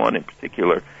P5+1 in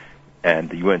particular,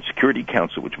 and the UN Security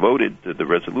Council, which voted the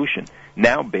resolution,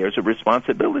 now bears a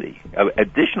responsibility,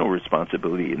 additional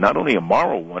responsibility, not only a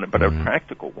moral one, but a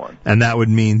practical one. And that would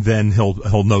mean then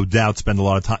he'll no doubt spend a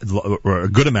lot of time, or a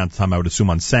good amount of time, I would assume,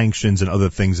 on sanctions and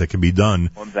other things that can be done.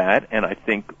 On that, and I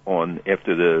think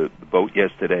after the vote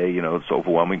yesterday, this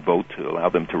overwhelming vote to allow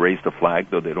them to raise the flag,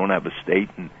 though they don't have a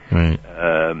state, and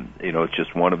it's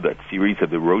just one of that series of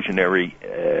erosionary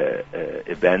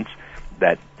events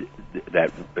that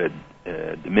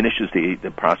diminishes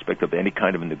the prospect of any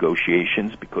kind of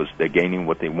negotiations because they're gaining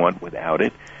what they want without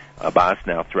it. Abbas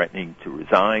now threatening to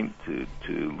resign, to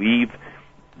leave.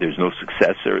 There's no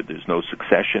successor. There's no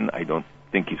succession. I don't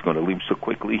think he's going to leave so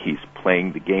quickly. He's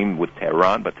playing the game with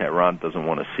Tehran, but Tehran doesn't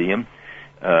want to see him.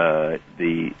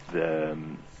 The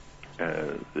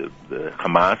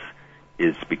Hamas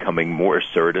is becoming more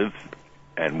assertive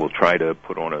and will try to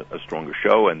put on a stronger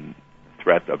show, and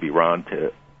threat of Iran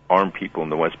to arm people in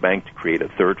the West Bank to create a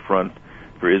third front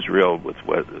for Israel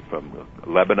from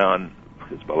Lebanon,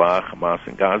 Hezbollah, Hamas,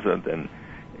 and Gaza. Then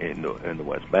in the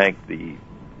West Bank,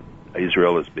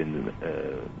 Israel has been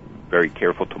very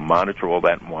careful to monitor all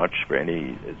that and watch for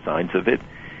any signs of it.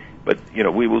 But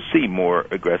we will see more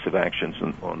aggressive actions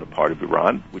on the part of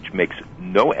Iran, which makes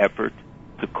no effort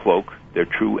to cloak their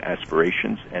true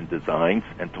aspirations and designs,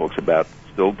 and talks about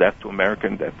still death to America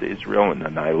and death to Israel and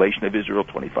annihilation of Israel,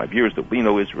 25 years, there'll be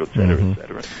no Israel, et cetera, et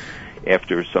cetera.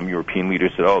 After some European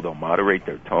leaders said, they'll moderate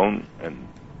their tone, and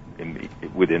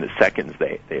within a seconds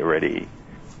they already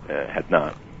had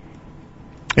not.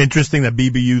 Interesting that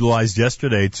Bibi utilized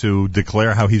yesterday to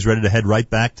declare how he's ready to head right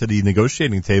back to the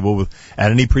negotiating table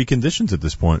without any preconditions at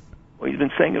this point. Well, he's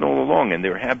been saying it all along, and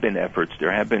there have been efforts,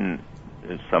 there have been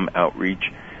some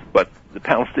outreach, but the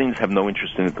Palestinians have no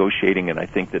interest in negotiating, and I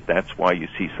think that's why you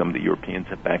see some of the Europeans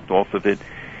have backed off of it.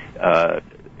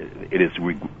 It is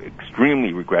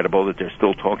extremely regrettable that they're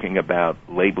still talking about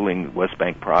labeling West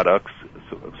Bank products,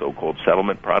 so-called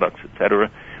settlement products, etc.,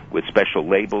 with special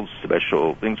labels,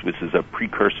 special things. This is a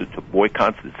precursor to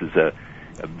boycotts. This is a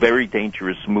very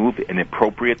dangerous move,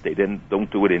 inappropriate. They don't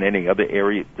do it in any other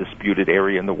disputed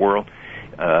area in the world.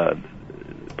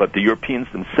 But the Europeans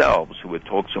themselves, who had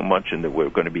talked so much, and there were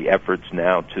going to be efforts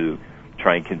now to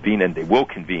try and convene, and they will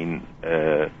convene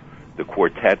the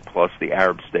quartet plus the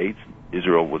Arab states.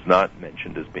 Israel was not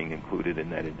mentioned as being included in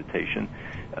that invitation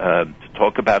to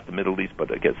talk about the Middle East,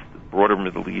 but I guess the broader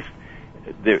Middle East.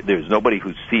 There's nobody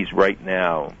who sees right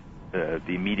now the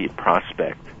immediate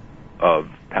prospect of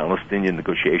Palestinian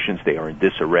negotiations. They are in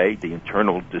disarray. The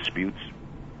internal disputes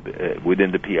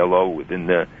within the PLO, within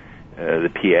the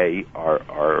PA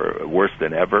are worse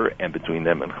than ever, and between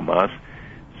them and Hamas.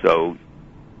 So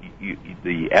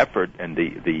the effort and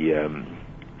the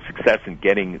success in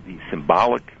getting the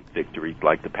symbolic victories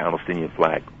like the Palestinian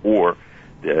flag or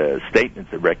the statements,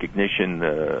 the recognition,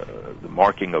 the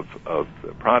marking of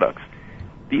products,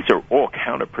 these are all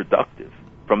counterproductive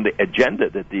from the agenda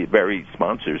that the very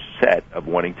sponsors set of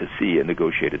wanting to see a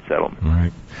negotiated settlement.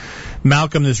 Right.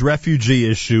 Malcolm, this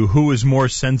refugee issue, who is more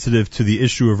sensitive to the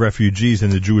issue of refugees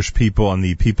than the Jewish people and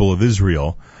the people of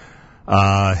Israel?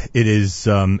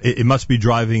 It must be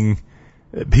driving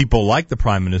people like the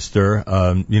Prime Minister,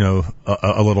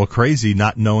 a little crazy,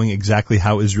 not knowing exactly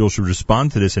how Israel should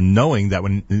respond to this, and knowing that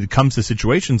when it comes to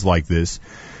situations like this,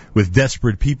 with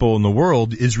desperate people in the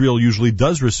world, Israel usually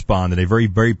does respond in a very,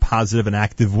 very positive and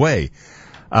active way.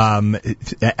 And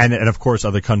of course,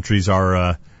 other countries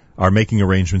are making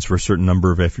arrangements for a certain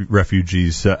number of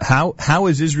refugees. How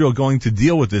is Israel going to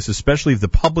deal with this, especially if the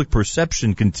public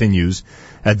perception continues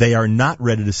that they are not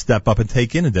ready to step up and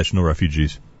take in additional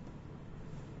refugees?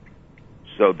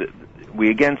 So we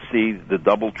again see the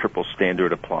double, triple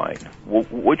standard applied.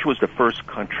 Which was the first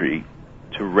country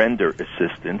to render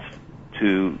assistance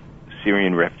to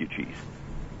Syrian refugees?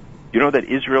 You know that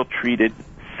Israel treated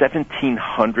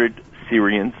 1,700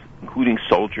 Syrians, including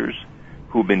soldiers,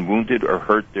 who have been wounded or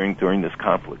hurt during this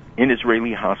conflict, in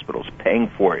Israeli hospitals, paying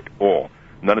for it all.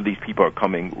 None of these people are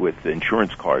coming with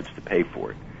insurance cards to pay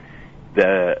for it.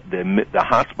 The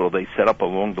hospital they set up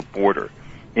along the border.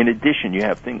 In addition, you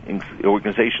have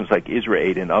organizations like Israel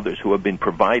Aid and others who have been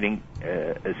providing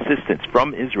assistance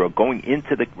from Israel, going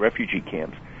into the refugee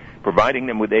camps, providing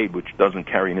them with aid, which doesn't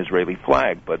carry an Israeli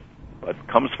flag, but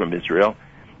comes from Israel,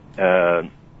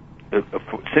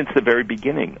 since the very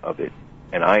beginning of it.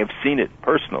 And I have seen it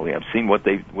personally. I've seen what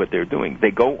they're doing.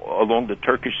 They go along the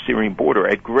Turkish-Syrian border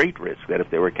at great risk that if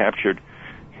they were captured,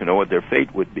 what their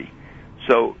fate would be.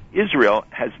 So Israel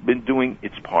has been doing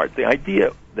its part. The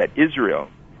idea that Israel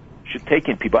should take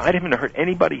in people, I haven't heard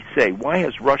anybody say, why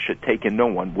has Russia taken no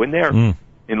one when they're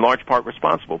in large part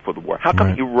responsible for the war? How come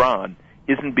Iran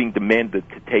isn't being demanded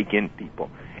to take in people,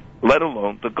 let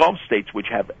alone the Gulf states, which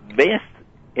have vast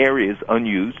areas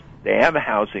unused? They have a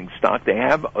housing stock. They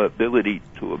have ability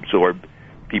to absorb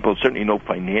people, certainly no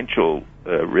financial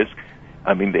risk.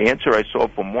 I mean, the answer I saw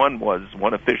from one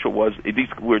official was,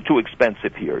 we're too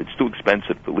expensive here. It's too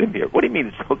expensive to live here. What do you mean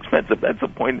it's too expensive? That's the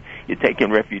point. You take in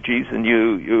refugees and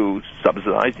you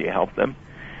subsidize, you help them.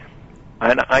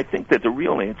 And I think that the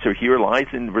real answer here lies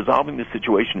in resolving the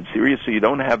situation in Syria so you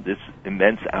don't have this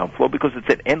immense outflow, because it's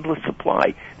an endless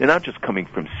supply. They're not just coming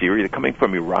from Syria. They're coming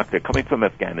from Iraq. They're coming from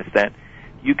Afghanistan.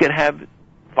 You could have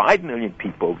 5 million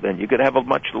people, then you could have a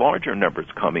much larger numbers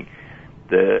coming.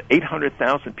 The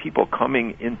 800,000 people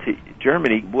coming into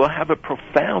Germany will have a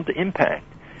profound impact.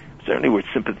 Certainly we're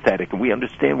sympathetic and we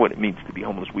understand what it means to be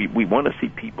homeless. We want to see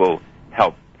people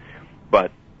help.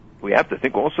 But we have to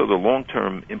think also the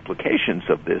long-term implications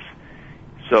of this.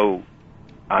 So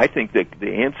I think that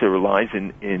the answer lies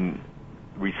in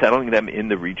resettling them in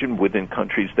the region within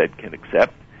countries that can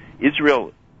accept.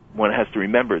 Israel, one has to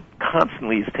remember,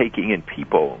 constantly is taking in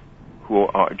people who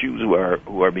are Jews who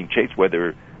are being chased,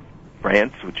 whether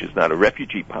France, which is not a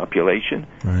refugee population,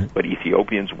 but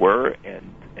Ethiopians were,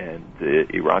 and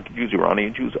Iraqi Jews,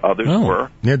 Iranian Jews, others were.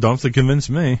 Yeah, don't have to convince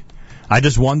me. I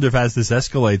just wonder if as this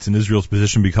escalates and Israel's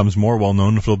position becomes more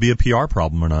well-known, if it'll be a PR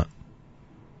problem or not.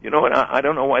 You know what, I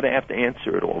don't know why they have to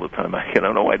answer it all the time. I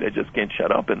don't know why they just can't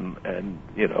shut up and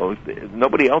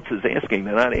nobody else is asking.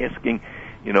 They're not asking,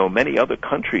 many other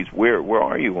countries, where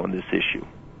are you on this issue?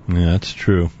 Yeah, that's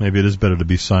true. Maybe it is better to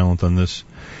be silent on this.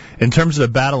 In terms of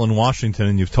the battle in Washington,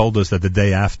 and you've told us that the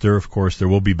day after, of course, there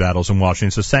will be battles in Washington.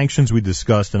 So sanctions we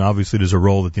discussed, and obviously there's a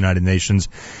role that the United Nations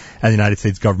and the United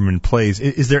States government plays.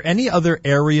 Is there any other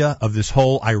area of this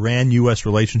whole Iran-U.S.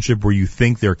 relationship where you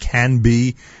think there can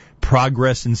be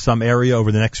progress in some area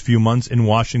over the next few months in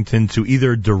Washington to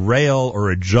either derail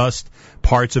or adjust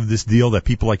parts of this deal that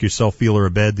people like yourself feel are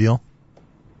a bad deal?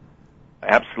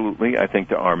 Absolutely. I think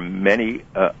there are many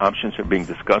options that are being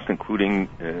discussed, including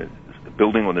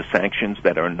building on the sanctions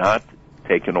that are not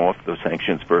taken off, those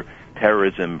sanctions for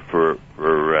terrorism, for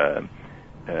the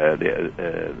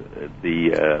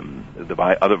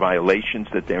other violations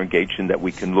that they're engaged in, that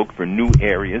we can look for new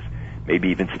areas, maybe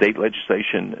even state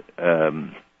legislation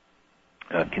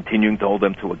continuing to hold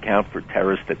them to account for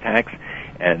terrorist attacks,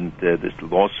 and there's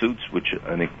lawsuits, which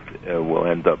I think will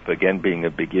end up again being a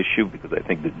big issue, because I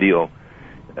think the deal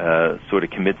sort of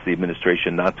commits the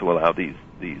administration not to allow these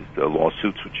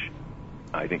lawsuits, which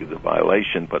I think is a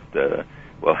violation, but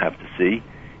we'll have to see.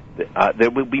 There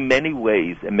will be many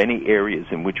ways and many areas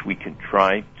in which we can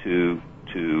try to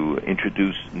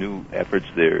introduce new efforts.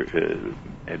 There,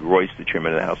 Ed Royce, the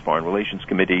chairman of the House Foreign Relations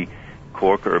Committee,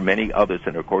 Corker, many others,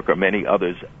 Senator Corker, many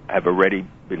others have already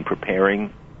been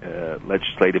preparing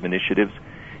legislative initiatives,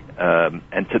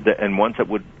 and ones that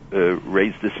would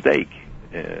raise the stake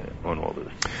on all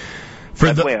this.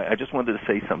 By the way, I just wanted to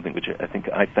say something which I think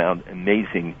I found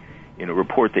amazing in a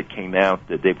report that came out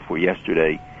the day before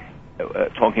yesterday,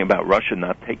 talking about Russia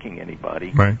not taking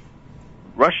anybody. Right.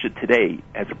 Russia today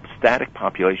has a static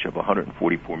population of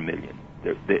 144 million.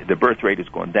 the birth rate has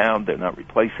gone down. They're not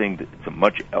replacing. It's a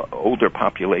much older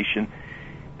population.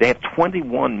 They have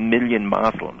 21 million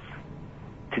Muslims.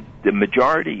 The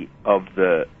majority of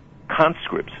the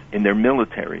conscripts in their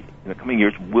military in the coming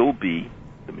years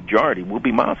the majority will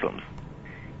be Muslims.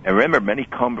 And remember, many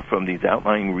come from these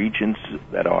outlying regions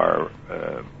that are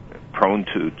prone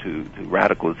to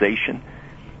radicalization.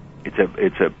 It's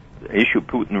a issue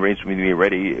Putin raised with me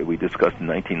already. We discussed in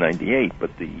 1998,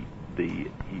 but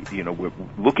we're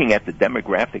looking at the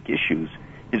demographic issues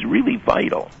is really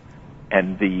vital,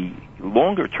 and the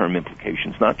longer term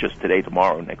implications, not just today,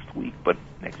 tomorrow, next week, but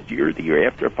next year, the year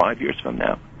after, 5 years from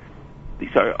now. These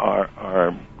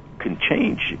can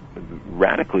change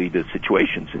radically the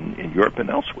situations in Europe and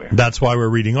elsewhere. That's why we're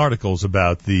reading articles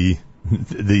about the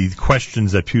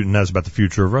questions that Putin has about the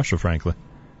future of Russia, frankly.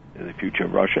 The future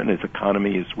of Russia and its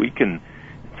economy is weakened,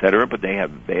 et cetera, but they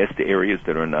have vast areas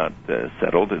that are not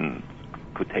settled and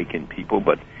could take in people.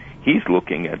 But he's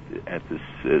looking at this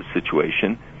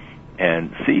situation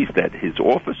and sees that his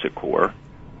officer corps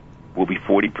will be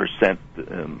 40%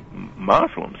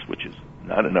 Muslims, which is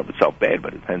not in of itself bad,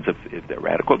 but it depends if they're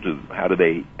radical. How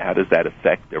does that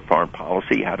affect their foreign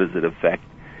policy? How does it affect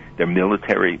their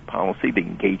military policy, the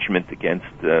engagement against,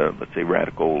 let's say,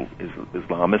 radical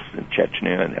Islamists in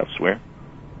Chechnya and elsewhere?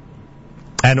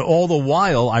 And all the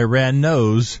while, Iran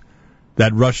knows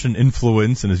that Russian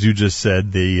influence, and as you just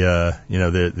said, their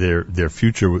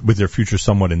future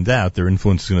somewhat in doubt, their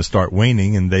influence is going to start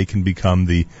waning, and they can become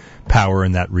the power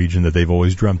in that region that they've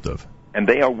always dreamt of. And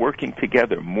they are working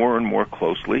together more and more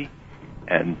closely.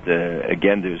 And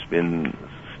again, there's been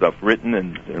stuff written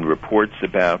and reports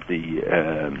about the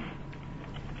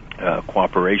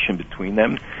cooperation between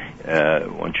them.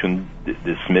 One shouldn't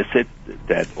dismiss it,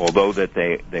 that although that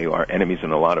they are enemies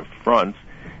on a lot of fronts,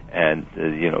 and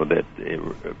that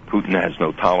Putin has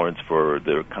no tolerance for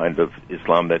the kind of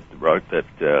Islam that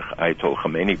Ayatollah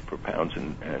Khomeini propounds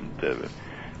and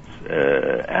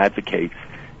advocates.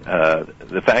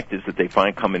 The fact is that they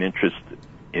find common interest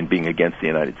in being against the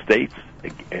United States,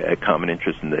 a common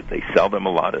interest in that they sell them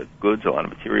a lot of goods, a lot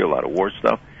of material, a lot of war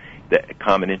stuff, a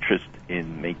common interest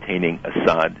in maintaining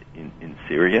Assad in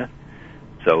Syria.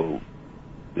 So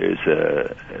there's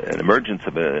an emergence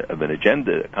of an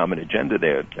agenda, a common agenda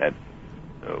there that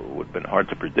would have been hard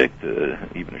to predict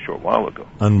even a short while ago.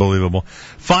 Unbelievable.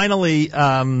 Finally,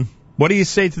 what do you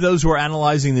say to those who are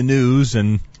analyzing the news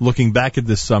and looking back at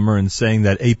this summer and saying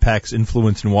that AIPAC's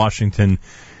influence in Washington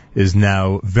is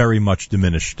now very much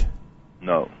diminished?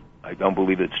 No, I don't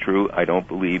believe it's true. I don't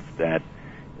believe that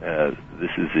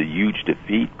this is a huge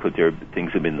defeat. Could there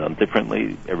things have been done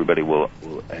differently? Everybody will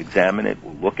examine it,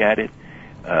 will look at it.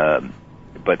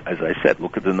 But as I said,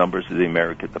 look at the numbers of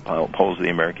the polls of the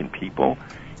American people.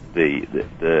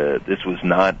 This was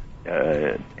not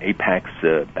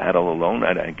AIPAC's battle alone.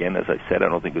 And again, as I said, I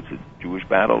don't think it's a Jewish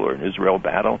battle or an Israel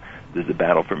battle. This is a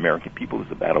battle for American people. This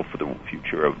is a battle for the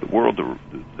future of the world,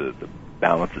 the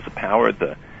balances of power,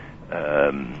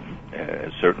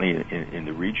 certainly in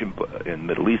the region, in the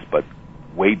Middle East, but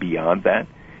way beyond that.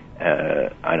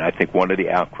 And I think one of the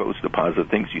outgrowths, the positive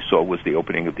things you saw was the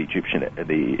opening of the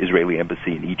Israeli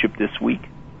embassy in Egypt this week.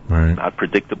 Right. Not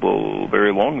predictable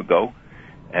very long ago.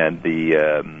 And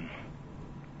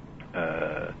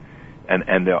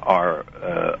and there are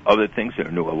other things. There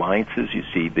are new alliances. You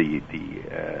see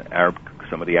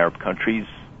some of the Arab countries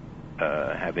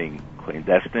having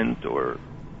clandestine or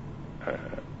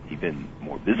even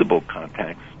more visible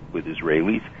contacts with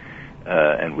Israelis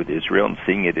and with Israel, and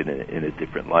seeing it in a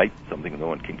different light, something no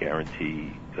one can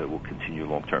guarantee will continue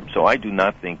long term. So I do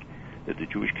not think that the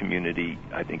Jewish community,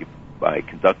 I think by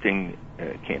conducting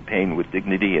a campaign with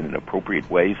dignity and in appropriate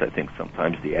ways, I think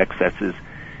sometimes the excesses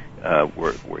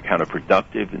were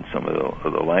counterproductive in some of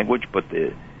the language, but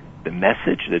the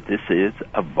message that this is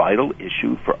a vital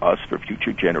issue for us, for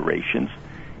future generations,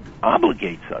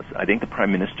 obligates us. I think the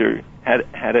Prime Minister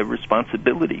had a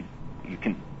responsibility.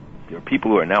 There are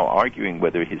people who are now arguing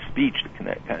whether his speech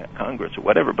to Congress or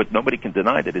whatever, but nobody can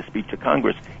deny that his speech to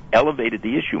Congress elevated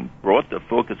the issue, brought the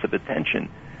focus of attention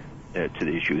to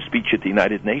the issue. His speech at the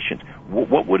United Nations.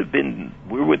 What would have been?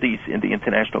 Where would these in the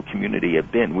international community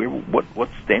have been? What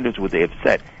standards would they have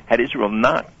set had Israel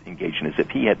not engaged in this? If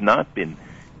he had not been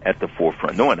at the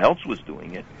forefront, no one else was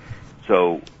doing it.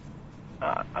 So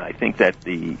I think that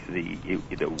the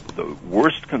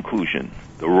worst conclusion,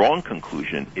 the wrong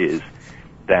conclusion, is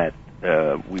that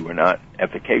we were not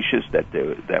efficacious,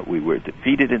 that we were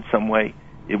defeated in some way.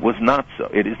 It was not so.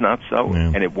 It is not so,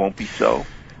 and it won't be so.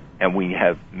 And we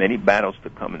have many battles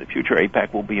to come in the future.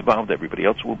 AIPAC will be involved. Everybody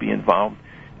else will be involved.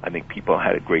 I think people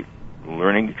had a great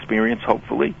learning experience,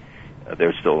 hopefully.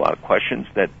 There's still a lot of questions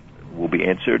that will be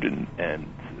answered and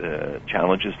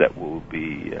challenges that will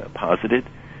be posited.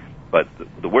 But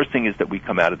the worst thing is that we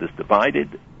come out of this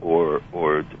divided or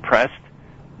depressed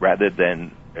rather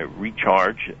than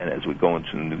recharge, and as we go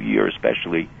into the new year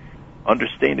especially,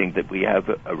 understanding that we have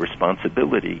a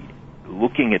responsibility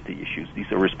looking at the issues.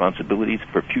 These are responsibilities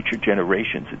for future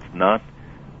generations. It's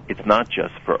not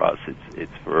just for us.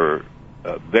 It's for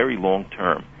very long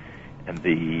term. And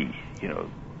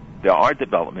there are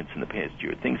developments in the past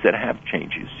year, things that have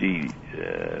changed. You see,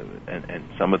 and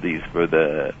some of these for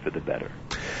the better.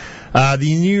 The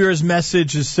New Year's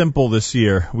message is simple this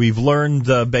year. We've learned,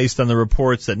 based on the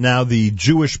reports, that now the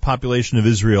Jewish population of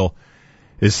Israel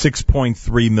is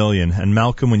 6.3 million. And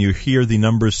Malcolm, when you hear the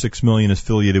number 6 million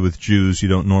affiliated with Jews, you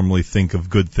don't normally think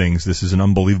of good things. This is an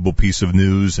unbelievable piece of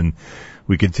news, and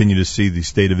we continue to see the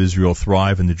state of Israel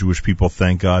thrive and the Jewish people,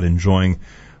 thank God, enjoying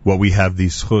what we have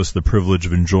the privilege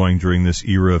of enjoying during this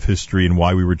era of history. And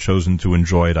why we were chosen to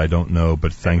enjoy it, I don't know,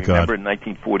 but thank God. Remember in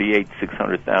 1948,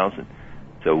 600,000.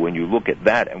 So when you look at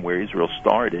that and where Israel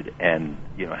started, and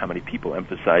how many people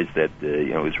emphasize that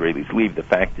Israelis leave, the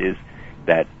fact is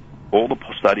that all the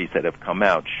studies that have come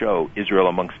out show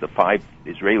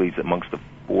Israelis amongst the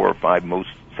 4 or 5 most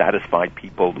satisfied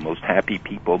people, the most happy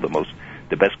people,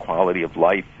 the best quality of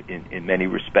life in many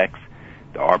respects.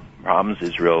 There are problems.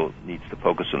 Israel needs to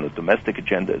focus on the domestic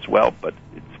agenda as well, but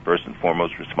its first and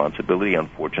foremost responsibility,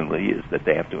 unfortunately, is that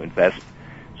they have to invest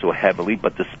so heavily.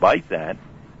 But despite that,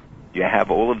 you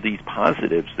have all of these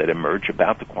positives that emerge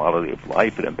about the quality of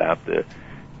life and about the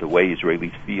way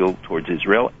Israelis feel towards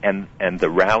Israel, and the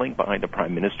rallying behind the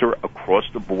Prime Minister across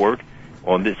the board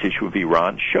on this issue of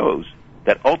Iran shows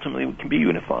that ultimately we can be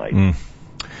unified,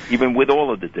 even with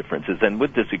all of the differences and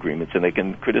with disagreements, and they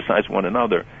can criticize one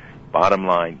another. Bottom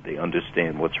line, they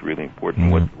understand what's really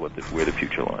important, where the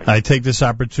future lies. I take this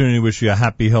opportunity to wish you a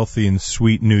happy, healthy, and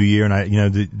sweet New Year.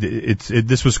 And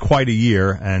this was quite a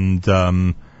year, and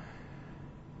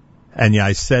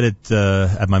I said it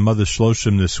at my mother's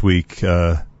shloshim this week,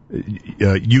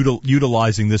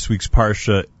 utilizing this week's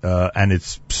parsha and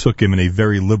its psukim in a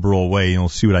very liberal way. And you'll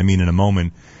see what I mean in a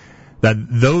moment. That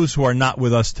those who are not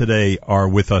with us today are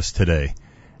with us today.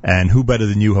 And who better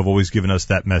than you have always given us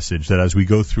that message, that as we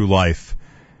go through life,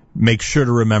 make sure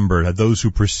to remember that those who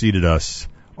preceded us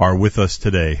are with us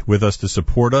today, with us to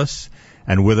support us,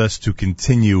 and with us to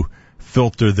continue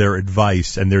filter their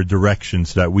advice and their direction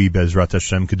so that we, Bezrat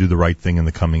Hashem, could do the right thing in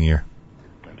the coming year.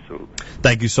 Absolutely.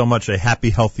 Thank you so much. A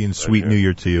happy, healthy, and sweet New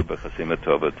Year to you.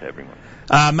 To everyone.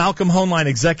 Malcolm Hoenlein,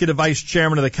 Executive Vice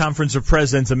Chairman of the Conference of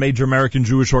Presidents of Major American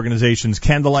Jewish Organizations,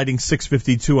 candlelighting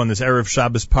 652 on this Erev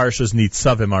Shabbos Parshas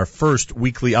Nitzavim. Our first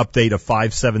weekly update of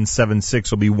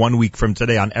 5776 will be 1 week from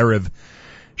today on Erev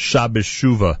Shabbos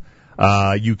Shuva.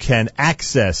 You can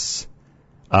access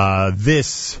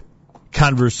this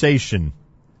conversation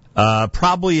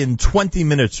probably in 20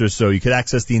 minutes or so. You could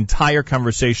access the entire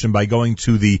conversation by going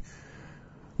to the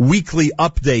weekly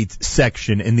update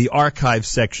section in the archive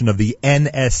section of the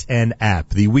NSN app.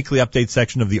 The weekly update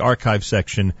section of the archive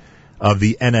section of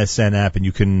the NSN app, and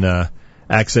you can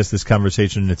access this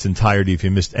conversation in its entirety if you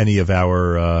missed any of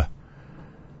our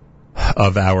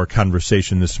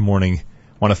conversation this morning. I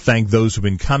want to thank those who've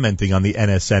been commenting on the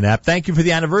NSN app. Thank you for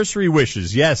the anniversary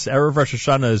wishes. Yes, Erev Rosh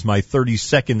Hashanah is my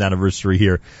 32nd anniversary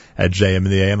here at JM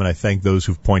in the AM, and I thank those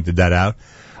who've pointed that out.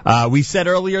 We said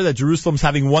earlier that Jerusalem's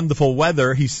having wonderful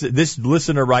weather. This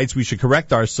listener writes, we should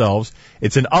correct ourselves.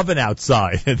 It's an oven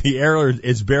outside. The air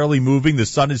is barely moving. The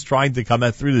sun is trying to come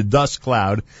out through the dust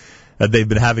cloud that they've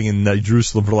been having in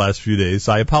Jerusalem for the last few days.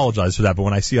 So I apologize for that, but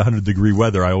when I see 100-degree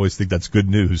weather, I always think that's good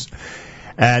news.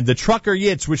 And the trucker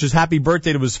Yitz wishes happy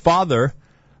birthday to his father,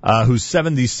 who's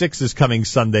 76, is coming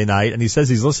Sunday night, and he says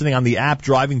he's listening on the app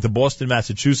driving to Boston,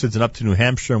 Massachusetts, and up to New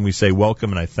Hampshire, and we say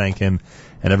welcome, and I thank him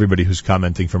and everybody who's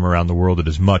commenting from around the world. It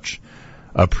is much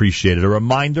appreciated. A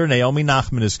reminder, Naomi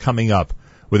Nachum is coming up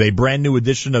with a brand new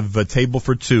edition of Table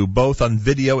for Two, both on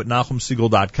video at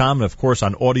NachumSegal.com and, of course,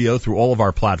 on audio through all of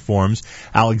our platforms.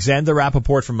 Alexander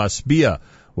Rappaport from Masbia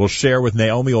will share with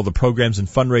Naomi all the programs and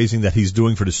fundraising that he's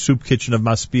doing for the soup kitchen of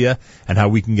Masbia and how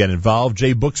we can get involved.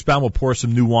 Jay Buchsbaum will pour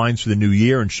some new wines for the new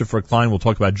year, and Shifra Klein will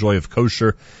talk about joy of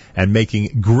kosher and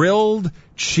making grilled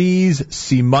cheese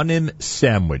simanim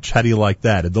sandwich. How do you like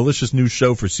that? A delicious new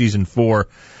show for season 4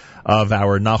 of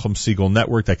our Nachum Segal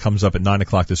network that comes up at 9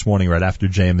 o'clock this morning right after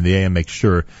JM in the AM. Make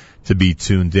sure to be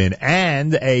tuned in.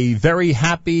 And a very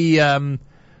happy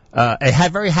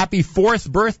very happy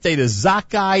 4th birthday to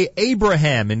Zakai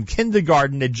Abraham in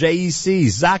kindergarten at JEC.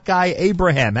 Zakai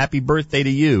Abraham, happy birthday to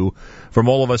you from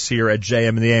all of us here at JM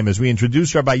and the AM. As we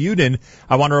introduce Rabbi Yudin,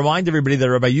 I want to remind everybody that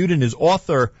Rabbi Yudin is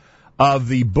author of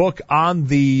the book on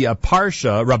the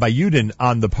Parsha, Rabbi Yudin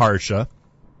on the Parsha,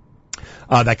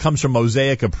 that comes from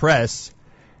Mosaica Press.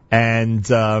 And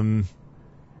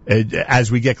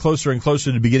as we get closer and closer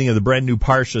to the beginning of the brand new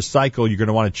Parsha cycle, you're going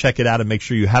to want to check it out and make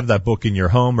sure you have that book in your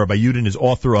home. Rabbi Yudin is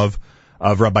author of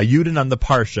Rabbi Yudin on the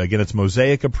Parsha. Again, it's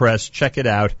Mosaica Press. Check it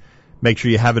out. Make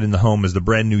sure you have it in the home as the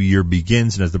brand new year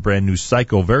begins and as the brand new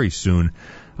cycle very soon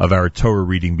of our Torah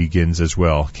reading begins as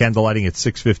well. Candlelighting at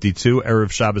 6:52,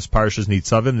 Erev Shabbos Parshas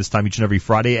Nitzavim, this time each and every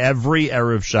Friday, every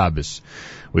Erev Shabbos.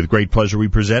 With great pleasure, we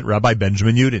present Rabbi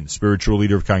Benjamin Yudin, spiritual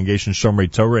leader of Congregation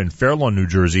Shomrei Torah in Fair Lawn, New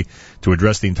Jersey, to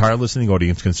address the entire listening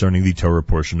audience concerning the Torah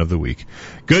portion of the week.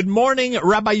 Good morning,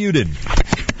 Rabbi Yudin.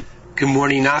 Good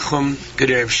morning, Nachum. Good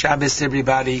Erev Shabbos,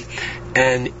 everybody.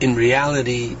 And in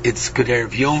reality, it's Good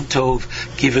Erev Yom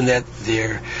Tov, given that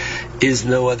there is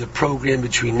no other program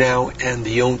between now and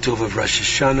the Yom Tov of Rosh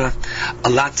Hashanah. A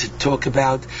lot to talk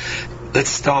about. Let's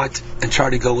start and try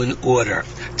to go in order.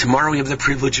 Tomorrow we have the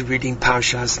privilege of reading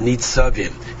Parshas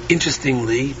Nitzavim.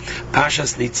 Interestingly,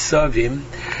 Parshas Nitzavim,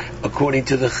 according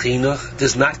to the Chinuch,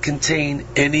 does not contain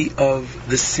any of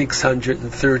the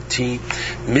 613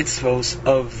 mitzvos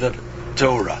of the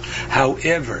Torah.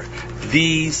 However,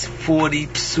 these 40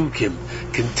 psukim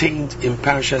contained in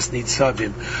Parshas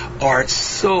Nitzavim are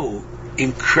so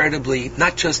incredibly,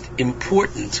 not just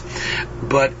important,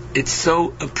 but it's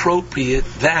so appropriate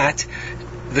that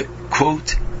the,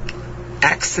 quote,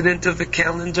 accident of the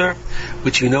calendar,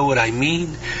 which you know what I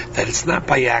mean, that it's not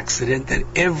by accident that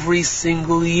every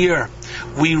single year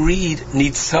we read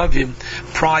Nitzavim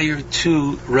prior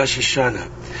to Rosh Hashanah.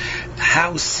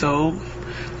 How so?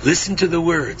 Listen to the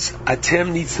words,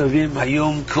 Atem Nitzavim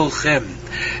Hayom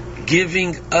Kolchem,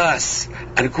 giving us,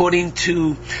 and according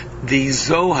to the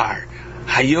Zohar,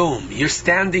 Hayom, you're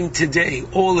standing today,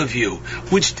 all of you.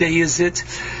 Which day is it?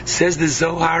 Says the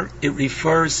Zohar, it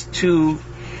refers to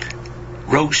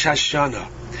Rosh Hashanah.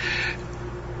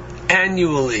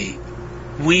 Annually,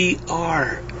 we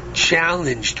are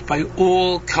challenged by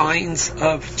all kinds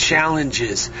of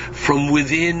challenges from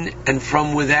within and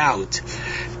from without.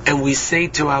 And we say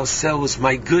to ourselves,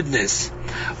 my goodness,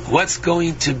 what's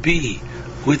going to be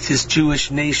with this Jewish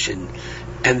nation?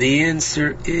 And the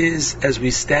answer is, as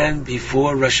we stand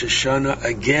before Rosh Hashanah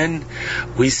again,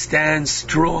 we stand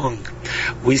strong.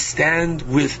 We stand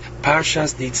with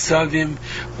Parshas Nitzavim,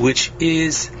 which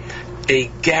is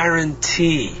a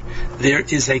guarantee. There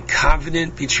is a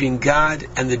covenant between God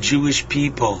and the Jewish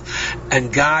people.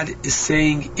 And God is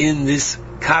saying in this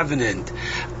covenant,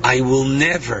 I will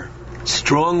never,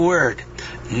 strong word,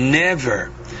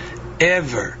 never,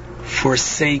 ever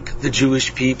forsake the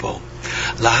Jewish people.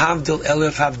 Lahavdil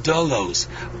Elef Havdolos,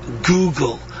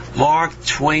 Google Mark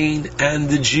Twain and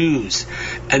the Jews.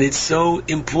 And it's so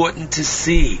important to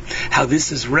see how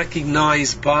this is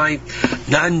recognized by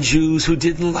non-Jews who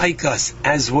didn't like us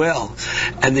as well.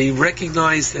 And they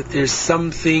recognize that there's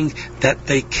something that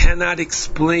they cannot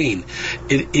explain.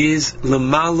 It is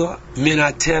Lamala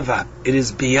Minateva. It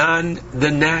is beyond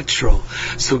the natural.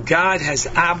 So God has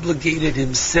obligated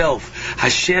himself.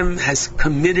 Hashem has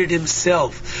committed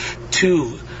himself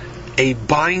to a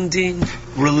binding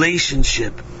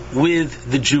relationship with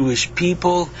the Jewish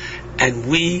people, and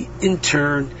we in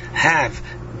turn have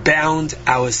bound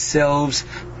ourselves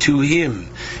to him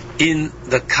in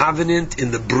the covenant,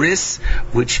 in the bris,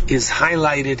 which is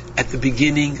highlighted at the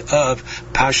beginning of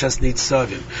Parshas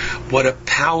Nitzavim. What a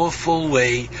powerful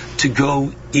way to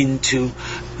go into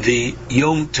the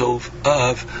Yom Tov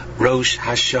of Rosh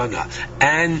Hashanah.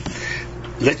 And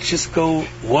let's just go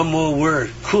one more word,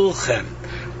 Kulchem,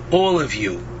 all of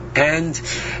you. And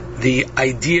the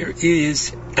idea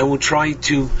is, and we'll try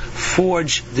to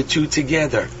forge the two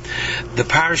together, the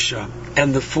Parsha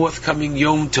and the forthcoming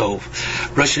Yom Tov.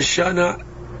 Rosh Hashanah,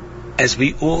 as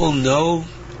we all know,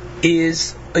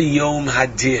 is a Yom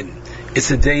Hadin.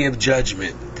 It's a day of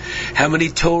judgment. How many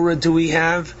Torah do we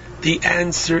have? The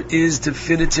answer is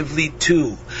definitively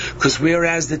 2. Because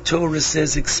whereas the Torah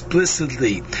says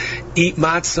explicitly, eat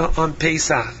matzah on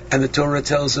Pesach, and the Torah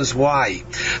tells us why.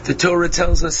 The Torah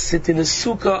tells us sit in a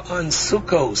sukkah on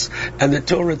Sukkos, and the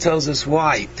Torah tells us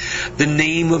why. The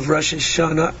name of Rosh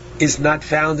Hashanah is not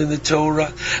found in the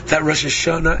Torah. That Rosh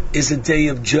Hashanah is a day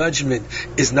of judgment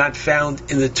is not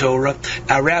found in the Torah.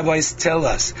 Our rabbis tell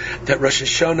us that Rosh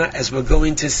Hashanah, as we're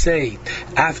going to say,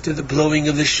 after the blowing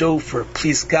of the shofar,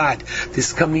 please God,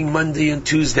 this coming Monday and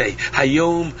Tuesday,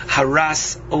 Hayom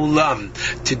Haras Olam.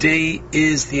 Today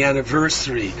is the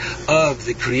anniversary of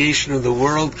the creation of the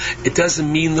world. It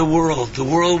doesn't mean the world. The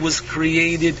world was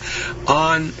created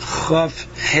on Chav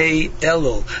Hey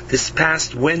Elul, this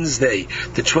past Wednesday,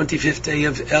 the 25th day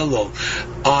of Elul,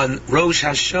 on Rosh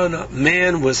Hashanah,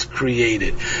 man was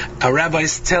created. Our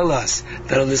rabbis tell us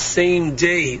that on the same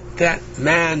day that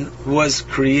man was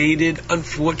created,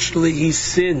 unfortunately he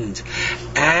sinned,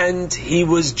 and he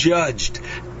was judged.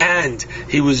 And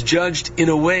he was judged in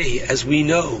a way, as we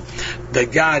know,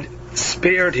 that God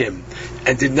spared him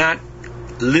and did not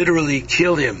literally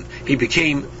kill him. He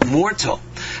became mortal,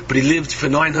 but he lived for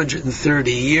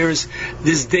 930 years.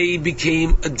 This day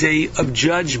became a day of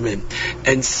judgment.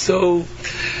 And so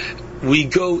we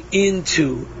go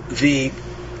into the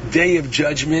day of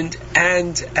judgment,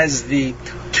 and as the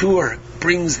Torah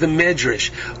brings the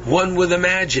Medrash, one would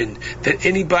imagine that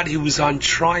anybody who was on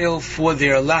trial for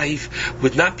their life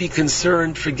would not be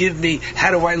concerned, forgive me, how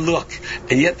do I look?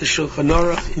 And yet the Shulchan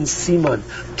Aruch in Siman,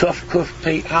 Tov Kuf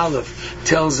Pei Aleph,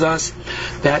 tells us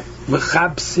that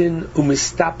Mechabsin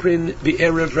Umistaprin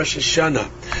B'Erev Rosh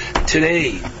Hashanah.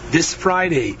 Today, this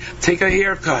Friday, take a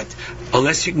haircut,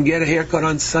 unless you can get a haircut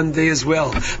on Sunday as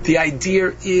well. The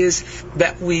idea is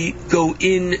that we go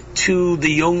into the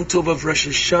Yom Tov of Rosh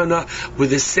Hashanah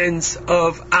with a sense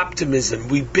of optimism.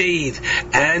 We bathe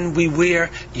and we wear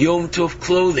Yom Tov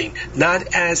clothing,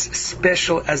 not as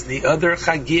special as the other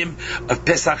Chagim of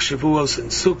Pesach, Shavuos,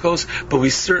 and Sukkos, but we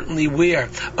certainly wear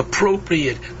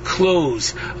appropriate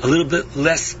clothes, a little bit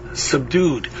less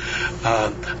subdued,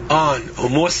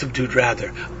 more subdued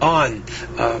on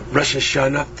Rosh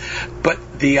Hashanah.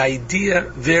 But the idea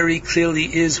very clearly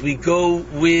is we go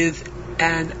with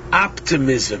an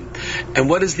optimism. And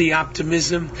what is the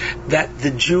optimism? That the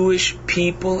Jewish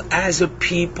people as a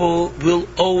people will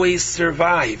always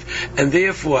survive. And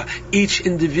therefore, each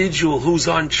individual who's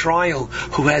on trial,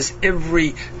 who has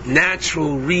every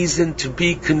natural reason to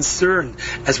be concerned,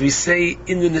 as we say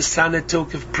in the Nisana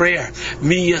Tok of prayer,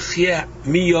 Mi Yachyeh,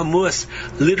 Mi Yamus,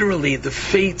 literally the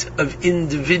fate of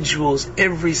individuals,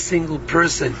 every single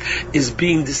person is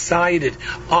being decided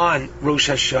on Rosh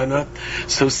Hashanah.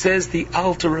 So says the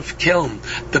Alter of Kelm,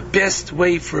 the best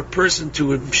way for a person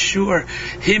to ensure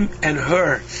him and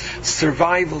her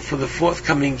survival for the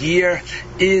forthcoming year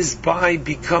is by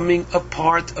becoming a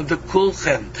part of the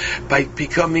Kulchem, by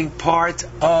becoming part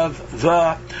of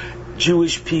the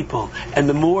Jewish people. And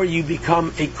the more you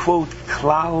become a, quote,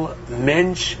 klal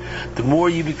mensch, the more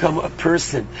you become a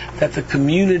person that the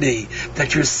community,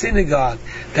 that your synagogue,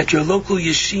 that your local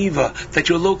yeshiva, that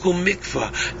your local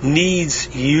mikveh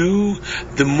needs you,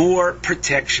 the more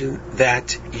protection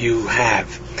that you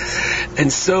have.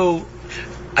 And so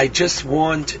I just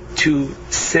want to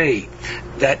say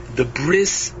that the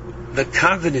bris, the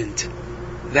covenant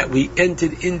that we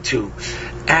entered into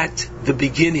at the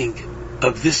beginning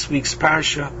of this week's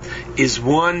parsha, is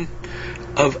one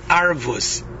of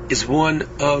arvus, is one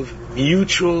of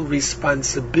mutual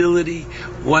responsibility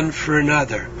one for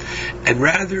another. And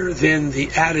rather than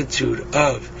the attitude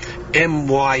of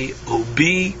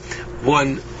MYOB,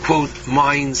 one, quote,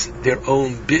 minds their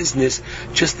own business,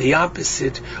 just the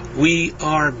opposite, we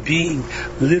are being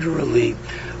literally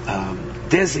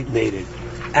designated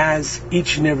as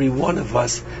each and every one of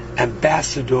us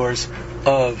ambassadors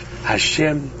of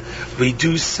Hashem. We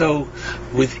do so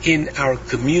within our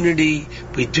community,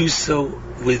 we do so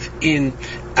within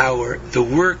the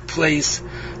workplace,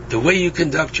 the way you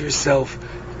conduct yourself,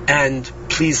 and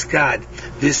please God,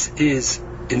 this is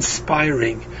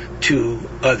inspiring to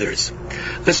others.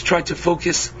 Let's try to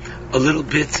focus a little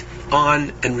bit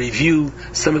on and review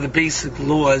some of the basic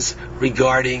laws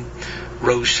regarding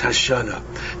Rosh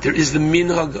Hashanah. There is the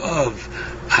minhag of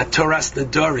Hatoras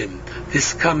Nadarim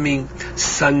this coming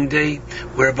Sunday,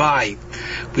 whereby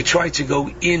we try to go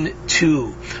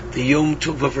into the Yom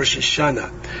Tov of Rosh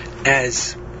Hashanah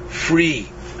as free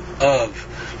of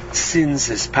sins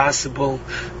as possible.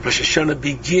 Rosh Hashanah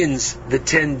begins the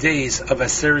 10 days of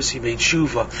Aseres Yemei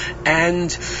Tshuva,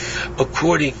 and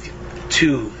according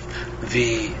to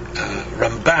the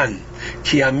Ramban,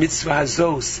 Ki mitzvah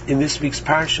hazos, in this week's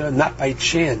parsha, not by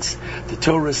chance, the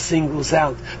Torah singles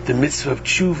out the mitzvah of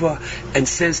tshuva and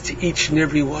says to each and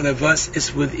every one of us,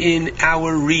 it's within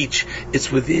our reach,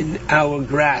 it's within our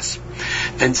grasp.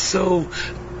 And so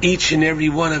each and every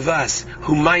one of us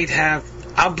who might have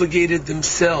obligated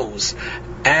themselves,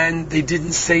 and they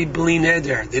didn't say bli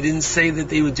neder, they didn't say that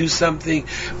they would do something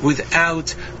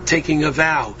without taking a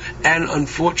vow, and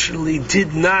unfortunately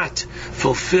did not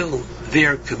fulfill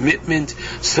their commitment,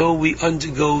 so we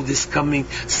undergo this coming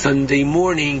Sunday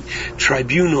morning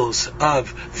tribunals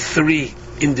of 3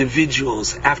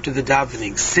 individuals. After the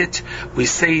davening sit, we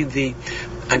say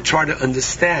and try to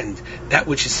understand that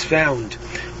which is found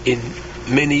in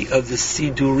many of the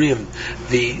Sidurim,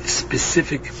 the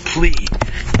specific plea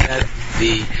that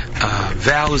the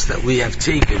vows that we have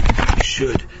taken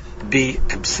should be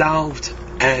absolved,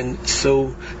 and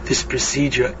so this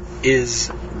procedure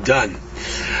is done.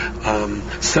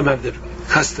 Some have the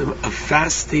custom of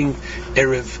fasting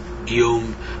Erev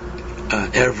Yom,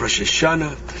 Erev Rosh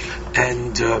Hashanah,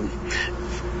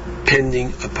 and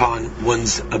pending upon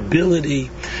one's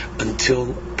ability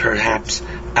until perhaps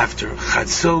after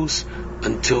Chatzos,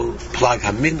 until Plag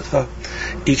HaMincha,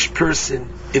 each person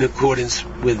in accordance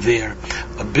with their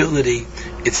ability.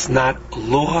 It's not a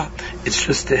law, it's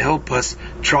just to help us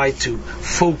try to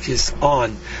focus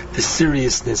on the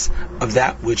seriousness of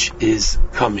that which is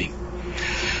coming.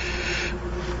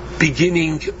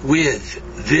 Beginning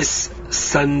with this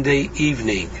Sunday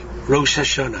evening, Rosh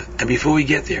Hashanah, and before we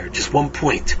get there, just one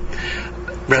point.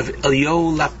 Rav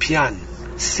Eliyahu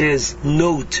Lapian says,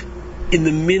 note in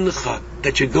the mincha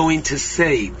that you're going to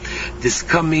say this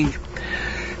coming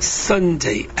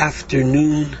Sunday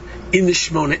afternoon in the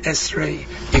Shemona Esrei,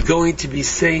 you're going to be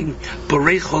saying,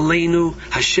 Borech Oleinu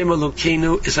Hashem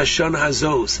Elokeinu is Hashana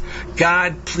Hazos.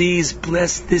 God, please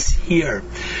bless this year.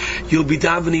 You'll be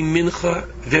davening mincha,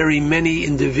 very many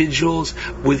individuals,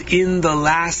 within the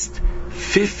last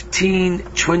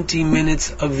 15-20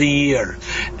 minutes of the year.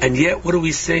 And yet, what are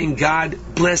we saying? God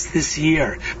bless this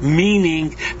year.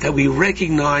 Meaning that we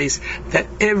recognize that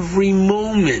every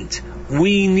moment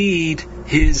we need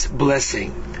His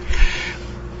blessing.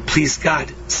 Please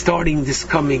God, starting this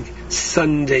coming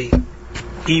Sunday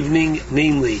evening,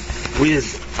 namely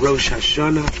with Rosh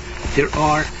Hashanah, there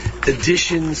are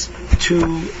additions to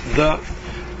the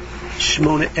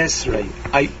Shemona Esrei.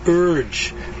 I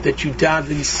urge that you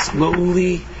daven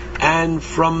slowly and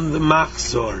from the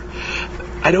Machzor.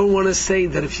 I don't want to say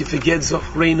that if you forget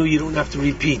Zochreinu, you don't have to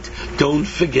repeat. Don't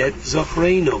forget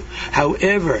Zochreinu.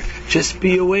 However, just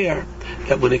be aware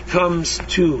that when it comes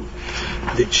to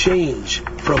the change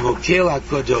from Hokel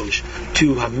HaKadosh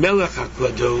to HaMelech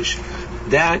HaKadosh,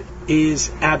 that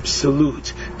is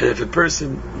absolute. And if a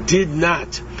person did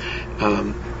not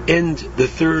end the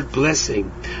third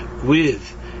blessing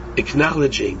with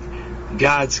acknowledging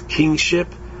God's kingship,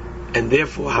 and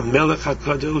therefore HaMelech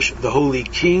HaKadosh, the Holy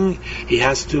King, he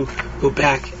has to go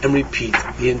back and repeat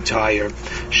the entire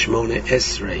Shemona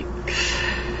Esrei.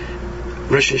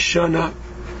 Rosh Hashanah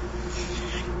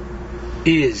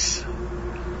is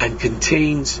and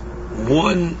contains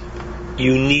one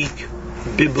unique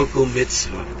biblical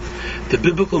mitzvah. The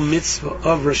biblical mitzvah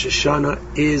of Rosh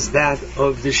Hashanah is that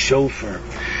of the shofar.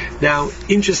 Now,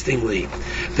 interestingly,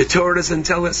 the Torah doesn't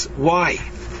tell us why.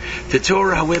 The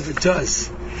Torah, however, does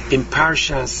in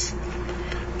Parshas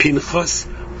Pinchas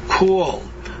call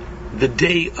the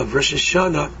day of Rosh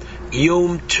Hashanah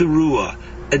Yom Teruah,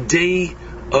 a day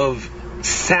of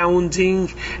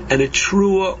sounding, and a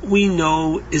Teruah we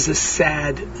know is a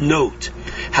sad note.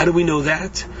 How do we know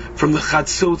that? From the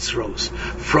Chatzotzros,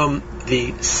 from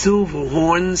the silver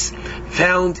horns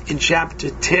found in chapter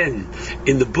 10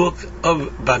 in the book of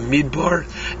Bamidbar.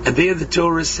 And there the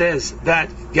Torah says that,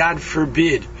 God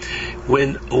forbid,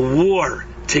 when a war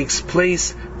takes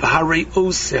place, Bahare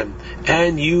Osem,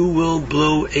 and you will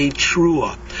blow a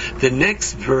Teruah. The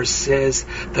next verse says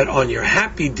that on your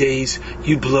happy days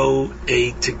you blow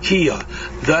a Tekiah,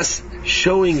 thus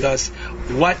showing us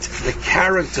what the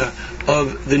character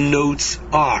of the notes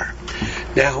are.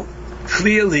 Now,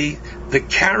 clearly, the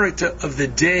character of the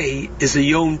day is a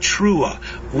Yom Teruah.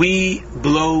 We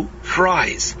blow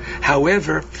cries.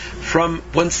 However, from,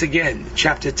 once again,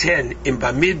 chapter 10 in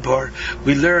Bamidbar,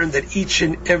 we learn that each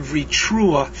and every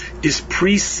Teruah is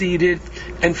preceded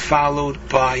and followed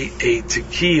by a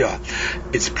Tekiah.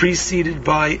 It's preceded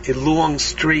by a long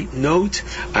straight note,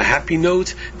 a happy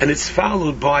note, and it's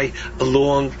followed by a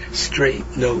long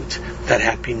straight note, that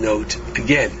happy note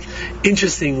again.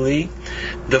 Interestingly,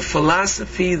 the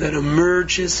philosophy that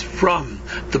emerges from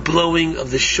the blowing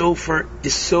of the shofar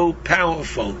is so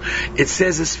powerful. It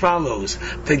says as follows,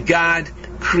 that God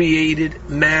created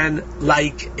man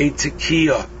like a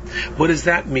tekiah. What does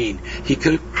that mean? He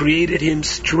created him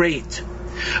straight.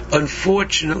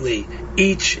 Unfortunately,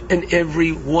 each and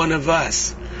every one of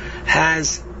us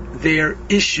has their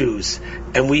issues,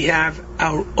 and we have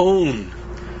our own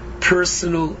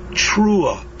personal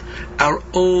teruah, our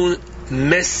own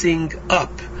messing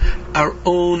up, our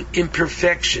own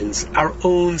imperfections, our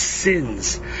own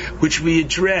sins, which we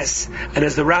address. And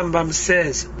as the Rambam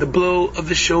says, the blow of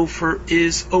the shofar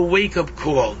is a wake-up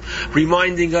call,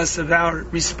 reminding us of our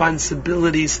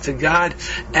responsibilities to God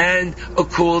and a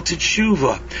call to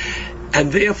tshuva.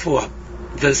 And therefore,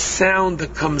 the sound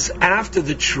that comes after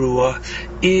the teruah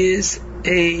is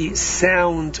a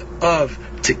sound of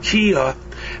tekiah,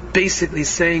 basically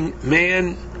saying,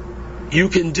 man, you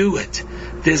can do it.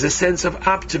 there's a sense of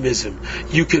optimism.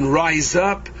 You can rise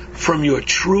up from your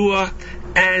trua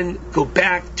and go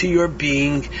back to your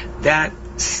being, that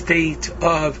state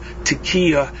of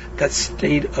tekiah, that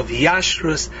state of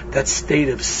yashrus, that state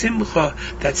of simcha,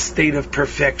 that state of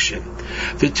perfection.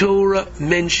 The Torah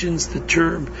mentions the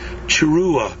term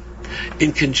teruah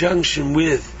in conjunction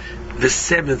with the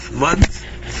 7th month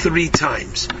 3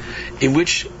 times, in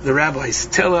which the rabbis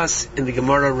tell us in the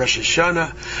Gemara Rosh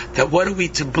Hashanah that what are we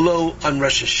to blow on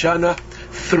Rosh Hashanah?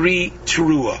 3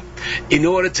 teruah. In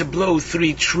order to blow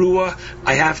 3 teruah,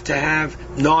 I have to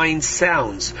have 9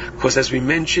 sounds, because as we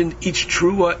mentioned, each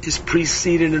teruah is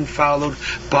preceded and followed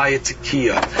by a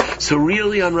tekiah. So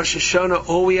really on Rosh Hashanah,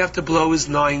 all we have to blow is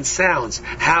 9 sounds.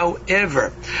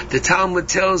 However, the Talmud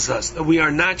tells us that we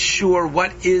are not sure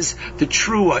what is the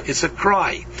teruah. It's a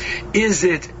cry. Is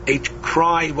it a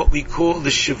cry, what we call the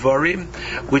shivarim,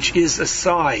 which is a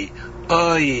sigh?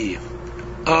 Ay,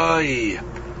 ay,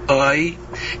 ay.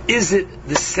 Is it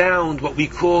the sound, what we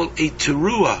call a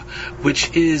teruah,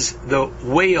 which is the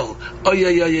wail, ay,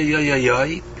 ay, ay, ay, ay,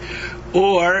 ay?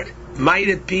 Or might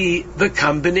it be the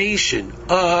combination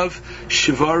of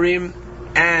shivarim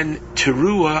and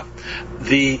teruah,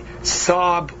 the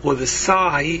sob or the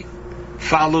sigh,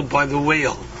 followed by the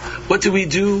wail? What do?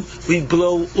 We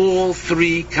blow all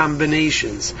 3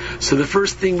 combinations. So the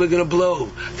first thing we're going to blow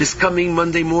this coming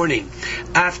Monday morning,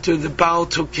 after the Baal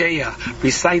Tokeah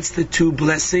recites the 2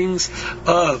 blessings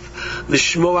of the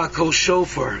Shmoa Kol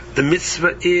Shofar. The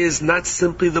mitzvah is not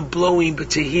simply the blowing,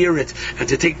 but to hear it and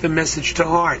to take the message to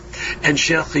heart. And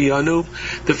Shechiyanu,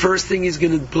 the first thing he's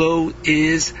going to blow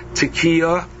is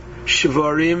Tekiah,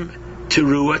 Shivarim,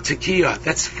 teruah, tekiah.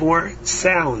 That's 4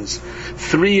 sounds.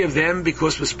 3 of them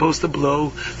because we're supposed to blow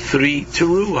 3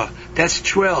 teruah. That's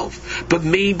 12. But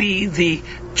maybe the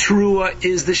teruah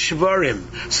is the shvarim.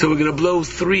 So we're going to blow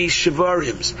 3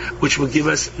 shvarims, which will give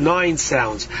us 9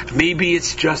 sounds. Maybe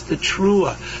it's just the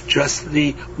teruah, just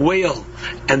the wail,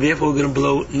 and therefore we're going to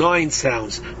blow 9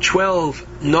 sounds.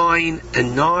 12, 9,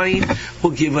 and 9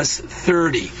 will give us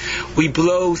 30. We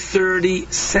blow 30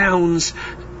 sounds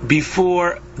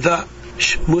before the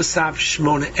Musaf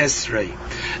Shmona Esrei.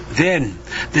 Then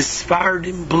the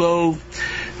Sephardim blow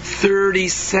 30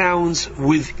 sounds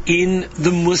within the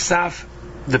Musaf,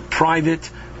 the private,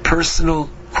 personal,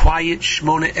 quiet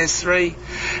Shmona Esrei,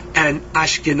 and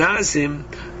Ashkenazim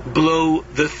blow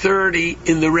the 30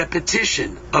 in the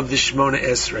repetition of the Shmona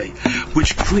Esrei,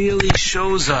 which clearly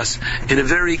shows us in a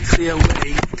very clear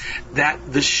way that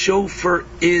the shofar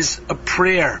is a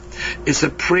prayer. It's a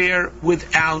prayer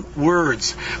without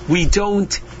words. We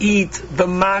don't eat the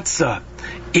matzah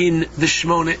in the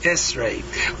Shmona Esrei.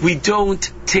 We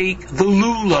don't take the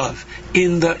lulav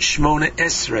in the Shmona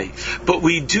Esrei. But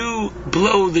we do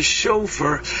blow the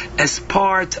shofar as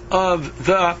part of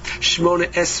the Shmona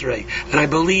Esrei. And I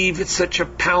believe it's such a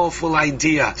powerful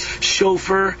idea.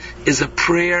 Shofar is a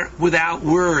prayer without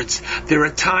words. There are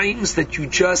times that you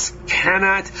just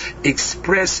cannot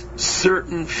express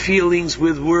certain feelings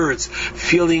with words.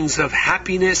 Feelings of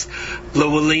happiness,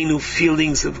 lo aleinu,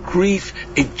 feelings of grief.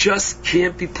 It just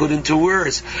can't be put into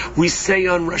words. We say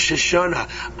on Rosh Hashanah,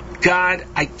 God,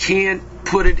 I can't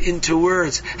put it into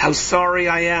words how sorry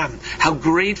I am, how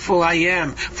grateful I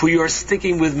am for your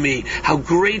sticking with me, how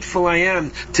grateful I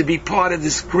am to be part of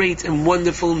this great and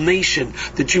wonderful nation,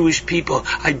 the Jewish people.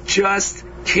 I just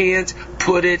can't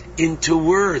put it into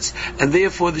words. And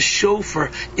therefore the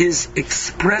shofar is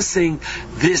expressing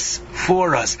this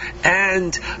for us.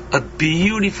 And a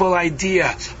beautiful idea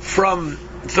from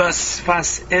the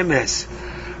Sfas Emes.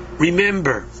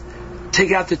 Remember,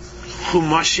 take out the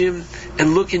Chumashim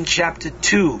and look in chapter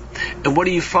 2. And what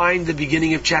do you find at the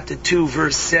beginning of chapter 2,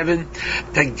 verse 7?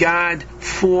 That God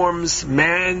forms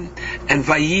man, and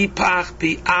Vayipach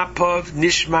bi'apav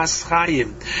nishmas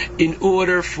chayim. In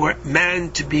order for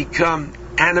man to become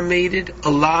animated,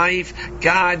 alive,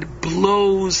 God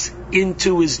blows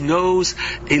into his nose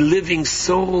a living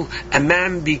soul, and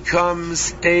man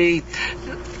becomes a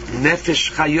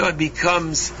Nefesh Chayot,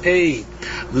 becomes a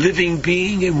living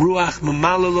being, and Ruach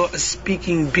Mamalalo, a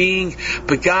speaking being.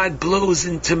 But God blows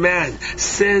into man.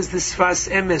 Says the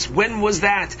Sfas Emes. When was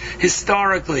that?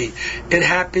 Historically, it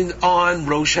happened on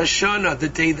Rosh Hashanah, the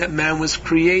day that man was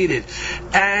created.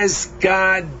 As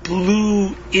God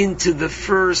blew into the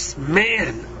first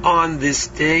man on this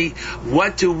day,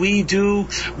 what do?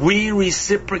 We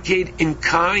reciprocate in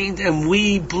kind, and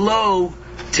we blow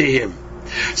to him.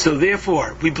 So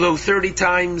therefore, we blow 30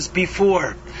 times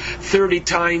before, 30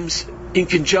 times in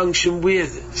conjunction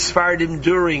with Sephardim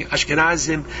during,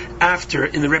 Ashkenazim after,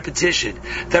 in the repetition.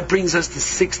 That brings us to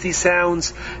 60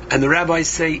 sounds, and the rabbis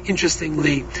say,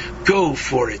 interestingly, go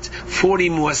for it. 40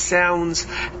 more sounds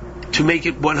to make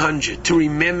it 100, to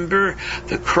remember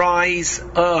the cries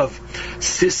of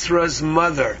Sisra's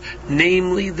mother,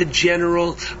 namely the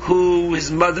general who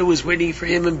his mother was waiting for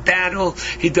him in battle.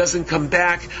 He doesn't come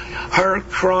back. Her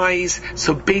cries.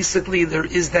 So basically there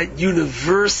is that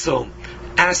universal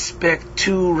aspect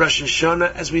to Rosh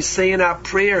Hashanah, as we say in our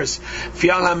prayers,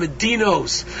 Fial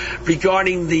HaMedinos,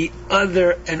 regarding the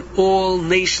other and all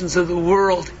nations of the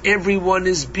world. Everyone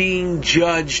is being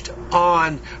judged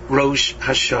on Rosh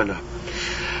Hashanah.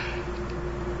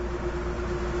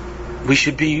 We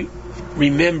should be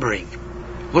remembering,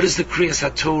 what is the Kriyas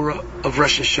HaTorah of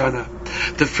Rosh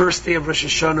Hashanah? The first day of Rosh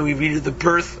Hashanah we read of the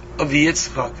birth of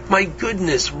Yitzchak. My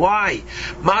goodness, why?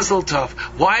 Mazel Tov.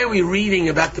 Why are we reading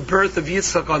about the birth of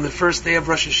Yitzchak on the first day of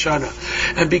Rosh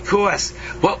Hashanah? And because,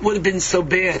 what would have been so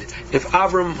bad if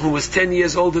Avram, who was 10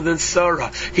 years older than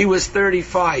Sarah, he was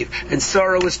 35, and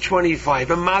Sarah was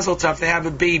 25, and Mazel Tov, they have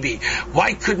a baby.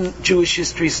 Why couldn't Jewish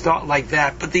history start like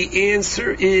that? But the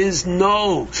answer is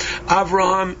no.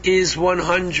 Avraham is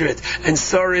 100, and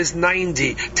Sarah is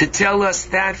 90. To tell us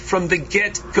that from the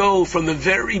get-go, from the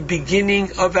very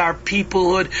beginning of our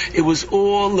peoplehood, it was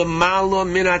all lemala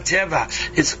min hateva.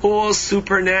 It's all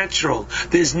supernatural.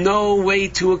 There's no way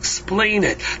to explain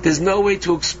it. There's no way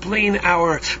to explain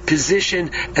our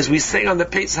position, as we say on the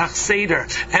Pesach Seder,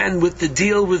 and with the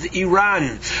deal with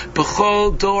Iran.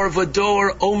 B'chol dor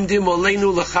v'dor omdim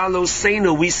oleinu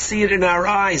l'chaloseinu. We see it in our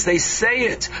eyes. They say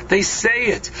it,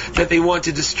 that they want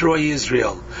to destroy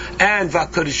Israel. And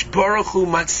v'akadosh baruch hu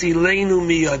matzileinu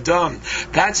miyadam.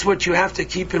 That's what you have to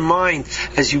keep in mind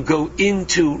as you go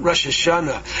into Rosh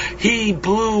Hashanah. He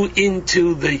blew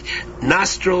into the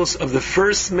nostrils of the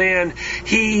first man.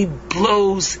 He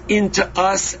blows into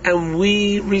us, and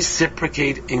we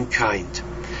reciprocate in kind.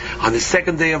 On the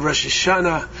second day of Rosh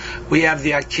Hashanah, we have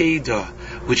the Akedah,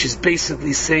 which is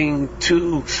basically saying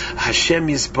to Hashem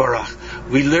Yisbarach.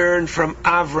 We learn from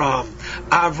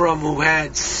Avram who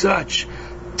had such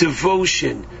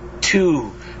devotion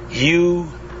to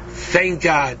you. Thank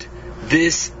God,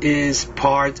 this is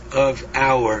part of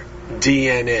our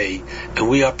DNA, and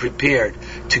we are prepared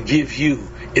to give you,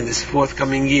 in this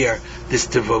forthcoming year, this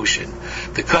devotion.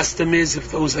 The custom is,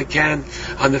 if those that can,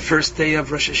 on the first day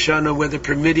of Rosh Hashanah, weather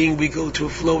permitting, we go to a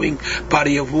flowing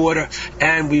body of water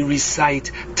and we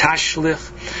recite Tashlich.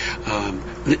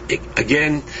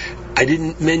 Again, I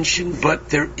didn't mention, but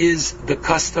there is the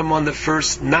custom on the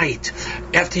first night,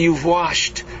 after you've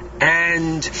washed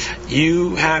and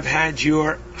you have had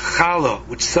your challah,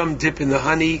 which some dip in the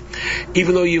honey,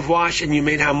 even though you've washed and you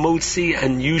made hamotzi,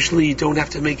 and usually you don't have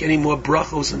to make any more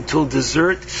brachos until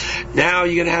dessert. Now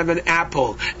you're going to have an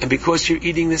apple, and because you're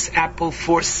eating this apple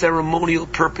for ceremonial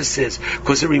purposes,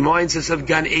 because it reminds us of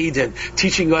Gan Eden,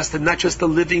 teaching us that not just the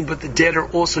living but the dead are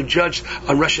also judged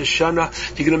on Rosh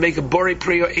Hashanah, you're going to make a borei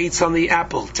prayer eitz on the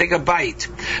apple. Take a bite,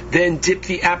 then dip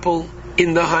the apple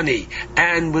in the honey,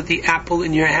 and with the apple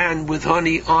in your hand with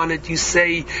honey on it, you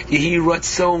say Yehi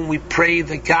Ratzon. We pray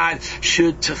that God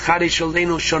should Techadesh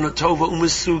Aleinu Shana Tova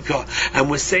U'Mesuka, and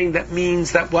we're saying that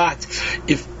means that what?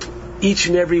 If each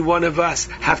and every one of us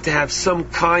have to have some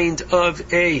kind of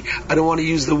I don't want to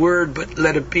use the word, but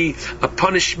let it be a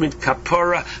punishment,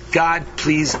 kapara. God,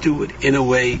 please do it in a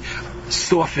way,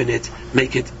 soften it,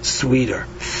 make it sweeter.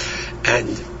 And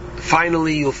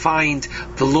finally, you'll find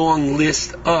the long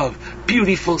list of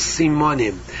beautiful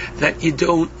simanim that you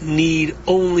don't need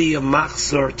only a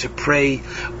machzor to pray.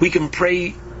 We can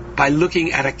pray by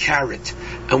looking at a carrot,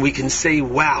 and we can say,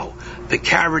 wow, the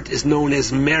carrot is known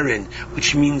as merin,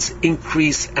 which means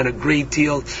increase and a great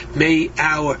deal. May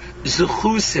our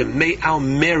zuchusim, may our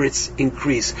merits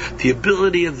increase. The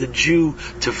ability of the Jew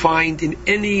to find in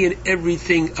any and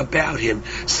everything about him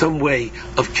some way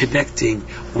of connecting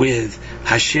with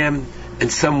Hashem,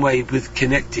 and some way with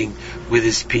connecting with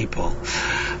his people.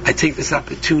 I take this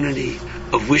opportunity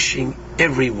of wishing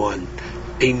everyone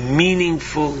a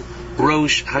meaningful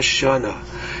Rosh Hashanah.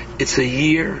 It's a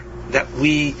year that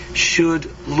we should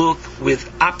look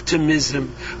with optimism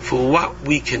for what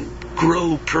we can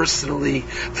grow personally,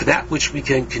 for that which we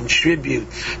can contribute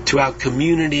to our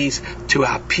communities, to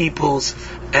our peoples.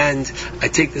 And I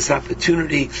take this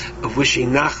opportunity of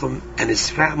wishing Nachum and his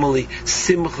family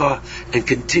simcha, and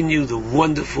continue the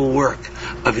wonderful work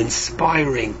of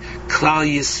inspiring Klal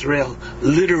Yisrael,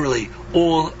 literally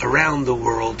all around the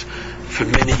world, for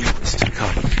many years to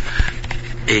come.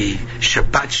 A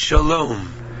Shabbat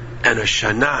Shalom and a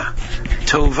Shana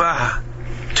Tova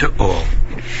to all.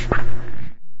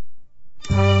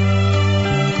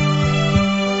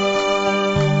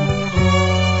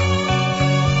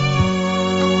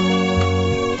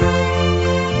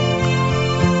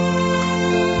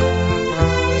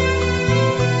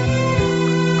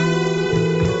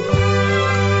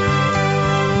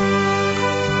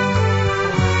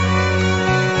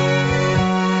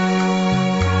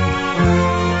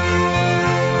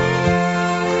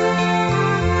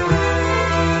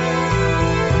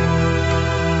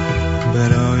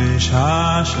 Rosh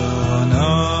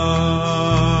Hashanah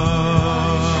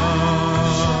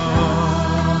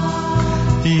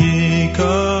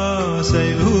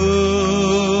Yikasevu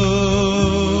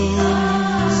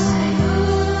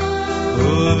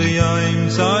Uviyayim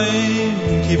Tzayim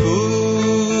Kippur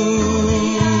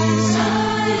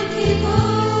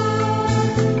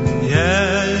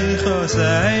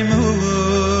Yechoseimu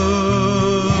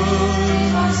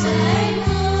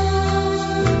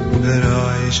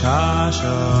Rosh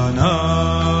Hashanah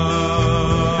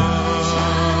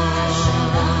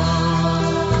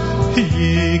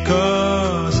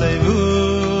Yikasevu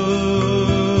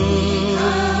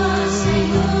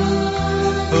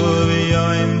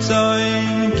Uviyayim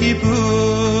Tzayim Kippur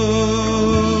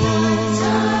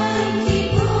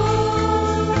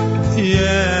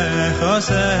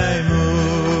Yechoseimu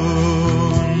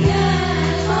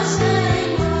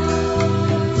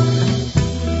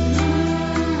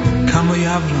Kamo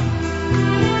Yavram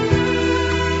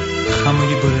Kamo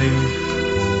Yiboreinu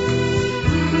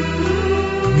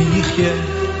Mi Yichye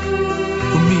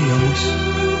Umi Yamus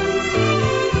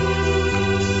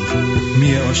Mi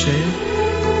Ye'osheya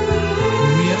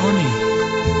Mi Ye'oni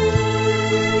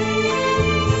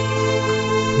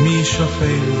Mi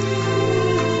Yishofel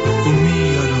Umi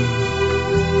Yarom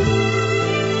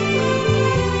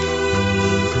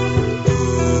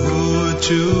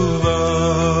U'tshuva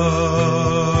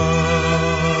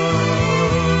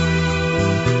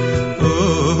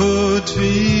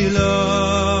U'tfila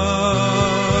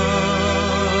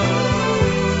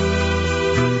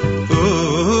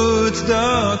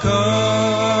U'tzdaka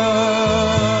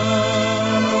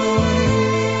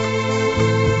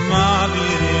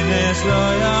Ma'avirin es lo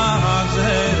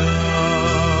yachzeru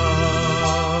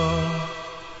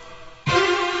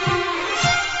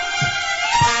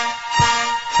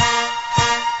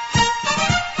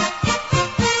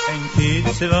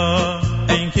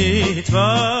Ein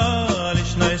kitva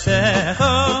lishnoi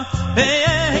secha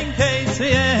Ein kitz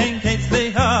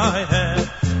lihaire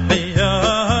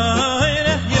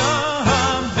Beyoire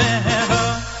yoham beha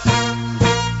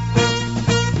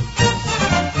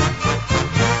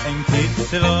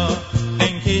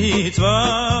Ein kitva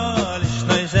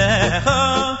lishnoi secha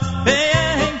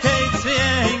Ein kitz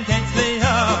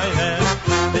lihaire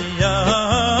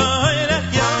Beyoire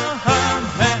yoham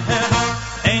beha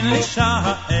Ein lisha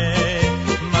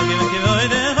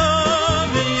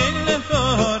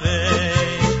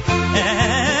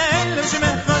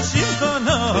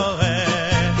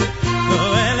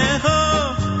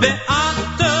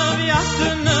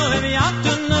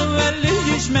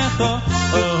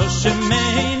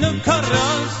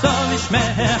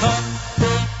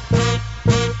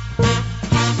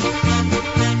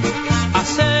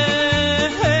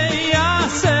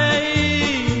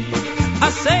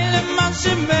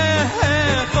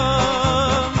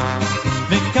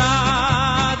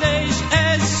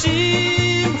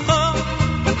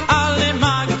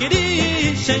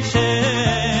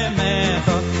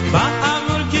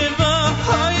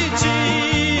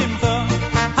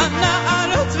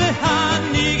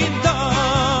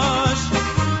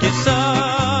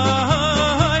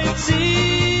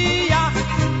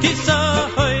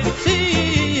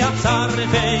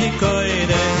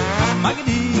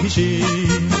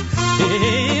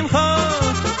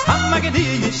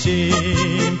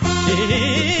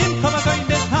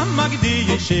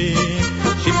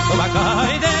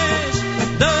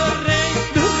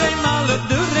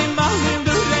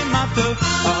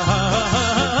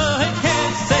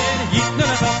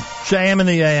JM in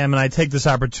the AM, and I take this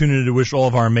opportunity to wish all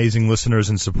of our amazing listeners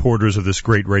and supporters of this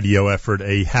great radio effort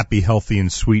a happy, healthy,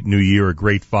 and sweet new year, a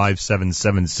great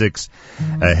 5776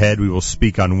 ahead. We will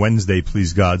speak on Wednesday,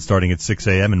 please God, starting at 6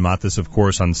 a.m. and Matis, of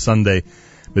course, on Sunday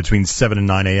between 7 and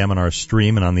 9 a.m. on our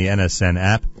stream and on the NSN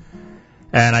app.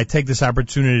 And I take this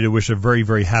opportunity to wish a very,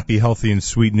 very happy, healthy, and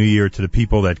sweet new year to the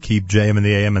people that keep JM in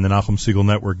the AM and the Nachum Segal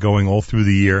Network going all through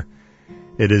the year.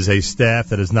 It is a staff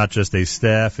that is not just a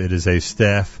staff, it is a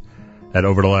staff that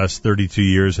over the last 32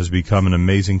 years has become an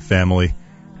amazing family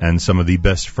and some of the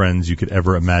best friends you could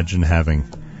ever imagine having.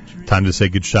 Time to say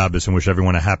good Shabbos and wish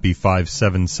everyone a happy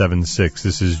 5776.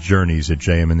 This is Journeys at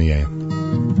JM in the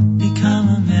AM. Become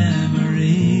a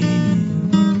memory,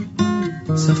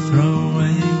 so throw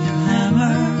away your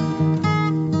hammer.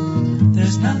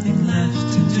 There's nothing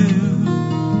left to do.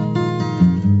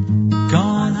 Go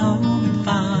on home and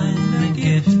find a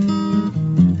gift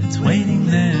that's waiting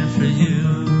there for you.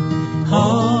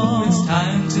 Oh, it's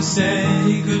time to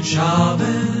say good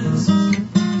Shabbos,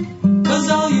 'cause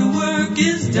all your work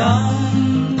is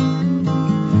done.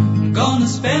 Gonna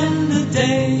spend the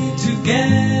day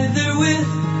together with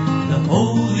the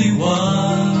Holy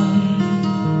One.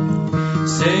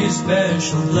 Say a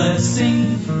special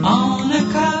blessing on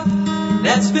a cup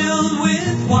that's filled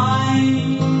with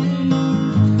wine.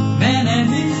 Man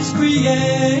and his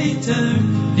creator,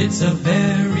 it's a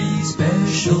very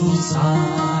special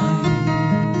sign.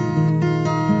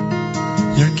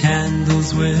 Your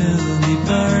candles will be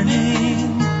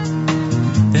burning,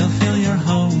 they'll fill your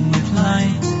home with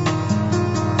light,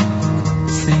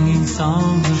 singing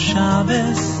songs of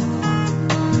Shabbos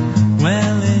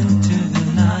well into the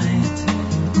night.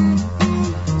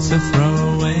 So throw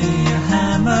away your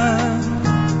hammer,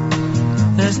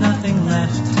 there's nothing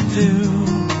left to do.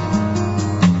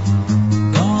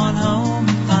 Go on home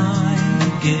and find a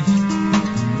gift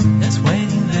that's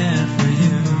waiting there for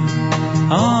you.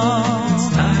 Oh, it's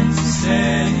time to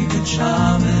say good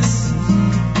Shabbos,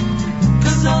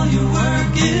 'cause all your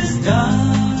work is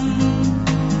done.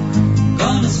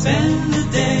 Gonna spend the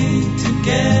day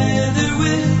together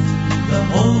with the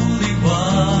Holy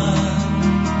One.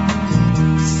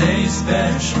 Say a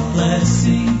special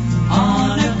blessing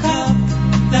on a cup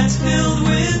that's filled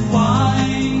with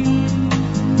wine.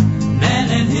 Man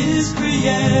and his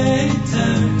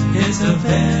creator is a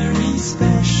very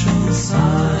special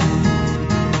sign.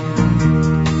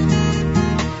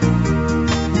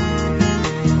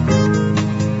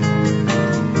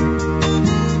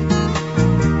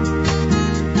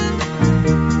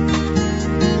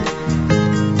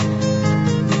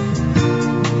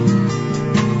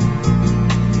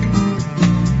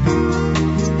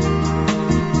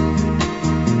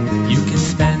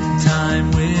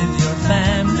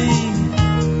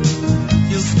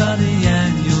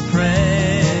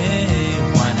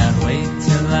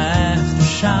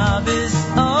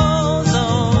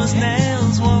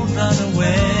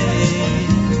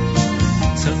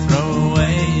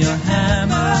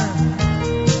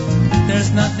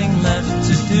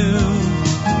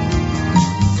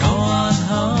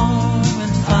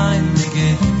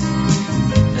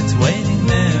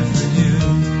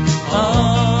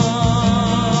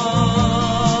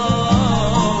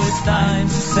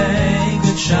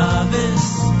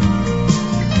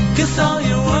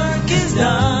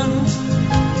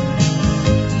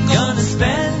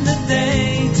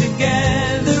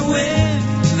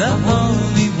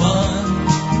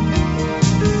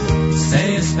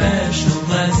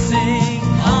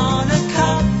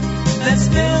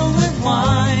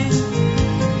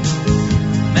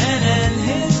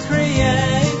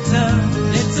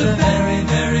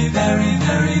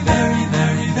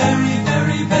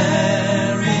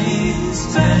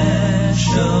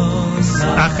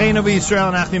 Israel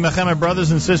and Achim Mechem,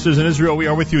 brothers and sisters in Israel, we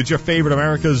are with you. It's your favorite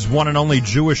America's one and only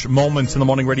Jewish Moments in the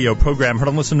Morning radio program. Heard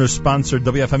on listeners sponsored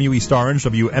WFMU East Orange,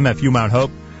 WMFU Mount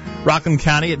Hope, Rockland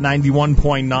County at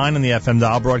 91.9 on the FM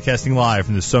dial, broadcasting live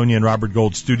from the Sonia and Robert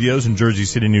Gold studios in Jersey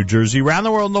City, New Jersey. Around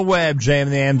the world on the web,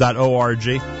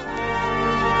 jmnam.org.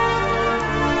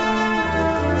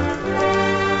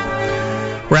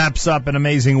 Wraps up an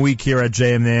amazing week here at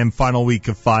JMNAM, final week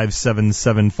of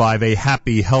 5775. A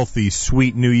happy, healthy,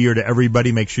 sweet new year to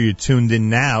everybody. Make sure you're tuned in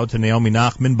now to Naomi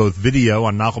Nachman, both video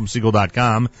on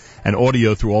NachumSegal.com and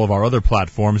audio through all of our other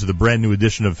platforms. The brand new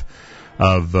edition of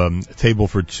Table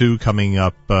for Two coming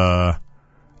up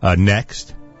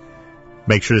next.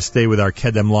 Make sure to stay with our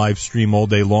Kedem live stream all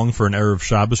day long for an Erev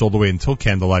Shabbos, all the way until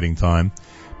candlelighting time.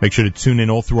 Make sure to tune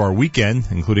in all through our weekend,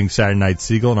 including Saturday Night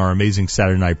Segal and our amazing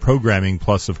Saturday night programming,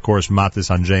 plus, of course, Matis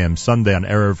on JM Sunday on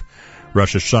Erev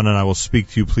Rosh Hashanah, and I will speak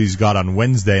to you, please God, on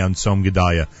Wednesday on Tzom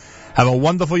Gedalia. Have a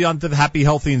wonderful Yontiv, happy,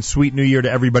 healthy, and sweet New Year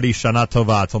to everybody. Shana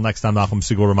Tova. Till next time, Nachum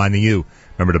Segal reminding you,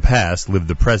 remember the past, live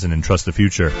the present, and trust the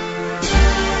future.